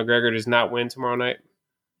that McGregor does not win tomorrow night?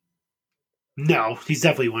 No, he's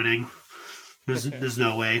definitely winning. There's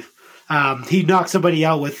no way. He knocked somebody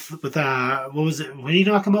out with what was it? What did he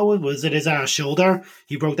knock him out with? Was it his shoulder?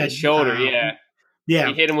 He broke that shoulder. Yeah,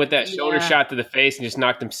 he hit him with that shoulder shot to the face and just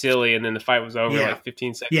knocked him silly, and then the fight was over like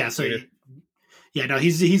 15 seconds. Yeah, so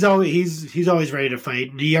he's always ready to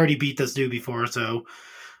fight. He already beat this dude before, so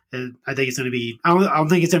And I think it's going to be. I don't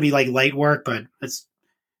think it's going to be like light work, but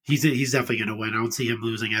he's definitely going to win. I don't see him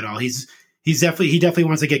losing at all. He definitely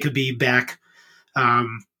wants to get Khabib back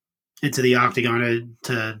into the octagon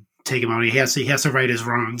to take him out. He has to right his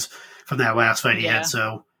wrongs from that last fight he had.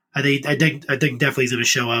 So I think definitely he's going to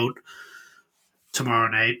show out tomorrow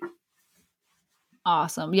night.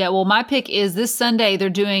 Awesome. Yeah, well, my pick is this Sunday. They're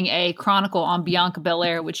doing a Chronicle on Bianca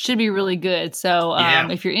Belair, which should be really good. So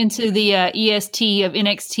if you're into the EST of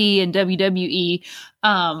NXT and WWE,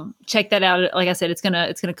 check that out. Like I said, it's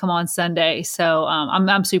gonna come on Sunday. So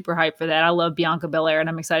I'm super hyped for that. I love Bianca Belair, and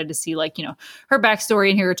I'm excited to see her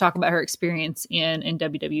backstory and hear her talk about her experience in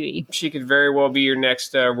WWE. She could very well be your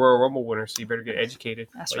next Royal Rumble winner, so you better get educated.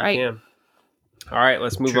 That's right. All right,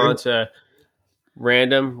 let's move on to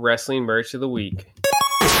random wrestling merch of the week.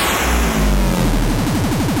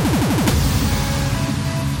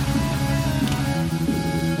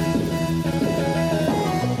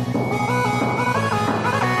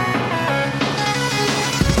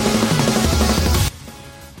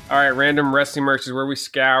 All right, random wrestling merch is where we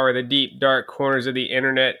scour the deep, dark corners of the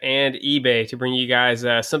internet and eBay to bring you guys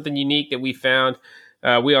something unique that we found.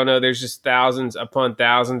 We all know there's just thousands upon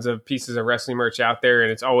thousands of pieces of wrestling merch out there,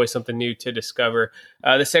 and it's always something new to discover.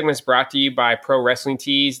 This segment is brought to you by Pro Wrestling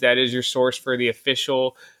Tees. That is your source for the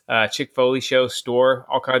official Chick Foley Show store.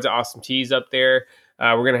 All kinds of awesome tees up there.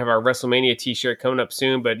 We're going to have our WrestleMania t-shirt coming up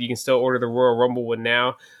soon, but you can still order the Royal Rumble one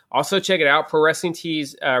now. Also, check it out. Pro Wrestling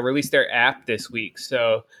Tees released their app this week,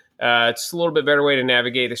 so it's a little bit better way to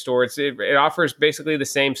navigate the store. It offers basically the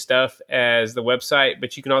same stuff as the website,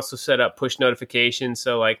 but you can also set up push notifications.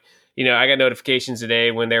 So I got notifications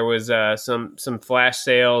today when there was some flash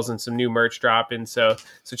sales and some new merch dropping. So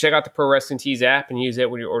check out the Pro Wrestling Tees app and use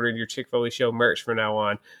it when you're ordering your Chick Foley Show merch from now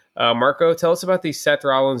on. Marco, tell us about these Seth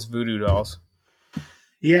Rollins voodoo dolls.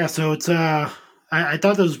 Yeah, so it's I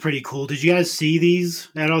thought that was pretty cool. Did you guys see these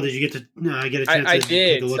at all? Did you get a chance I to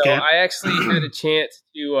did. take a look so at? I actually had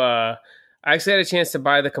a chance to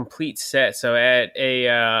buy the complete set. So at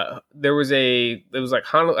it was like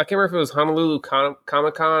Honolulu, I can't remember if it was Honolulu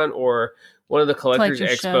Comic Con or one of the collectors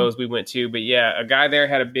expos we went to. But yeah, a guy there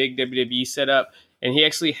had a big WWE setup, and he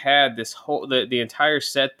actually had this whole the entire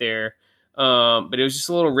set there. But it was just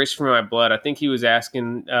a little rich for my blood. I think he was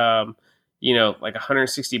asking like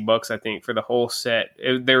 $160, I think, for the whole set.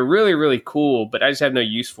 They're really, really cool, but I just have no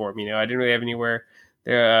use for them. I didn't really have anywhere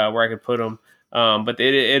there where I could put them. But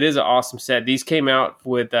it is an awesome set. These came out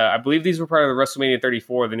with, I believe these were part of the WrestleMania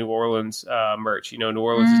 34, the New Orleans merch. New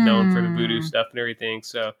Orleans is known for the voodoo stuff and everything.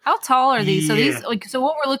 So how tall are these? Yeah. So these, so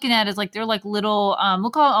what we're looking at is they're like little,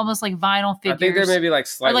 look how almost like vinyl figures. I think they're maybe like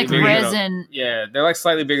slightly bigger resin. They're like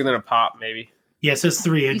slightly bigger than a pop, maybe. Yes, it's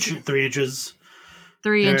 3 inches.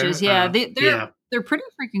 3 inches, yeah. They're pretty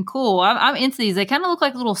freaking cool. I'm into these. They kind of look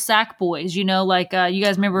like little sack boys, you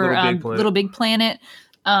guys remember Little Big Planet?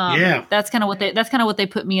 That's kind of what they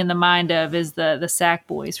put me in the mind of is the sack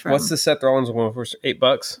boys from. What's the Seth Rollins one for?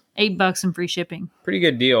 $8? $8 and free shipping. Pretty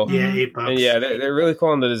good deal. Yeah, $8. And yeah, they're really cool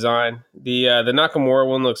on the design. The Nakamura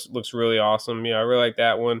one looks really awesome. I really like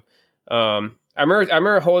that one. I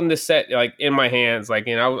remember holding this set in my hands,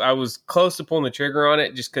 and I was close to pulling the trigger on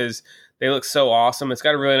it just because they look so awesome. It's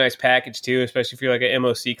got a really nice package too, especially if you're like an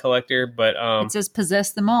MOC collector. But it says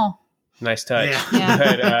possess them all. Nice touch. Yeah.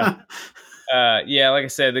 But like I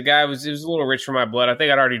said, it was a little rich for my blood. I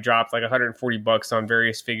think I'd already dropped like $140 on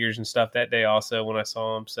various figures and stuff that day also when I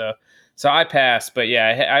saw them. So I passed. But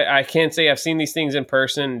yeah, I can say I've seen these things in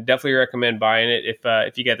person. Definitely recommend buying it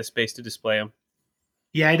if you got the space to display them.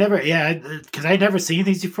 Yeah, because I'd never seen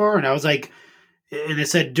these before, and I was like, and it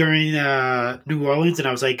said during New Orleans, and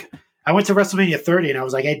I was like, I went to WrestleMania 30, and I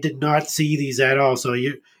was like, I did not see these at all. So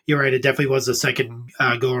you're right, it definitely was the second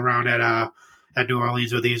go around at New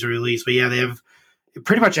Orleans where these were released. But yeah, they have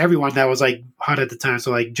pretty much everyone that was like hot at the time.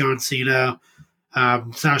 So like John Cena,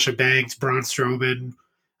 Sasha Banks, Braun Strowman,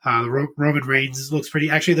 Roman Reigns looks pretty.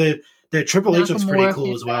 Actually, the Triple H looks pretty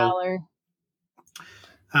cool as well.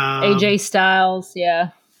 AJ Styles, yeah.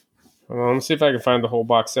 Let me see if I can find the whole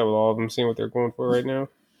box set with all of them, seeing what they're going for right now.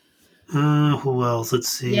 Who else? Let's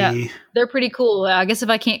see. Yeah, they're pretty cool. I guess if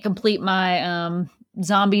I can't complete my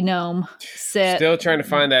zombie gnome set. Still trying to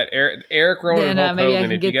find that Eric Rowan and Hulk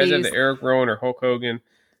Hogan. If you guys have the Eric Rowan or Hulk Hogan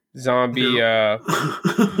zombie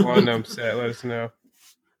gnome set, let us know.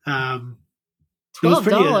 It was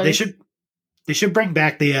pretty. They should bring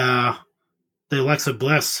back the Alexa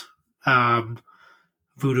Bliss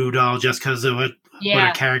voodoo doll just because of what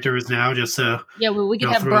her character is now. Just so we could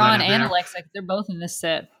have Braun and Alexa. They're both in this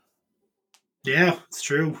set. Yeah, it's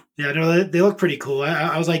true. Yeah, no, they look pretty cool.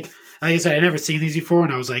 I was like, like I said, I never seen these before,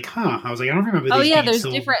 and I was like, huh. I was like, I don't remember. Oh these yeah, being there's so...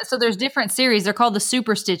 different. So there's different series. They're called the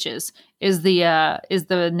Super Stitches. Is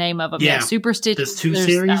the name of them? Yeah, Super Stitches. There's 2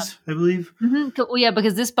 series, I believe. Well, yeah,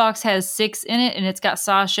 because this box has 6 in it, and it's got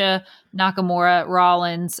Sasha, Nakamura,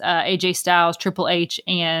 Rollins, AJ Styles, Triple H,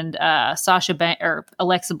 and or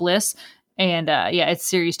Alexa Bliss. And it's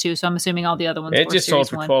series 2. So I'm assuming all the other ones. It just sold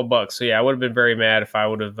for 1. $12. So yeah, I would have been very mad if I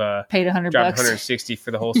would have paid $100, dropped $160 for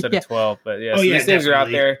the whole set of 12. But yeah, so these things are out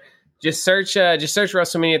there. Just search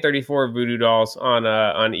WrestleMania 34 Voodoo Dolls on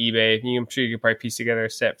eBay. I'm sure you can probably piece together a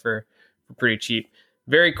set for pretty cheap.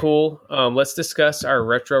 Very cool. Let's discuss our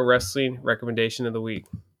retro wrestling recommendation of the week.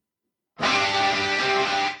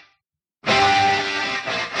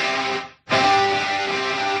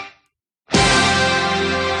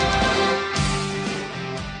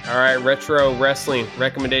 All right, retro wrestling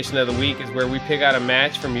recommendation of the week is where we pick out a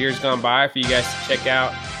match from years gone by for you guys to check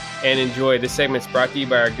out and enjoy. This segment's brought to you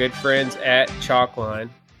by our good friends at Chalkline.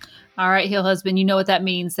 All right, Heel Husband, you know what that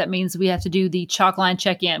means. That means we have to do the Chalkline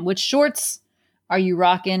check-in. Which shorts are you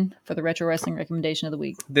rocking for the retro wrestling recommendation of the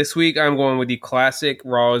week? This week, I'm going with the classic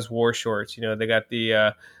Raw's War shorts. You know, they got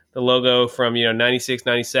the logo from 96,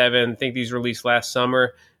 97. I think these released last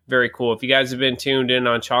summer. Very cool. If you guys have been tuned in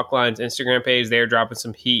on Chalkline's Instagram page, they're dropping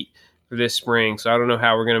some heat for this spring. So I don't know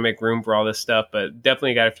how we're going to make room for all this stuff, but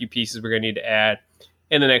definitely got a few pieces we're going to need to add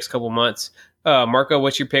in the next couple months. Marco,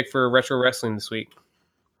 what's your pick for retro wrestling this week?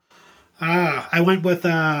 I went with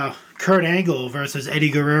Kurt Angle versus Eddie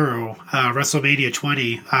Guerrero, WrestleMania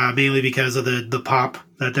 20, mainly because of the pop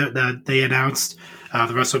that they announced, the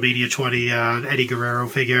WrestleMania 20 Eddie Guerrero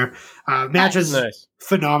figure. Match is nice.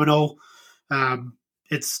 Phenomenal.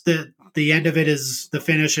 It's the end of it is the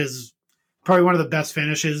finish is probably one of the best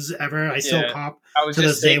finishes ever. I still pop to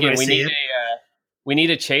this day when I see it. We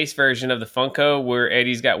need a chase version of the Funko where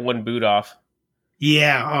Eddie's got one boot off.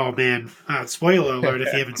 Yeah. Oh man. Spoiler alert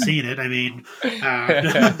if you haven't seen it. I mean,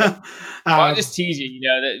 I'll just tease you.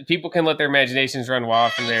 That people can let their imaginations run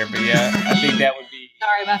wild from there. But yeah, I think that would be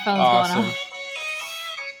sorry, my phone's awesome.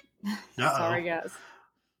 Going off. Sorry, guys.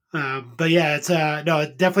 But yeah, it's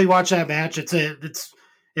no, definitely watch that match.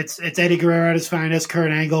 It's Eddie Guerrero at his finest,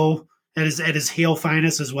 Kurt Angle at his heel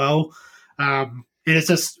finest as well. And it's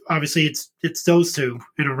just obviously it's those two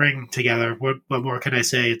in a ring together. What more can I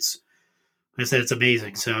say? I said it's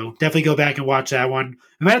amazing. So definitely go back and watch that one.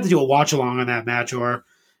 We might have to do a watch along on that match, or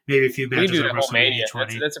maybe a few matches on WrestleMania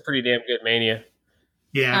 20. That's a pretty damn good Mania.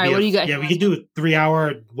 Yeah. All right, what do you got? Yeah, we could do a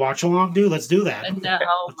 3-hour watch along, dude. Let's do that.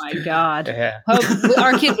 Oh my god! Yeah.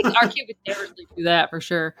 Our kid would never sleep through that for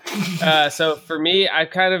sure. So for me, I've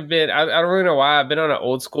kind of been, I don't really know why, I've been on an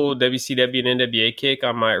old school WCW and NWA kick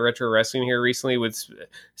on my retro wrestling here recently, with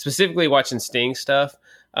specifically watching Sting stuff.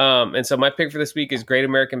 And so my pick for this week is Great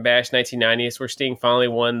American Bash 1990. It's where Sting finally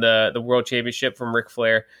won the World Championship from Ric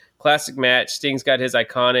Flair. Classic match. Sting's got his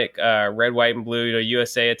iconic red, white, and blue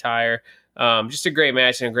USA attire. Just a great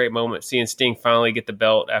match and a great moment seeing Sting finally get the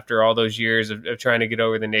belt after all those years of trying to get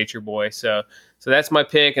over the Nature Boy. So that's my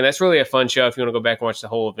pick, and that's really a fun show if you want to go back and watch the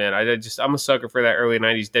whole event. I'm a sucker for that early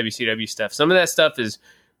 90s WCW stuff. Some of that stuff is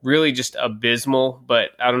really just abysmal,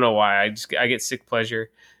 but I don't know why. I get sick pleasure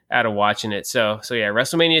out of watching it. So yeah,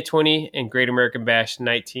 WrestleMania 20 and Great American Bash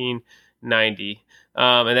 1990.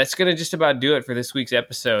 And that's going to just about do it for this week's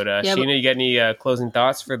episode. Sheena, you got any closing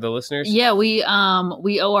thoughts for the listeners? Yeah, we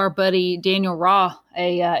owe our buddy Daniel Raw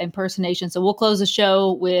a impersonation. So we'll close the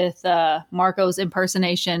show with Marco's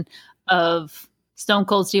impersonation of Stone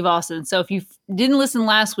Cold Steve Austin. So if you didn't listen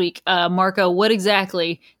last week, Marco, what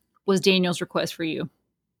exactly was Daniel's request for you?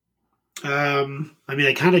 I mean,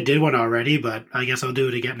 I kind of did one already, but I guess I'll do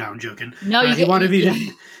it again. No, I'm joking. No, he wanted me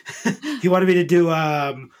to do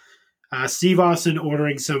Steve Austin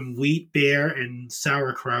ordering some wheat beer and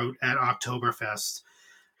sauerkraut at Oktoberfest.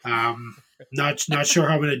 Not sure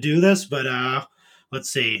how I'm going to do this, but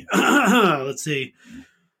let's see. Let's see.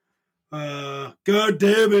 God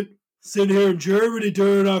damn it! Sitting here in Germany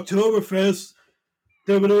during Oktoberfest,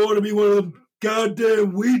 they're going to order me one of them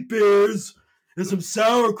goddamn wheat beers and some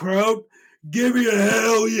sauerkraut. Give me a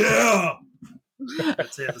hell yeah!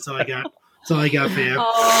 That's it. That's all I got. That's all I got for you.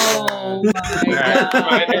 Oh my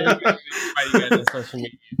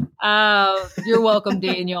god! You're welcome,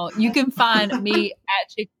 Daniel. You can find me at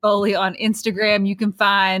Chick Foley on Instagram. You can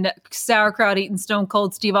find sauerkraut eating Stone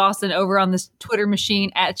Cold Steve Austin over on this Twitter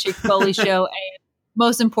machine at Chick Foley Show. And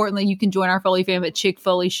most importantly, you can join our Foley fam at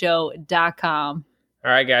chickfoleyshow.com.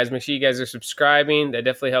 All right, guys, make sure you guys are subscribing. That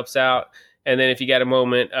definitely helps out. And then if you got a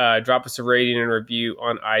moment, drop us a rating and review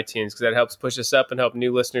on iTunes, because that helps push us up and help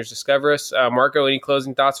new listeners discover us. Marco, any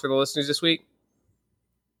closing thoughts for the listeners this week?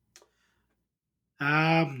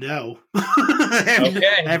 No.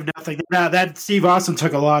 I have nothing. No, that Steve Austin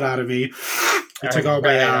took a lot out of me. It took all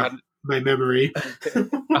my memory.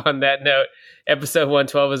 On that note, episode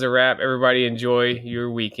 112 is a wrap. Everybody enjoy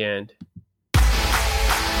your weekend.